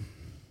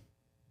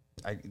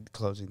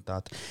 Closing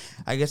thoughts.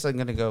 I guess I'm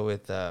gonna go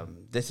with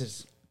this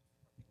is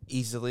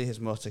easily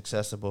his most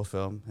accessible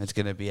film. It's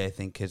gonna be, I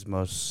think, his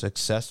most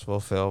successful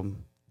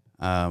film.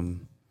 I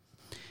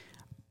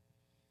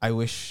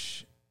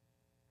wish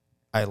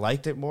I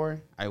liked it more.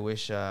 I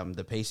wish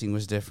the pacing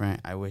was different.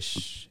 I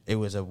wish it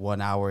was a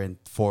 1 hour and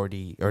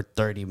 40 or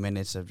 30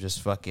 minutes of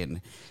just fucking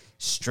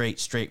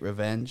straight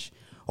revenge.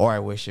 Or I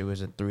wish it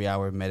was a 3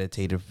 hour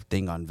meditative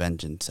thing on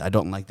vengeance. I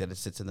don't like that it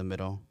sits in the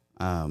middle.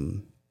 I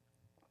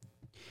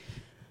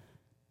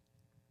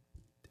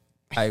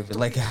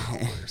like.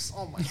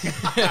 Oh my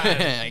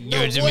god!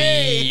 Give it to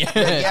me.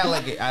 Yeah,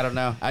 like I don't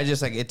know. I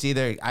just like it's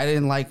either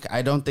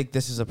I don't think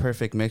this is a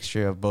perfect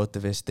mixture of both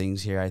of his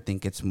things here. I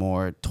think it's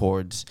more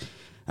towards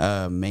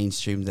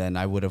mainstream than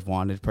I would have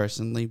wanted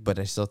personally. But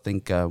I still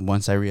think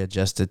once I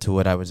readjusted to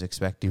what I was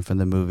expecting from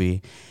the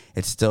movie,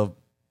 it's still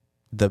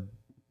the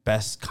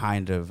best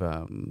kind of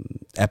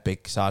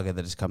epic saga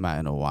that has come out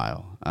in a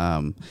while.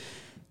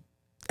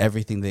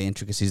 Everything, the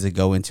intricacies that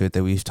go into it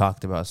that we've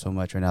talked about so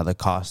much right now, the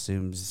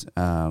costumes,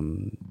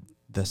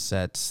 the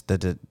sets,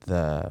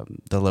 the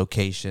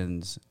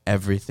locations,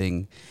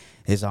 everything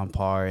is on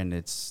par and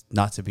it's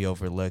not to be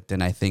overlooked.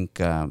 And I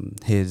think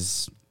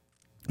his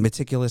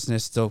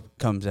meticulousness still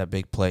comes at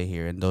big play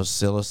here. And those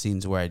solo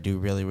scenes where I do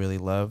really, really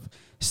love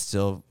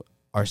still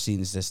are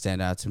scenes that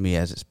stand out to me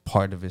as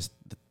part of his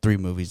 3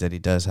 movies that he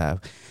does have.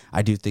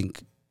 I do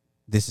think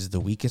this is the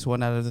weakest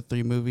one out of the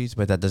 3 movies,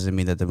 but that doesn't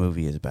mean that the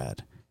movie is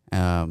bad.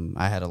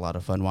 I had a lot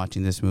of fun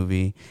watching this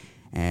movie,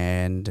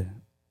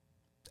 and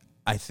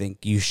I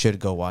think you should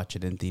go watch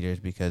it in theaters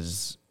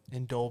because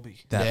in Dolby.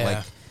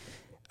 You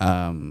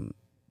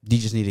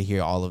just need to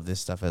hear all of this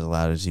stuff as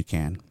loud as you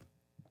can.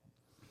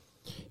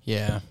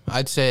 Yeah,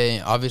 I'd say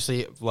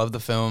obviously love the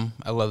film.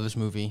 I love this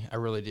movie. I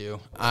really do.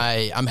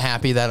 I'm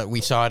happy that we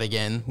saw it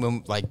again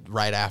when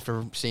right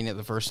after seeing it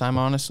the first time.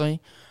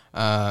 Honestly,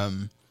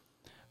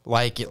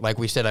 like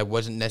we said, I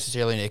wasn't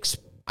necessarily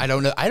I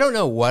don't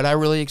know what I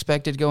really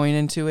expected going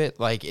into it.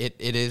 Like it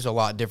is a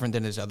lot different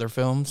than his other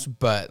films,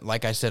 but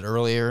like I said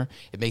earlier,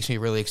 it makes me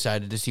really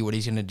excited to see what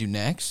he's going to do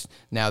next.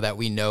 Now that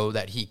we know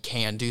that he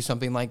can do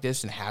something like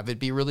this and have it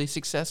be really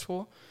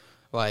successful.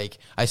 Like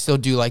I still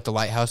do like The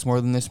Lighthouse more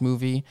than this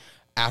movie.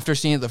 After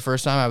seeing it the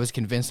first time, I was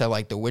convinced I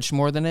liked The Witch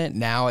more than it.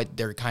 Now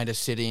they're kind of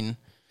sitting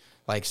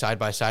like side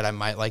by side. I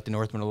might like The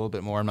Northman a little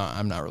bit more.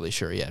 I'm not really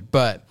sure yet,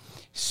 but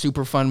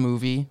super fun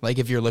movie. Like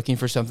if you're looking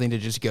for something to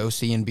just go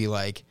see and be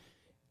like,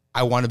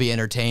 I want to be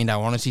entertained. I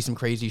want to see some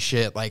crazy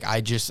shit. Like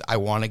I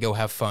want to go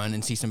have fun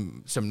and see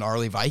some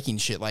gnarly Viking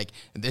shit. Like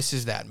this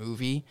is that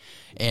movie.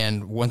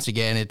 And once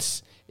again,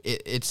 its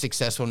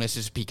successfulness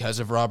is because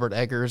of Robert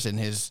Eggers and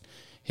his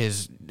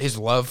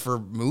love for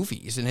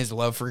movies and his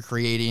love for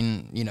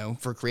creating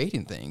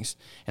things.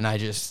 And I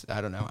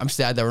don't know. I'm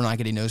sad that we're not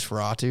getting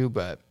Nosferatu,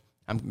 but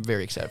I'm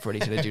very excited for what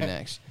he's going to do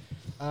next.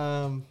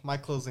 My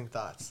closing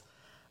thoughts.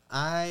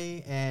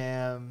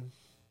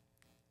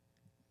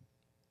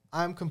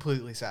 I'm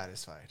completely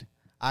satisfied.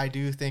 I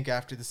do think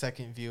after the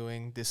second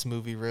viewing, this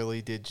movie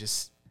really did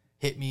just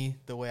hit me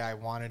the way I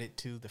wanted it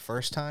to the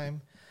first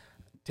time.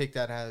 Take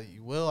that how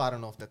you will. I don't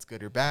know if that's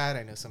good or bad.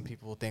 I know some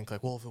people will think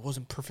like, well, if it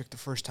wasn't perfect the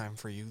first time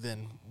for you,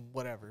 then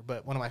whatever.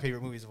 But one of my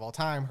favorite movies of all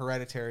time,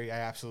 Hereditary, I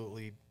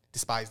absolutely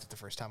despised it the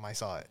first time I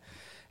saw it.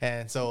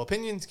 And so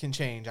opinions can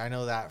change. I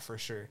know that for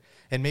sure.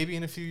 And maybe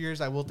in a few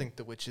years I will think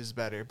The Witch is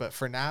better. But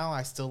for now,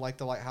 I still like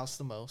The Lighthouse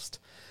the most.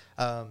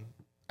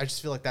 I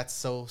just feel like that's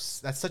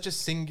such a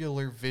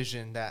singular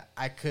vision that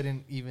I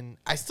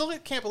still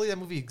can't believe that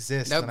movie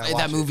exists.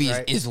 That movie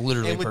is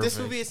literally and with perfect.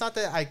 This movie, it's not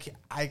that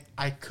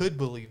I could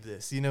believe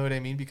this. You know what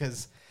I mean?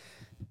 Because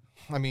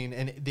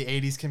and the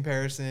 80s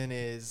comparison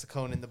is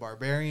Conan the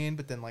Barbarian,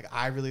 but then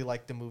I really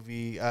like the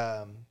movie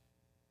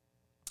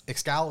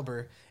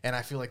Excalibur, and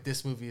I feel like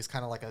this movie is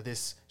kind of like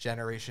this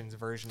generation's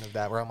version of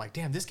that, where I'm like,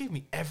 damn, this gave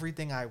me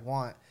everything I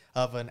want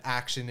of an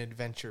action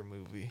adventure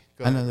movie.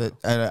 I know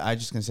that. I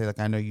just gonna say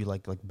I know you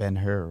like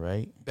Ben-Hur,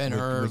 right?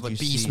 Ben-Hur, like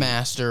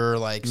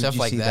Beastmaster, stuff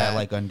like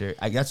that.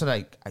 That's what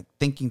I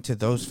thinking to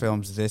those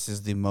films. This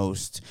is the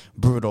most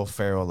brutal,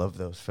 feral of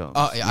those films.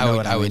 Oh, yeah,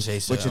 I would say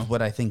so. Which is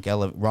what I think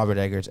Robert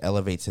Eggers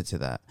elevates it to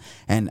that.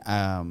 And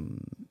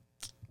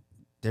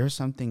there's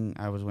something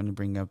I was going to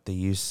bring up that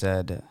you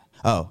said.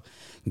 Oh,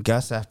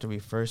 Gus, after we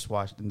first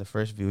watched in the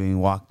first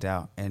viewing, walked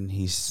out, and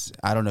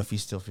I don't know if you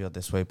still feel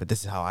this way, but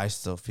this is how I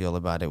still feel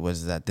about it,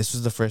 was that this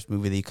was the first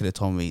movie that you could have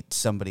told me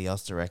somebody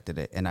else directed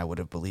it, and I would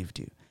have believed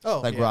you.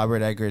 Oh, like yeah.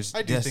 Robert Eggers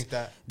I do think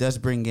that. does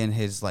bring in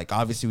his, like,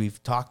 obviously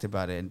we've talked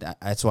about it, and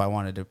that's why I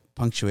wanted to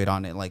punctuate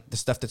on it. Like, the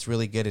stuff that's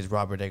really good is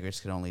Robert Eggers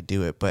can only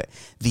do it, but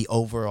the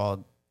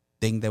overall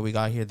thing that we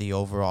got here, the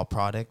overall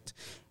product,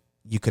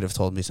 you could have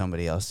told me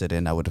somebody else did it,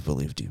 and I would have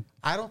believed you.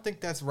 I don't think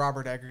that's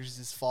Robert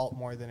Eggers' fault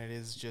more than it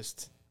is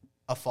just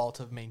a fault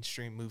of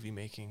mainstream movie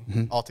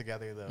making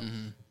altogether, though.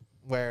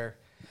 Where,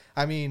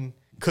 I mean,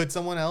 could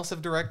someone else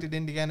have directed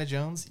Indiana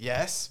Jones?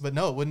 Yes, but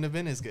no, it wouldn't have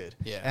been as good.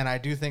 Yeah. And I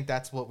do think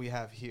that's what we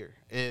have here,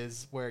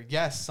 is where,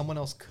 yes, someone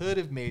else could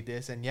have made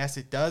this, and yes,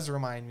 it does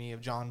remind me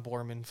of John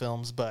Borman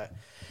films, but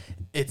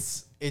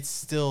it's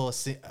still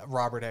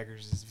Robert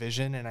Eggers'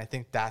 vision, and I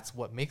think that's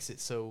what makes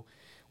it so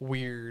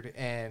weird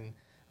and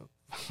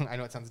I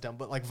know it sounds dumb,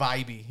 but like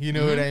vibey, you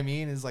know what I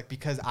mean? Is like,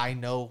 because I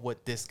know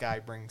what this guy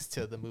brings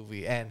to the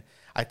movie, and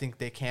I think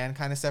they can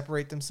kind of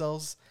separate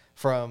themselves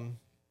from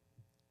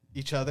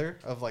each other,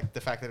 of like the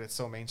fact that it's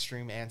so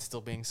mainstream and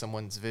still being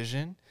someone's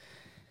vision.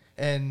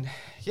 And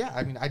yeah,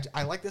 I mean,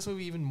 I like this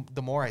movie even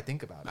the more I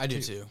think about it. I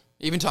do too.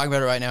 Even talking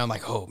about it right now, I'm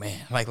like, oh man,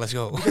 like, let's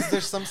go. Because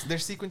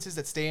there's sequences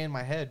that stay in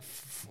my head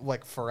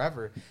like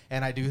forever,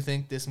 and I do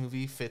think this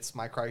movie fits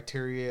my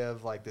criteria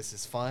of like, this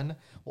is fun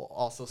while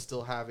also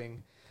still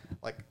having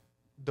like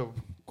the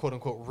quote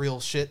unquote real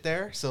shit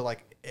there. So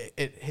like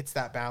it hits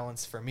that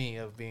balance for me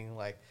of being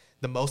like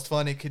the most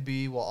fun it could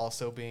be while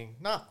also being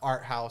not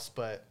art house,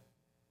 but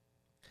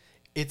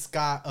it's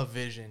got a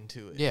vision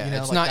to it. Yeah, you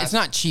know, it's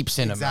not cheap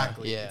cinema.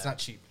 Exactly. Yeah. It's not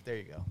cheap. There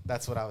you go.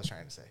 That's what I was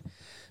trying to say.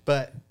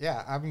 But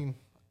yeah, I mean,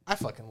 I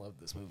fucking love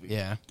this movie.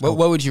 Yeah. What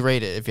would you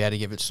rate it if you had to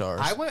give it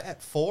stars? I went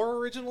at 4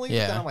 originally,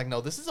 Yeah. but then I'm like,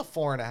 no, this is a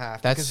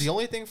 4.5. Because the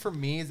only thing for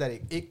me is that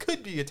it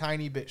could be a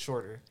tiny bit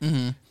shorter.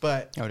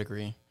 But I would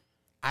agree.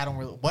 I don't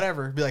really,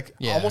 whatever. Be like,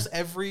 Yeah. almost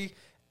every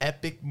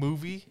epic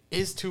movie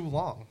is too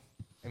long.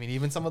 I mean,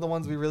 even some of the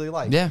ones we really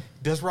like. Yeah.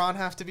 Does Ron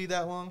have to be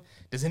that long?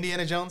 Does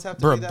Indiana Jones have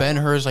to Bro, be that Ben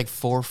long? Hur's like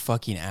 4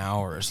 fucking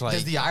hours. Like,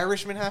 Does The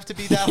Irishman have to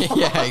be that long?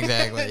 Yeah,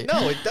 exactly.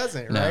 No, it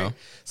doesn't, No. right?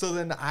 So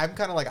then I'm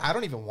kind of like, I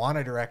don't even want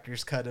a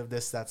director's cut of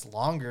this that's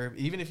longer.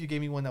 Even if you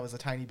gave me one that was a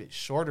tiny bit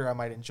shorter, I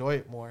might enjoy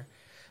it more.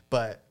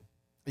 But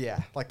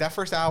yeah, like that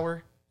first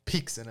hour,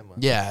 peak cinema.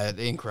 yeah,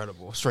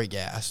 incredible. Straight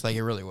gas. Like,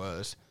 it really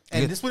was.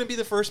 And this wouldn't be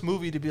the first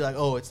movie to be like,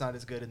 oh, it's not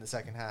as good in the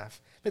second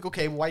half. Like,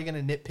 okay, well, why are you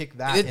going to nitpick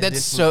that? in That's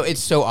this so movie?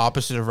 it's so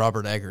opposite of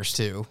Robert Eggers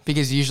too,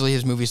 because usually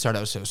his movies start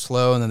out so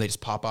slow and then they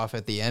just pop off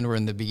at the end. Where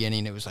in the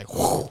beginning it was like,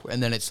 whoo,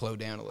 and then it slowed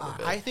down a little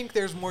bit. I think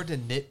there's more to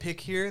nitpick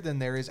here than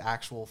there is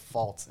actual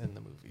faults in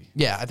the movie.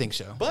 Yeah, I think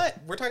so. But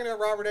we're talking about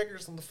Robert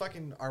Eggers on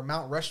our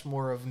Mount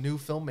Rushmore of new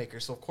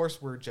filmmakers, so of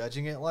course we're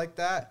judging it like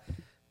that.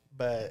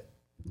 But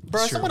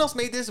bro, if Sure. someone else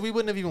made this, we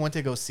wouldn't have even went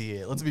to go see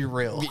it. Let's be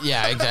real.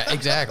 Yeah,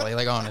 exactly.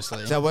 Like,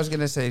 honestly. So I was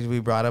gonna say, we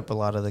brought up a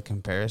lot of the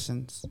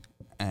comparisons,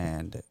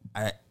 and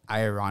I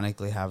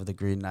ironically have The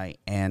Green Knight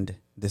and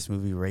this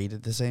movie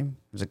rated the same.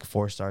 It was like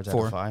 4 stars out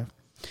 4. of 5.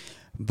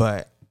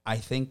 But I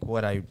think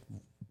what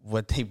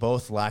they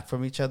both lack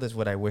from each other is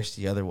what I wish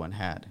the other one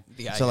had.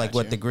 Yeah, I so like got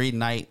what you. The Green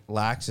Knight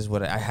lacks is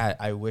what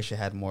I wish it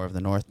had more of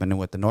the Northman, and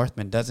what the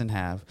Northman doesn't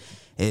have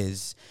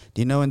is,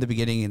 do you know in the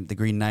beginning in The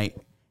Green Knight,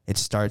 it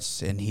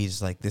starts and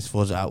he's like, this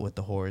fool's out with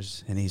the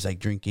whores, and he's like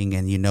drinking,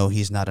 and you know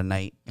he's not a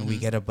knight, and we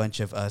get a bunch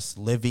of us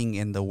living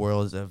in the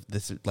world of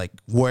this, like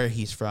where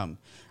he's from.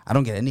 I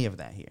don't get any of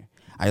that here.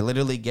 I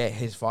literally get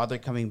his father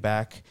coming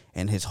back,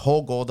 and his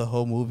whole goal the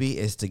whole movie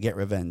is to get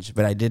revenge,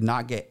 but I did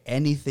not get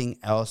anything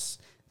else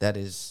that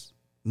is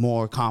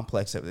more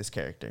complex of this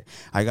character.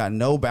 I got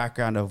no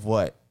background of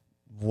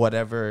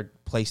whatever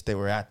place they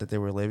were at that they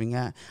were living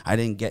at. I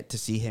didn't get to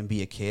see him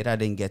be a kid. I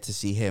didn't get to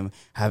see him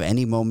have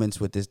any moments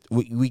with this.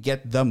 We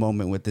get the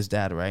moment with his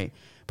dad, right?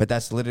 But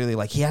that's literally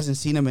like, he hasn't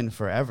seen him in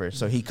forever.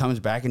 So he comes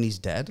back and he's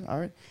dead. All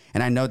right.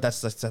 And I know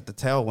that's at the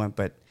tail went,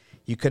 but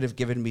you could have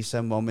given me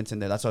some moments in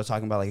there. That's what I was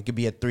talking about. Like, it could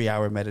be a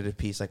 3-hour meditative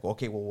piece. Like,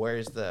 okay, well,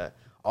 where's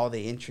all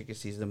the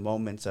intricacies, the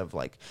moments of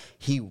like,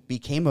 he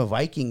became a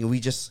Viking and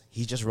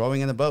he's just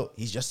rowing in the boat.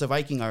 He's just a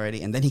Viking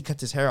already. And then he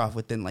cuts his hair off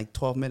within like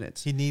 12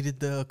 minutes. He needed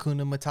the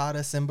Hakuna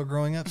Matata Simba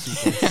growing up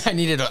sequence. I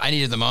needed the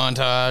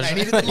montage. I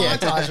needed the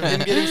montage of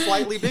him getting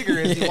slightly bigger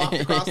as he walked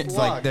across the It's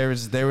log.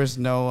 like there was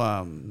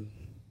no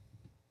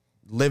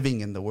living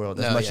in the world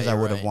as much as I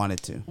would have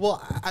wanted to.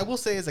 Well, I will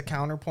say as a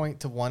counterpoint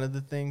to one of the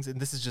things, and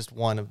this is just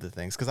one of the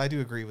things, because I do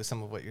agree with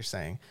some of what you're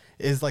saying,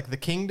 is like the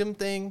kingdom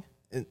thing.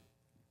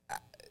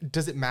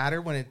 Does it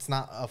matter when it's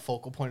not a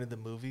focal point of the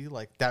movie?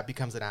 Like, that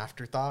becomes an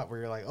afterthought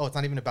where you're like, oh, it's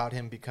not even about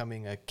him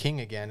becoming a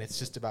king again. It's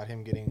just about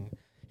him getting.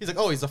 He's like,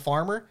 oh, he's a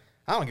farmer.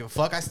 I don't give a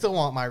fuck. I still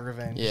want my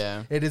revenge.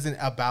 Yeah. It isn't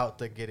about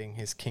the getting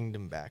his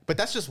kingdom back. But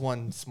that's just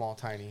one small,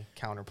 tiny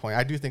counterpoint.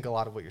 I do think a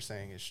lot of what you're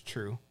saying is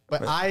true,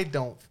 but I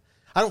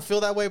don't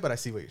feel that way, but I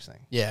see what you're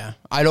saying. Yeah,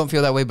 I don't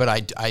feel that way, but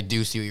I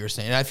do see what you're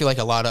saying. And I feel like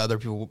a lot of other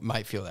people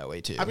might feel that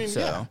way too. I mean, so.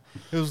 yeah.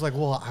 It was like,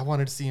 well, I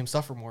wanted to see him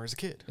suffer more as a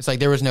kid. It's like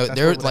there was no That's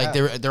there what would like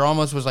happen. there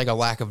almost was like a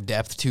lack of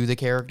depth to the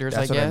characters.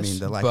 That's I what guess. I mean.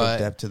 The lack of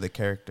depth to the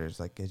characters.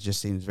 Like, it just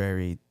seems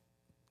very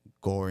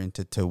gore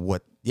into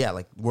what. Yeah,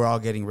 like we're all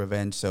getting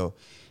revenge. So,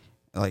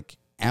 like,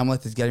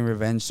 Amleth is getting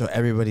revenge, so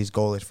everybody's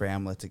goal is for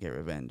Amleth to get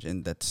revenge,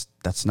 and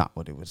that's not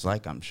what it was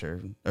like, I'm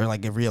sure. Or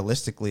like if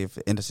realistically, if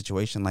in a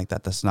situation like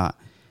that, that's not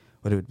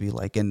what it would be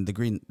like. And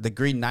the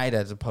Green Knight,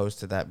 as opposed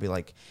to that, be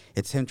like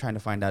it's him trying to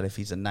find out if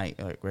he's a knight,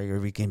 like, right, or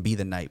if he can be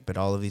the knight. But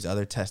all of these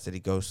other tests that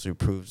he goes through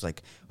proves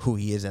like who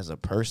he is as a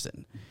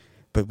person.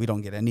 But we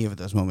don't get any of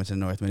those moments in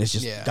Northman. It's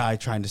just a guy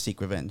trying to seek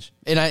revenge.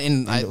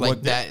 And I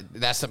like that.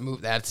 That's the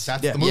movie. That's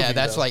the movie. Yeah,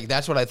 that's like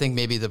that's what I think.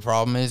 Maybe the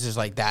problem is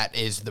like that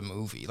is the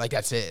movie. Like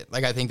that's it.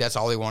 Like I think that's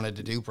all he wanted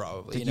to do.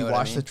 Probably. Did you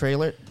watch the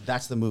trailer?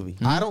 That's the movie.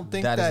 I don't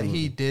think that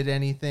he did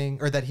anything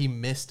or that he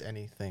missed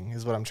anything.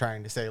 Is what I'm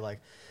trying to say. Like,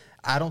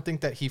 I don't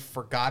think that he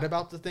forgot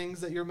about the things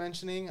that you're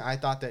mentioning. I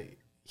thought that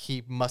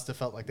he must have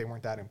felt like they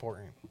weren't that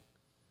important.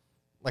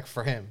 Like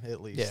for him,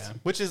 at least. Yeah.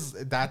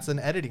 That's an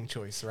editing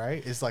choice,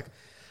 right? It's like,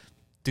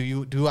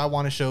 do I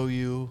want to show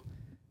you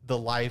the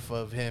life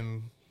of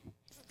him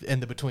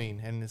in the between?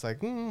 And it's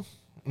like,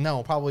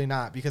 no, probably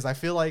not. Because I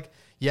feel like,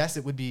 yes,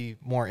 it would be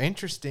more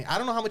interesting. I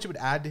don't know how much it would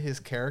add to his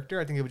character.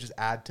 I think it would just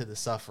add to the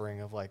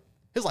suffering of like,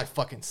 his life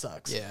fucking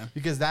sucks. Yeah.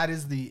 Because that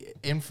is the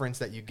inference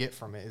that you get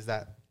from it, is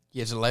that he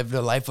has lived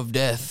a life of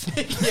death.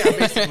 yeah,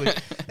 basically.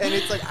 And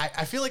it's like,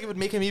 I feel like it would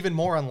make him even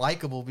more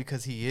unlikable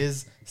because he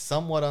is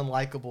somewhat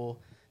unlikable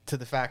to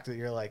the fact that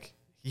you're like,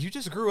 you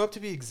just grew up to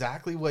be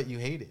exactly what you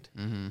hated.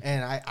 Mm-hmm.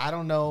 And I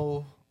don't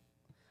know.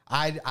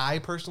 I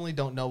personally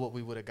don't know what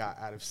we would have got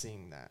out of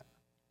seeing that.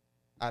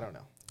 I don't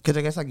know. Because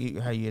I guess like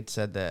how you had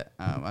said that,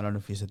 I don't know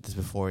if you said this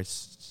before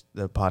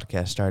the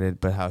podcast started,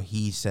 but how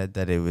he said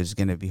that it was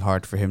going to be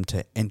hard for him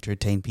to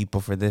entertain people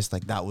for this.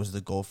 Like that was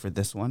the goal for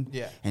this one.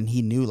 Yeah. And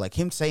he knew, like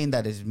him saying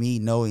that is me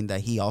knowing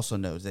that he also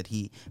knows that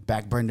he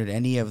backburnered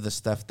any of the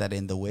stuff that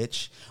in The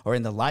Witch or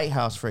in The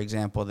Lighthouse, for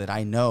example, that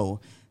I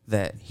know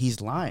that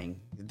he's lying.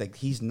 Like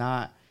he's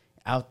not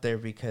out there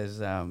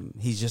because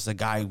he's just a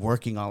guy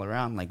working all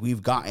around. Like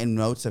we've gotten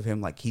notes of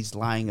him like he's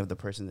lying of the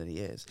person that he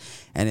is.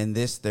 And in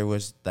this, there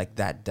was like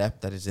that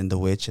depth that is in The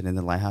Witch and in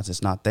The Lighthouse.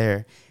 It's not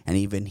there. And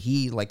even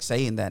he like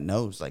saying that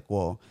knows like,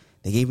 well,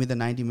 they gave me the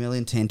 90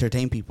 million to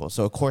entertain people.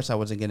 So of course I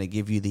wasn't going to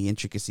give you the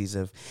intricacies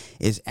of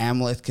is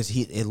Amleth, because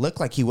it looked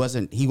like he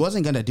wasn't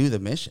going to do the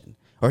mission.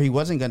 Or he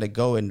wasn't going to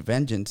go in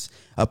vengeance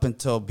up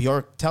until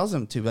Bjork tells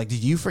him to. Like,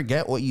 did you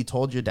forget what you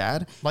told your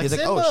dad? Like, he's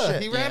like, Simba, oh,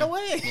 shit. he ran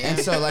away. And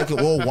so, like,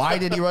 well, why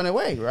did he run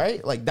away,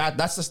 right? Like,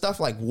 that's the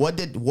stuff, like, what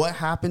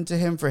happened to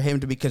him for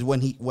him to, because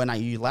when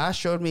you last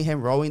showed me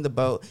him rowing the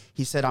boat,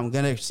 he said, I'm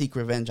going to seek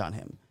revenge on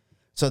him.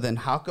 So then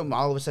how come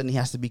all of a sudden he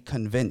has to be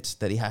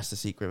convinced that he has to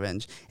seek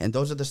revenge? And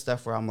those are the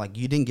stuff where I'm like,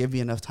 you didn't give me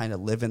enough time to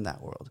live in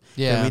that world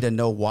for me to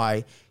know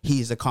why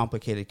he's a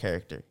complicated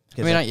character.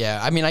 I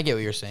mean, I get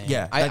what you're saying.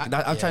 Yeah.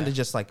 I'm trying to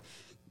just, like,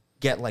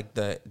 get like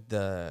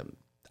the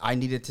I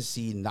needed to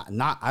see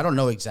not I don't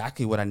know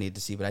exactly what I needed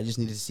to see, but I just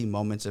needed to see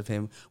moments of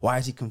him. Why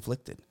is he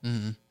conflicted?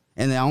 Mm-hmm.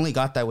 And I only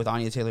got that with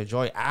Anya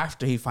Taylor-Joy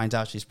after he finds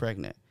out she's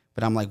pregnant.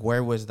 But I'm like,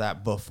 where was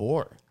that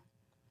before?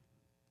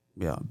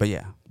 Yeah, but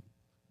yeah.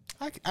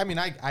 I mean,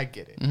 I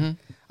get it. Mm-hmm.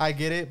 I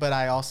get it, but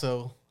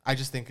I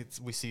just think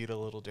we see it a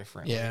little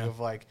differently. Yeah. Of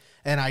like,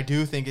 and I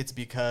do think it's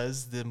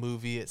because the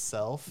movie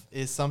itself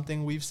is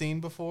something we've seen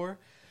before.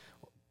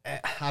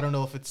 I don't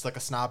know if it's like a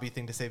snobby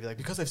thing to say, be like,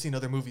 because I've seen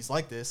other movies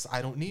like this,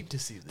 I don't need to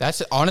see this.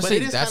 That's honestly,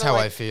 that's how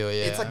I feel.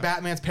 Yeah, it's like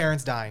Batman's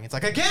parents dying. It's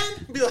like,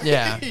 again, be like,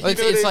 yeah.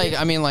 It's like,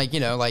 I mean, like, you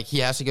know, like he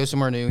has to go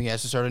somewhere new. He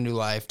has to start a new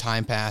life.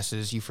 Time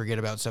passes. You forget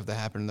about stuff that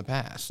happened in the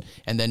past,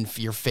 and then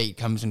your fate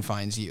comes and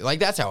finds you. Like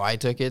that's how I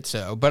took it.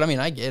 So, but I mean,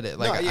 I get it.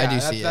 Like I do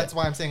see it. That's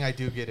why I'm saying I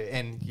do get it.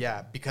 And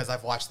yeah, because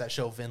I've watched that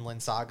show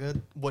Vinland Saga.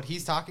 What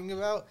he's talking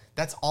about,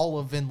 that's all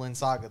of Vinland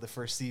Saga, the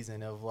first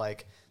season of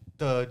like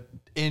the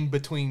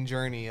in-between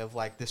journey of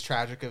like this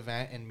tragic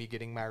event and me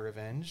getting my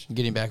revenge.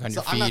 Getting back on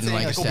your feet I'm not and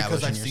saying like establishing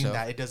because I've yourself. seen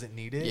that, it doesn't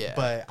need it. Yeah.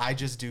 But I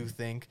just do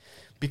think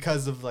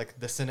because of like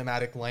the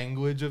cinematic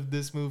language of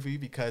this movie,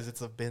 because it's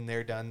a been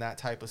there, done that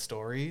type of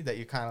story, that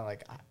you kind of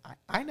like,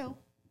 I know.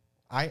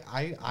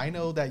 I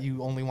know that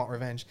you only want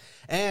revenge.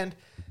 And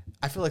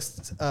I feel like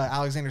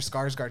Alexander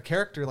Skarsgård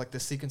character, like the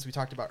sequence we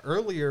talked about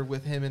earlier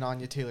with him and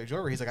Anya Taylor-Joy,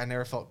 where he's like, I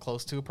never felt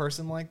close to a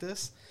person like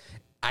this.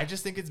 I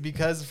just think it's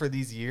because for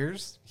these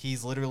years,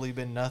 he's literally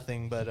been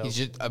nothing but he's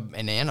just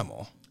an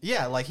animal.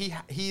 Yeah, like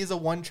he is a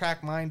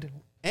one-track mind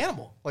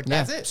animal. Like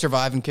that's it.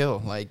 Survive and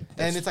kill. Like,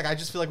 and it's like I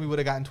just feel like we would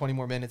have gotten 20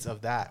 more minutes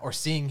of that, or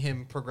seeing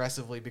him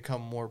progressively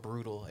become more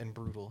brutal and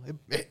brutal.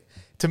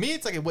 To me,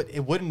 it's like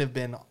it wouldn't have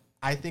been.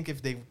 I think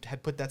if they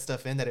had put that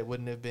stuff in, that it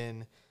wouldn't have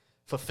been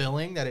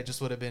fulfilling. That it just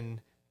would have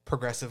been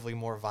progressively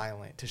more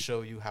violent to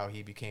show you how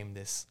he became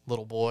this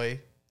little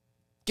boy.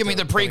 Give me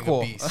the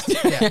prequel.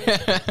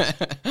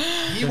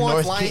 He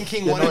wants Lion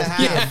King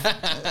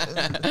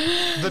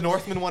 1.5. The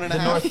Northman 1.5.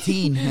 The North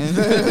Teen.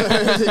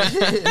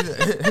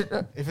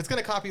 If it's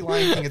gonna copy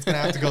Lion King, it's gonna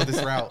have to go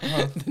this route.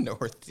 Huh? The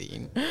North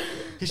Teen.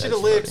 He should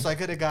have lived, so I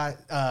could have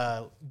got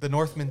the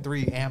Northman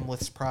 3,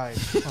 Amleth's Pride.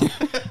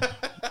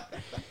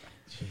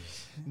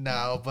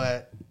 No,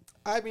 but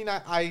I mean,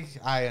 I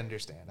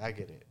understand. I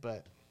get it,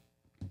 but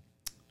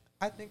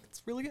I think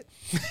it's really good.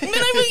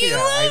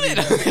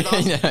 I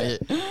love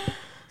it.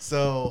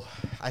 So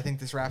I think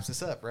this wraps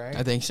us up, right?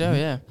 I think so,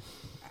 yeah.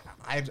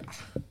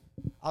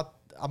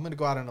 I'm going to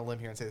go out on a limb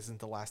here and say this isn't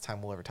the last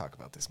time we'll ever talk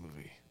about this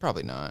movie.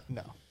 Probably not.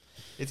 No.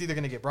 It's either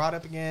going to get brought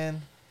up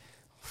again.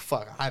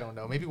 Fuck, I don't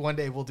know. Maybe one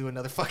day we'll do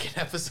another fucking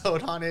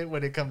episode on it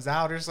when it comes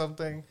out or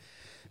something.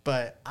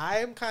 But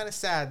I'm kind of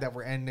sad that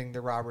we're ending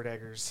the Robert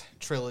Eggers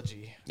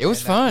trilogy. It was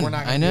and fun. We're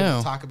not I going to be able know.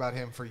 to talk about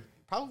him for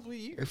probably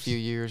years. A few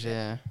years,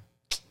 yeah.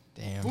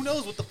 Damn. Who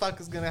knows what the fuck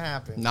is going to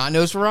happen? Not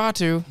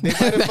Nosferatu. They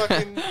might have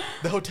fucking,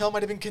 the hotel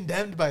might have been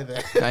condemned by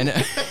then. I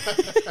know.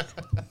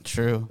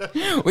 True.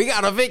 We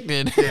got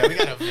evicted. Yeah, we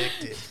got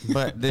evicted.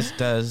 But this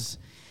does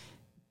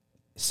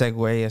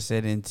segue us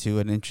into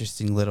an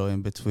interesting little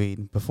in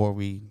between before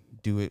we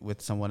do it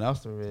with someone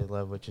else we really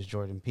love, which is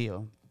Jordan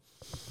Peele.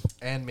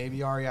 And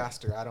maybe Ari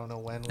Aster. I don't know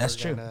when That's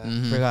we're true.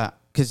 gonna. Forgot,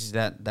 because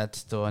that's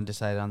still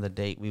undecided on the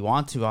date. We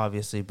want to,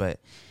 obviously, but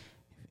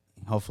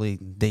hopefully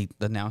they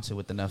announce it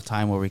with enough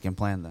time where we can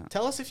plan that.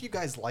 Tell us if you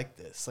guys like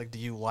this. Like, do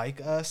you like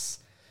us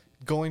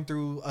going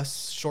through a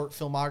short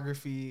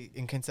filmography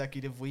in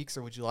consecutive weeks,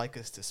 or would you like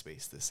us to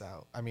space this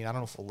out? I mean, I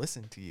don't know if we'll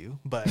listen to you,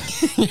 but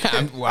Yeah,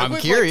 I I'm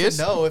would curious.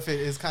 like to know if it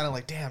is kind of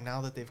like, damn,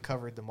 now that they've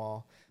covered them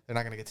all, they're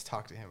not going to get to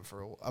talk to him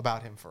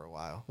about him for a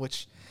while,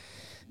 which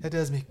that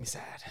does make me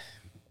sad.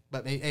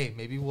 But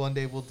maybe one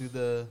day we'll do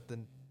the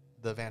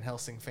Van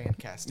Helsing fan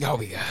cast. Oh,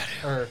 we got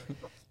it. Or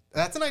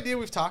that's an idea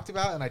we've talked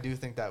about, and I do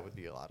think that would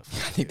be a lot of fun.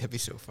 I think that'd be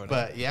so funny.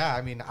 But yeah,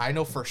 I mean, I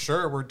know for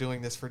sure we're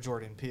doing this for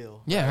Jordan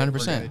Peele. Yeah, right? 100%.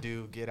 We're gonna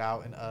do Get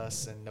Out and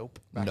Us and Nope.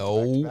 Back to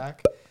Nope. back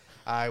to back.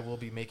 I will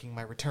be making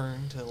my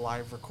return to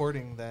live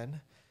recording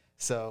then,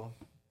 so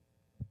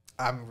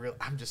I'm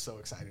just so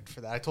excited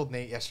for that. I told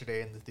Nate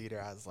yesterday in the theater,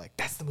 I was like,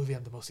 "That's the movie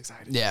I'm the most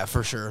excited." Yeah,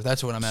 for sure.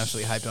 That's what I'm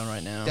absolutely hyped on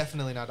right now.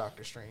 Definitely not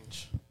Doctor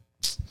Strange.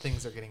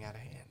 Things are getting out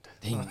of hand.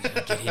 Things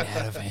are getting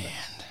out of hand.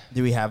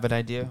 Do we have an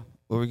idea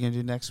what we're going to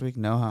do next week?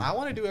 No, huh? I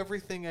want to do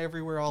everything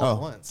everywhere all Oh,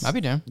 at once. I'll be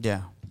down.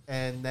 Yeah.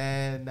 And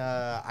then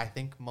I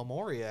think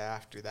Memoria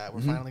after that.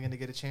 We're finally going to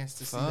get a chance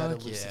to see that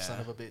Fuck elusive yeah. son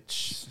of a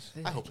bitch.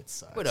 I hope it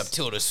sucks. What up,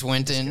 Tilda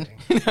Swinton?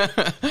 Just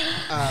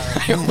I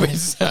hope it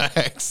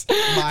sucks.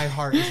 My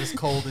heart is as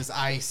cold as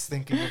ice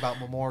thinking about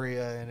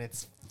Memoria and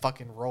its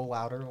fucking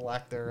rollout or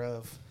lack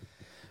thereof.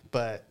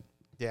 But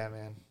yeah,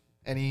 man.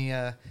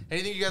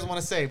 Anything you guys want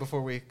to say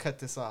before we cut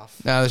this off?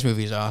 No, this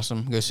movie's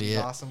awesome. Go see it.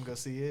 Awesome. Go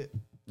see it.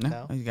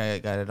 No, you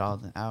got it all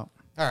out.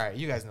 All right,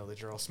 you guys know the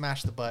drill.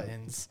 Smash the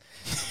buttons.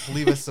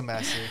 Leave us a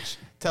message.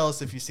 Tell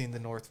us if you've seen The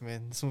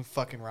Northman. This movie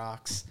fucking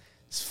rocks.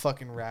 It's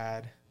fucking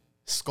rad.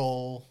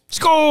 Skull.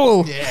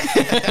 Skull! Yeah.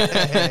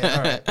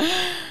 All right.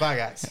 Bye,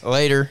 guys.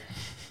 Later.